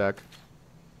source in their deck.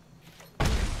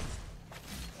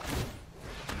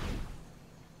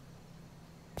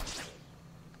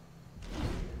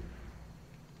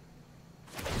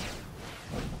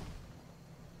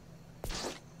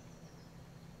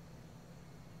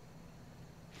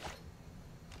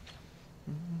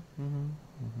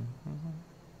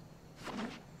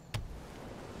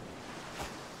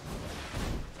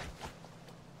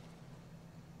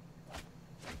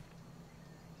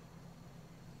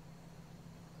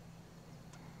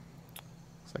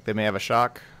 Looks like they may have a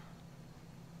shock.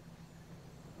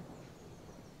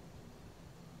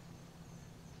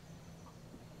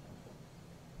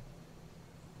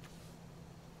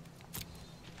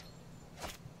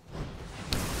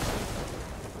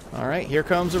 Alright, here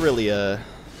comes Aurelia.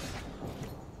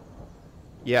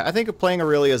 Yeah, I think playing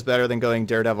Aurelia is better than going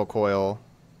Daredevil Coil.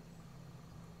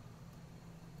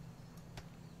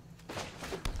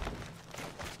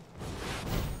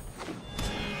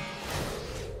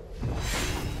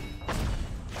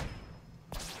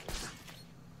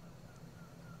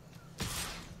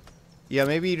 Yeah,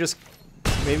 maybe you just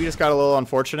got a little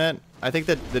unfortunate. I think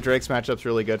that the Drake's matchup's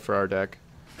really good for our deck.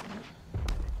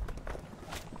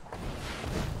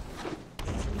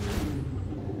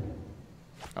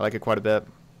 I like it quite a bit.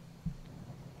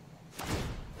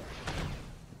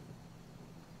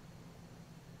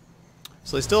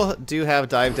 So they still do have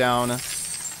dive down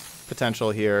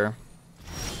potential here.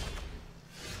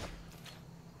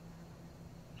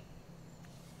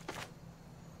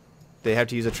 They have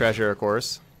to use a treasure, of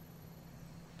course.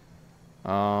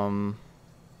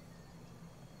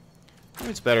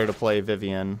 It's better to play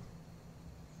Vivian.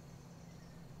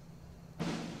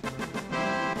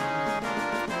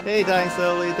 Hey, Dying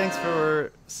Slowly, thanks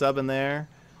for subbing there.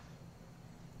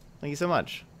 Thank you so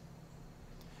much.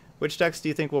 Which decks do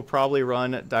you think will probably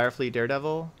run Direfleet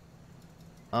Daredevil?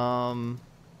 We'll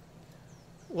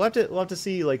have to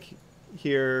see, like,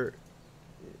 here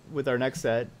with our next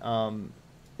set.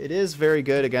 It is very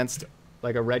good against,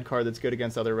 like, a red card that's good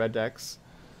against other red decks.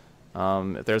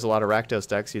 If there's a lot of Rakdos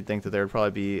decks, you'd think that there would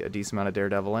probably be a decent amount of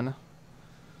Daredevil in.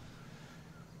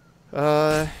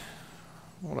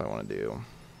 What do I want to do?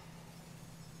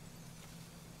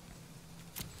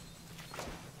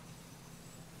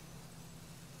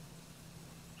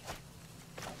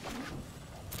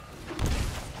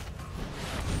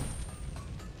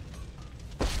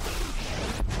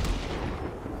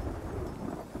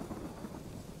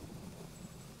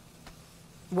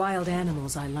 Wild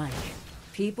animals I like.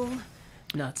 People,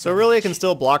 not so So really, I much. can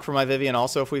still block for my Vivian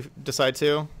also if we decide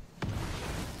to.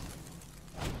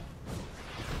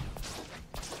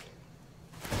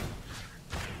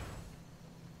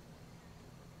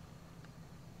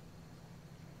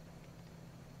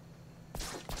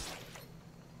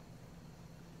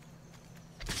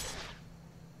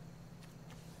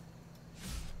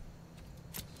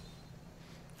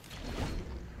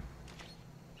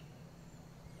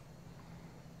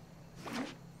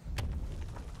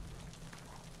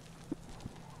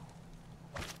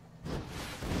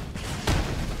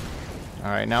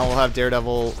 Alright, now we'll have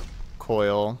Daredevil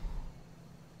Coil.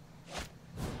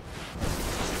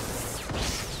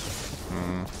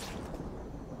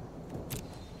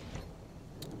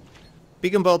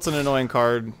 Beacon Bolt's an annoying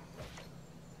card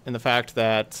in the fact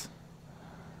that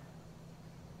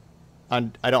I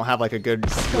don't have like a good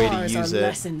way to Scars use are it.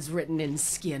 lessons written in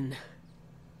skin.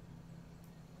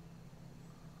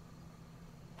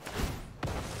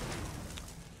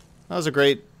 That was a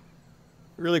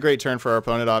really great turn for our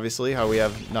opponent, obviously, how we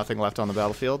have nothing left on the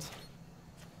battlefield.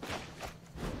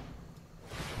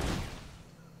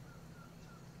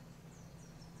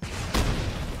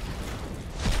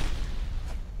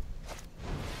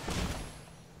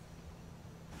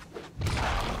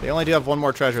 They only do have one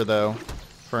more treasure, though,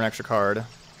 for an extra card.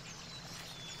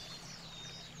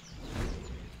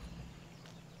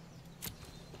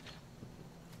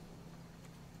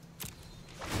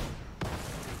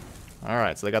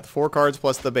 Alright, so they got the 4 cards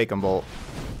plus the Bacon Bolt.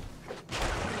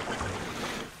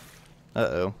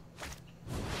 Uh-oh.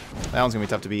 That one's gonna be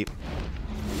tough to beat.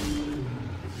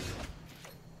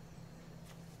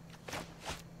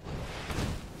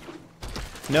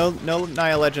 No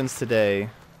Naya Legends today.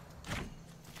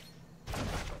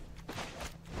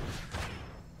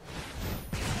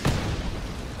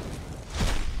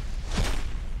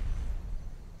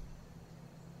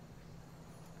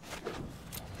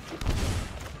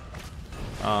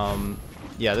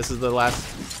 Yeah, this is the last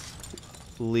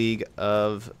league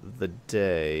of the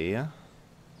day.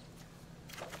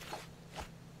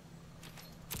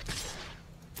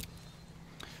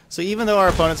 So even though our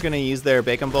opponent's going to use their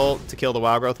Bacon Bolt to kill the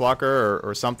Wild Growth Walker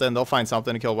or something, they'll find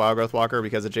something to kill Wild Growth Walker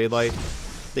because of Jade Light. I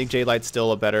think Jade Light's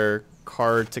still a better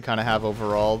card to kind of have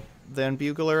overall than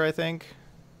Bugler, I think,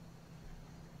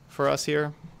 for us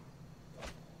here.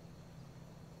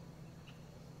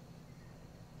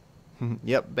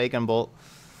 Yep, Bacon Bolt.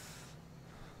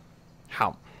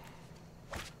 How?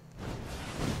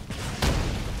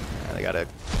 Yeah, they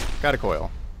got a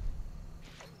coil.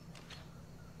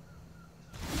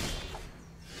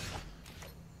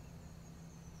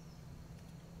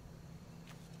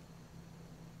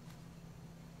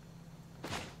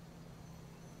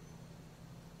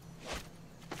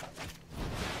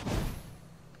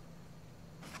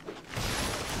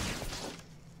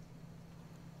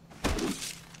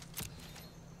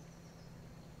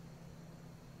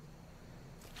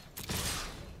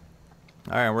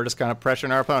 Alright, we're just kind of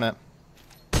pressuring our opponent.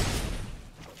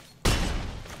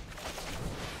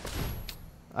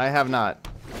 I have not,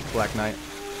 Black Knight.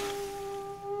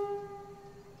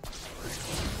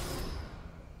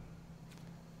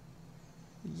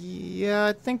 Yeah,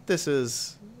 I think this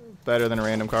is better than a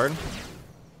random card.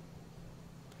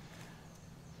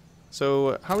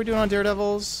 So, how are we doing on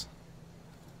Daredevils?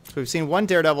 So we've seen one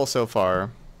Daredevil so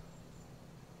far.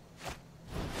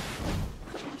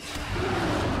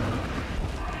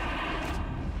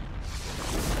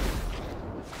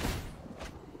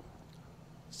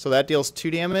 So that deals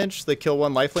 2 damage. They kill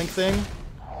 1 lifelink thing.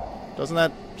 Doesn't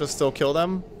that just still kill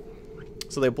them?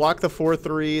 So they block the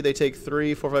 4/3. They take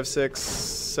 3, 4, 5, 6,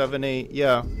 7, 8.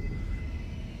 Yeah.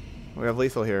 We have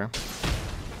lethal here.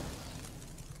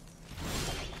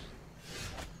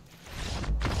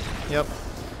 Yep.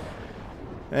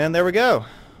 And there we go.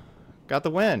 Got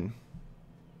the win.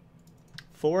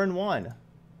 4-1.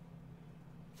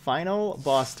 Final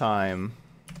boss time.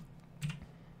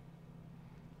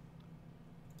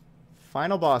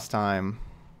 Final boss time.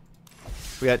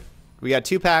 We got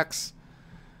 2 packs.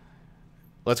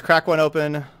 Let's crack one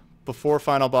open before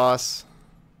final boss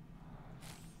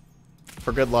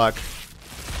for good luck,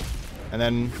 and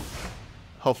then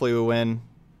hopefully we win,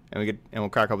 and we'll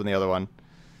crack open the other one.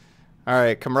 All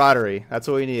right, camaraderie. That's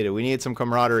what we needed. We need some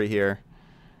camaraderie here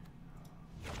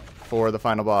for the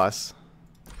final boss.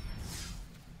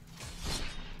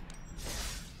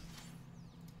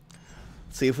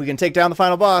 Let's see if we can take down the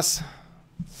final boss.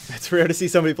 It's rare to see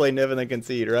somebody play Niv and then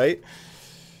concede, right?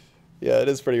 Yeah, it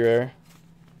is pretty rare.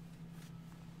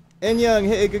 And Young,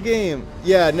 hey, good game.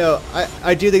 Yeah, no,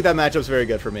 I do think that matchup's very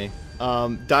good for me.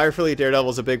 Direfully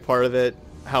Daredevil's a big part of it.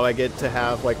 How I get to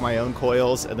have like my own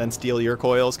coils and then steal your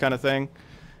coils kind of thing.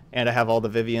 And I have all the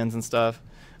Vivians and stuff.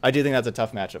 I do think that's a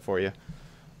tough matchup for you.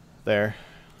 There.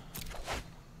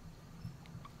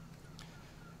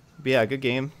 But yeah, good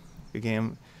game. Good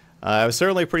game. I was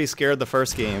certainly pretty scared the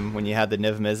first game when you had the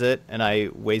Niv Mizzet, and I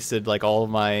wasted like all of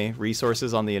my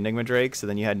resources on the Enigma Drakes, and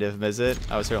then you had Niv Mizzet.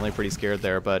 I was certainly pretty scared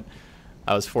there, but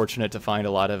I was fortunate to find a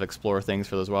lot of explore things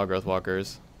for those Wild Growth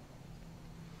Walkers.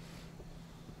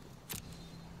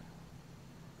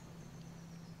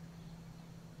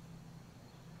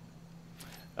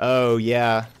 Oh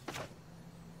yeah.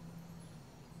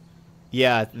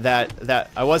 Yeah,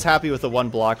 that I was happy with the 1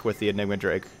 block with the Enigma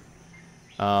Drake.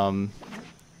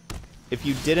 If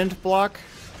you didn't block...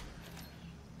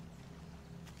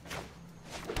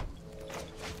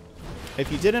 If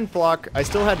you didn't block, I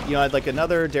still had, you know, I had like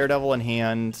another Daredevil in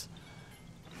hand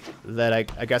that I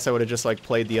guess I would have just like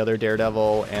played the other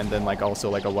Daredevil and then like also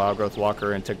like a Wild Growth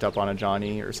Walker and ticked up on a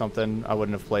Johnny or something. I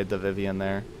wouldn't have played the Vivian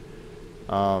there.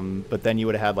 But then you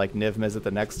would have had like Niv Miz at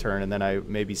the next turn, and then I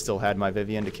maybe still had my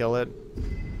Vivian to kill it.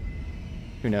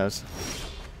 Who knows?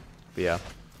 But yeah.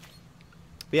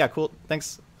 But yeah, cool.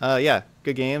 Thanks. Yeah,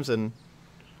 good games, and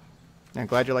yeah,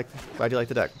 glad you like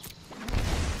the deck.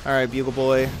 All right, Bugle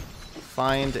Boy,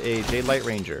 find a Jade Light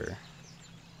Ranger.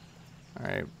 All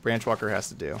right, Branch Walker has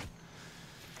to do.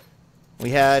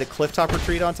 We had Clifftop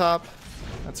Retreat on top.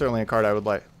 That's certainly a card I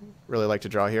would really like to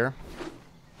draw here.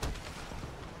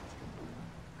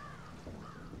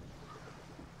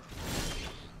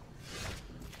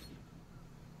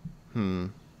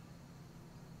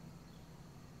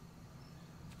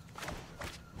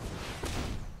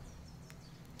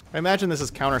 I imagine this is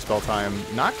counterspell time,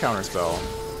 not counterspell.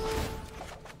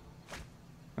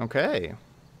 Okay.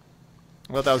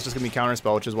 I thought that was just going to be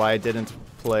counterspell, which is why I didn't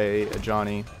play a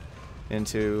Johnny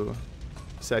into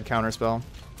said counterspell.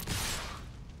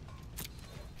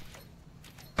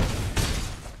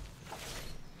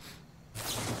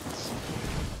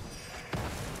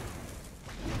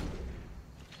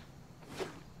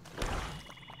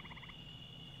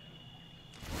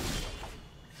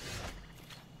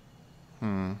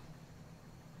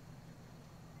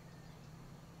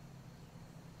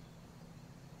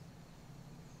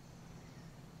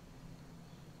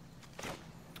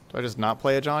 Do I just not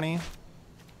play a Johnny?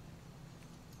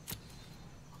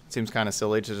 Seems kind of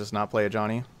silly to just not play a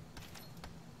Johnny.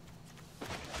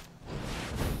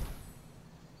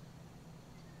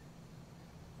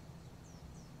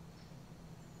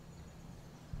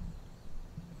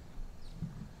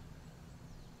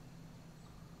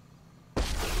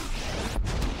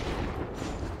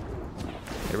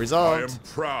 It resolved. I am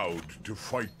proud to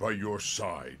fight by your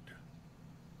side.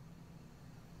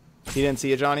 He didn't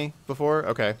see a Johnny before?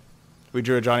 Okay. We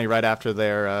drew a Johnny right after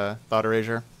their Thought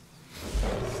Erasure.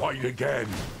 Fight again.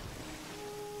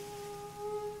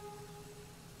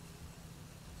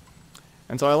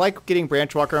 And so I like getting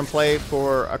Branch Walker in play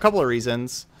for a couple of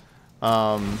reasons.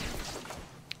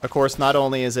 of course, not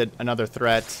only is it another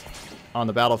threat on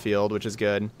the battlefield, which is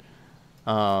good.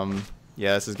 Yeah,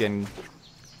 this is getting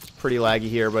pretty laggy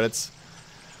here, but it's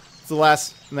the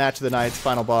last match of the night,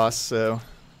 final boss, so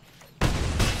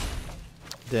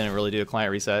didn't really do a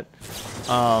client reset.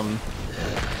 So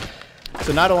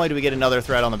not only do we get another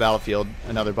threat on the battlefield,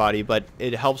 another body, but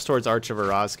it helps towards Arch of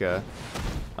Araska.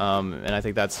 And I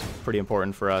think that's pretty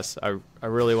important for us. I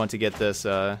really want to get this,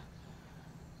 really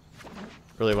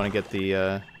want to get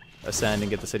the Ascend and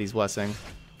get the City's Blessing.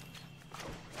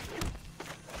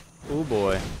 Oh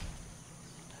boy.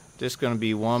 Just gonna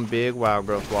be one big Wild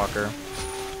Growth Walker.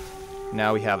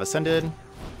 Now we have Ascended.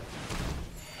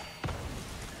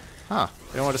 Huh.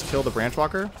 They don't want to just kill the Branch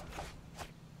Walker?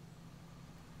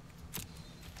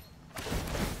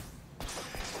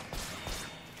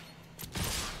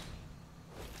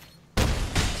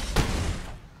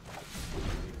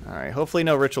 Alright, hopefully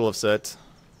no Ritual of Soot.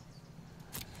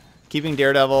 Keeping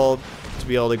Daredevil to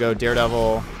be able to go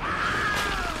Daredevil.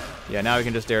 Yeah, now we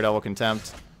can just Daredevil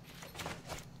Contempt.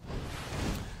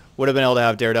 Would have been able to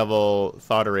have Daredevil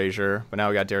Thought Erasure, but now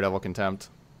we got Daredevil Contempt.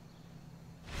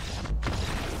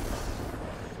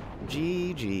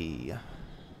 GG.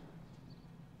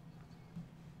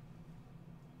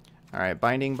 Alright,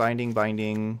 binding, binding,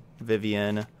 binding,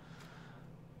 Vivian.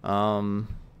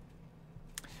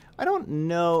 I don't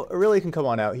know. Really can come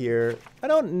on out here. I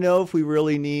don't know if we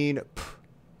really need...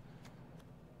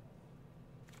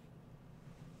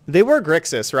 They were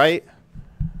Grixis, right?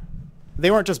 They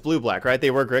weren't just blue-black, right?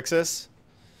 They were Grixis.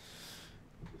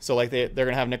 So, like, they're going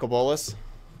to have Nicol Bolas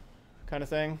kind of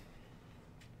thing.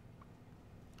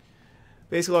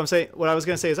 Basically, what I was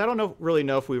going to say is I don't really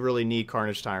know if we really need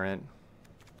Carnage Tyrant.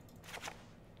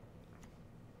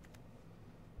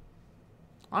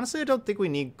 Honestly, I don't think we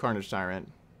need Carnage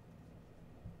Tyrant.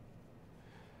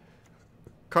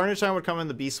 Carnage Tyrant would come in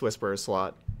the Beast Whisperer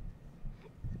slot.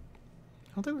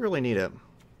 I don't think we really need it.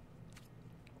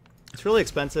 It's really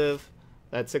expensive.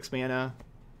 That's 6 mana.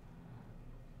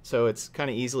 So it's kind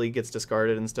of easily gets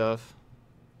discarded and stuff.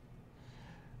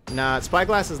 Nah,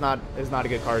 Spyglass is not a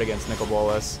good card against Nicol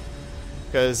Bolas.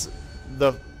 Because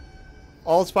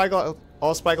all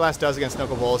Spyglass does against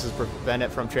Nicol Bolas is prevent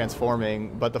it from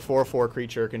transforming, but the 4/4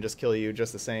 creature can just kill you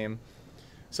just the same.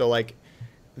 So like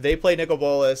they play Nicol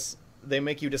Bolas, they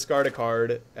make you discard a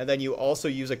card, and then you also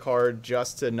use a card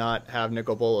just to not have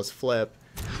Nicol Bolas flip.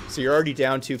 So you're already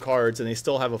down 2 cards, and they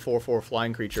still have a 4/4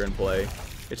 flying creature in play.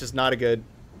 It's just not a good.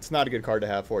 It's not a good card to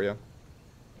have for you.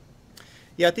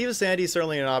 Yeah, Thief of Sanity is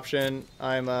certainly an option.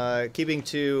 I'm keeping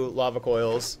 2 Lava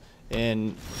Coils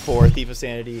in for Thief of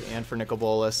Sanity and for Nicol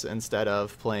Bolas instead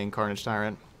of playing Carnage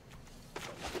Tyrant.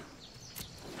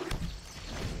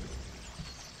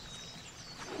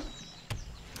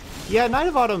 Yeah, Knight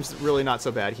of Autumn's really not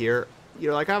so bad here. You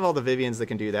know, like I have all the Vivians that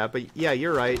can do that, but yeah,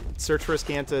 you're right. Search for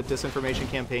Scanta, Disinformation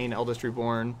Campaign, Eldest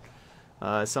Reborn.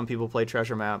 Some people play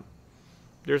Treasure Map.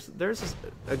 There's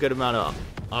a good amount of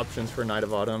options for Knight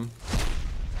of Autumn.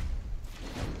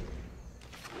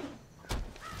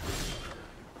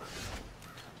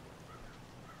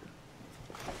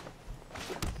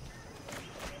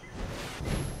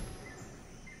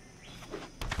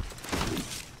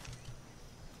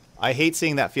 I hate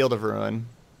seeing that Field of Ruin.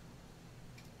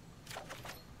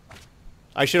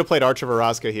 I should have played Arch of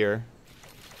Araska here.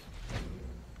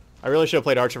 I really should have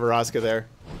played Arch of Araska there.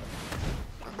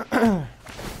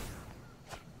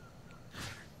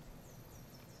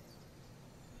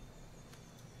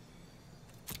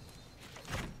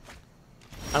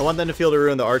 I want them to Field of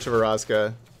Ruin the Arch of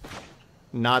Araska,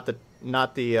 not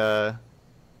the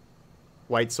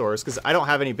white source, because I don't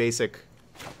have any basic.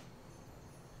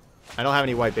 I don't have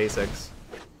any white basics.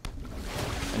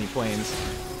 Any planes.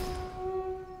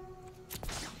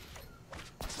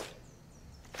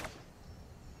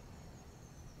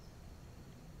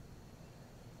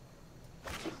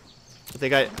 I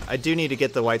think I do need to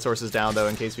get the white sources down though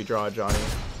in case we draw a Johnny.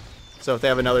 So if they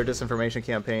have another Disinformation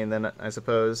Campaign, then I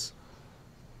suppose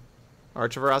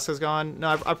Arch of Araska's gone. No,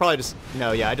 I probably just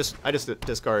yeah. I just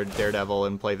discard Daredevil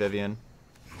and play Vivian.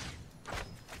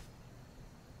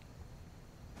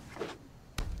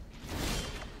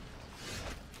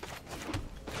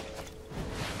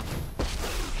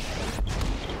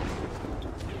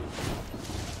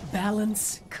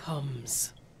 Balance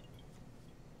comes.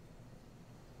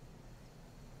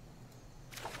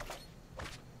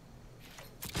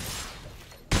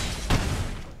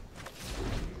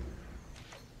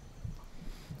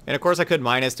 And of course I could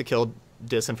minus to kill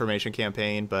Disinformation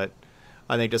Campaign, but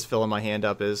I think just filling my hand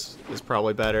up is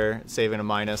probably better. Saving a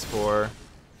minus for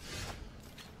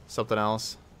something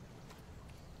else.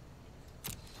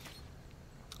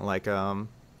 Like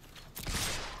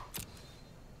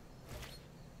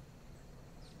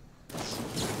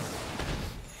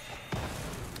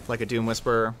like a Doom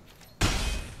Whisperer.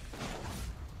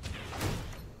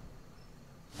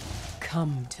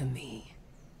 Come to me.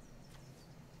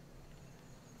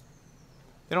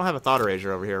 They don't have a Thought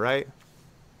Eraser over here, right?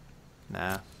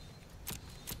 Nah.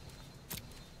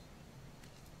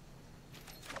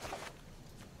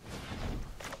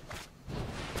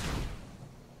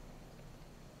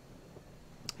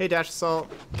 Hey, Dash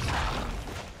Assault.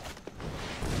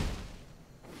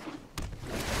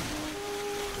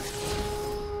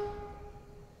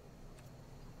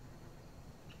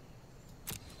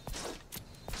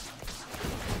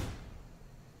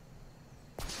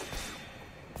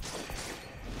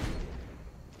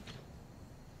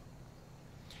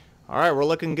 Alright, we're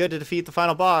looking good to defeat the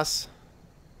final boss. So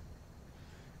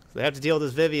they have to deal with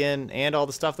this Vivian and all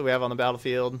the stuff that we have on the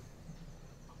battlefield.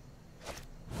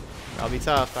 That'll be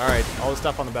tough. Alright, all the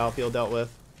stuff on the battlefield dealt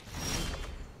with.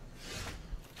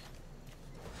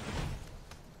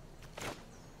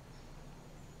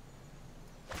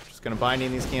 Just gonna bind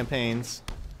in these campaigns.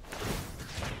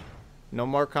 No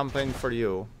more campaign for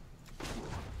you.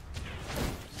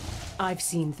 I've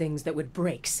seen things that would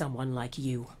break someone like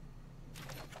you.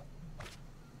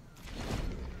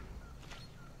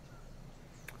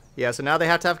 Yeah, so now they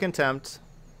have to have contempt.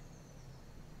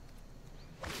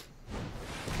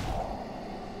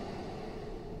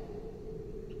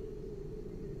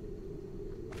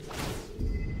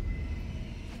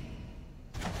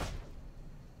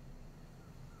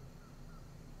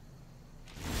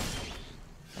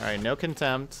 Alright, no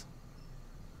contempt.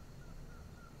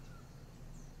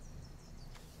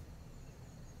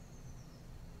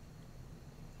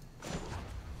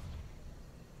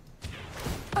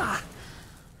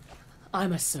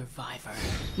 I'm a survivor.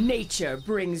 Nature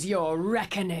brings your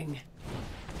reckoning.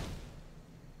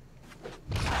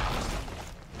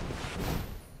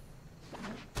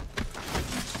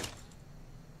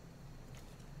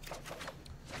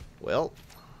 Well.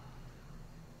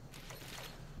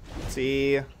 Let's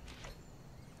see.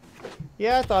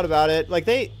 Yeah, I thought about it. Like,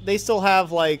 they still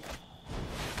have, like,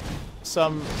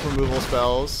 some removal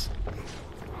spells.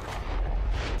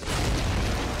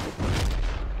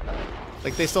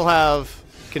 Like, they still have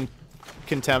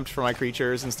contempt for my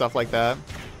creatures and stuff like that.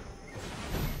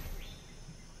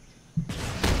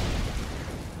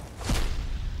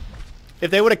 If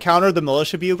they would have countered the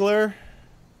Militia Bugler,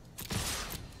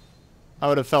 I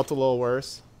would have felt a little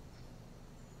worse.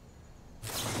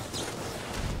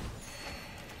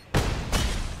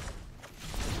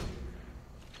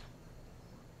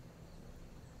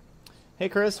 Hey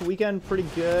Chris, weekend pretty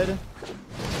good.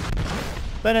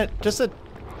 Bennett, just a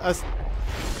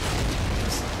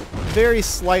very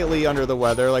slightly under the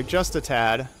weather, like just a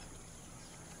tad.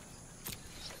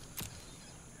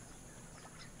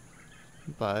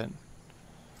 But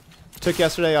took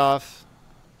yesterday off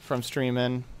from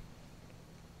streaming.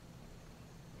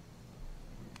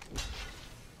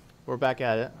 We're back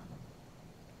at it.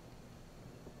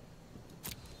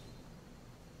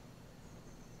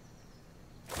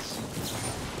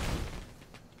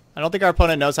 I don't think our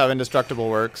opponent knows how indestructible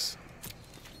works.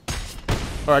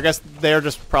 Or I guess they're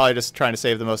just probably just trying to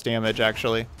save the most damage,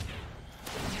 actually.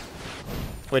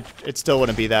 Which, it still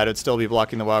wouldn't be that. It would still be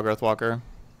blocking the Wild Growth Walker.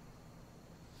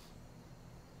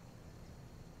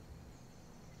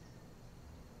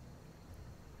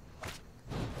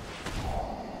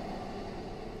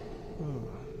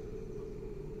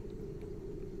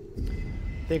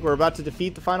 I think we're about to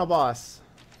defeat the final boss.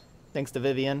 Thanks to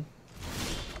Vivian.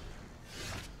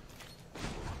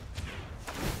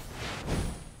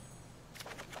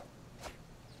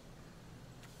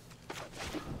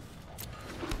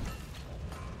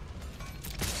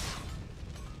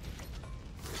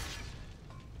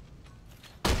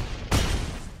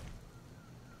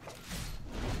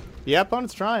 Yeah,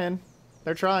 opponent's trying.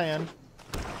 They're trying.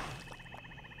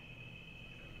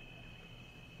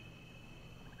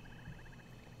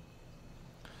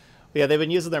 Yeah, they've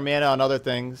been using their mana on other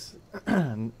things.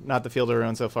 Not the Field of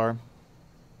Ruin so far.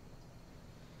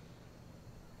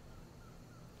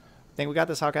 Think we got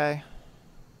this, Hawkeye?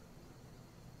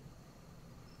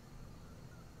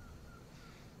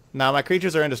 Now my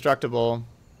creatures are indestructible.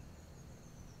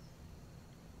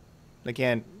 They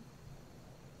can't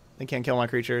kill my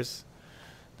creatures.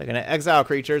 They're gonna exile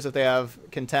creatures if they have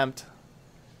contempt.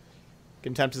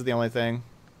 Contempt is the only thing.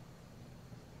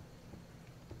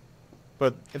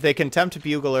 But if they contempt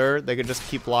Bugler, they could just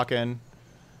keep blocking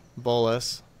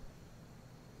Bolus.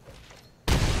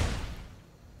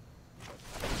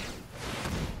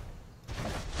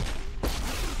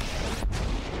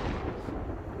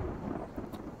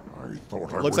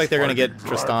 Looks like they're gonna get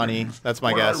Tristani. That's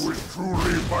my guess. I was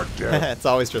truly but death It's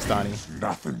always Tristani. means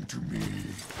nothing to me.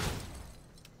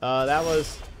 That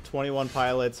was 21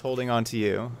 pilots holding on to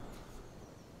you.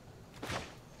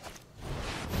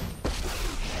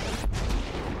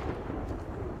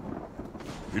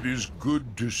 It is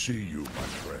good to see you, my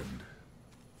friend.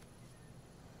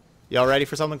 Y'all ready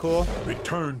for something cool?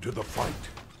 Return to the fight.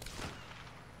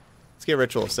 Let's get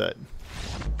Ritual Soot.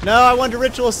 No, I wanted to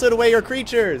Ritual Soot away your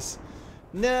creatures.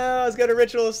 No, I was gonna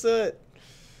Ritual Soot.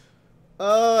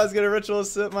 Oh, I was gonna Ritual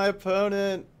Soot my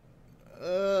opponent.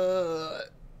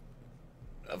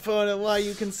 Opponent, why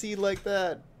you concede like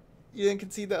that? You didn't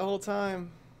concede that whole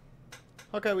time.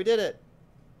 Okay, we did it.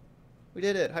 We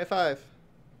did it. High five.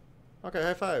 Okay,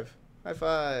 high five. High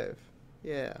five.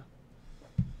 Yeah.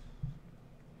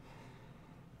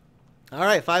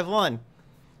 Alright, 5-1.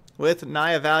 With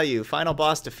Naya value. Final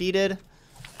boss defeated.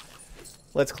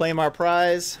 Let's claim our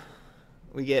prize.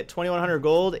 We get 2,100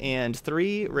 gold and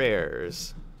 3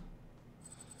 rares.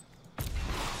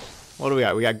 What do we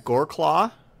got? We got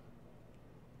Goreclaw.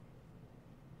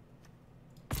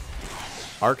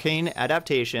 Arcane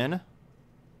Adaptation.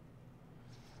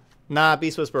 Nah,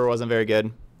 Beast Whisperer wasn't very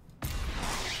good.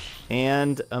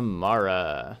 And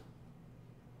Amara.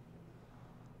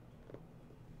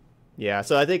 Yeah,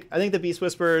 so I think the Beast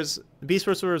Whisperers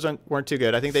weren't too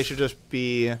good. I think they should just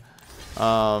be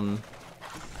I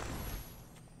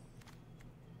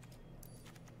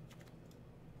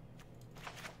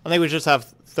think we just have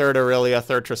third Aurelia,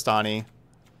 third Tristani.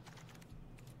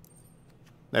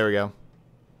 There we go.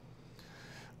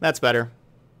 That's better.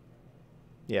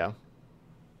 Yeah.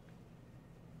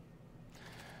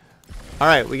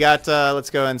 Alright, we got, let's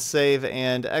go and save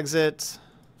and exit.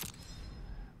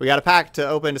 We got a pack to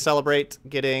open to celebrate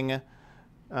getting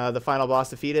the final boss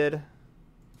defeated.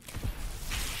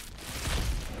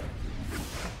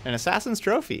 An Assassin's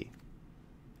Trophy.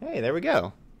 Hey, there we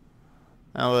go.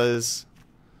 That was,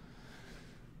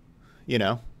 you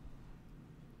know,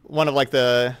 one of like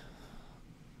the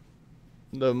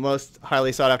most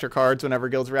highly sought after cards whenever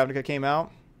Guilds of Ravnica came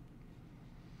out.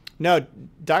 No,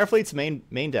 Direfleet's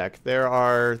main deck. There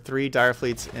are 3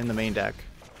 Direfleets in the main deck.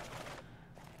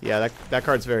 Yeah, that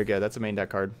card's very good. That's a main deck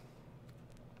card.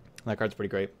 That card's pretty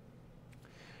great.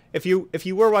 If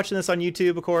you were watching this on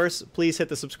YouTube, of course, please hit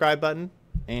the subscribe button.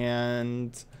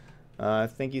 And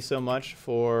thank you so much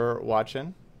for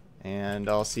watching. And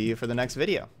I'll see you for the next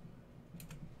video.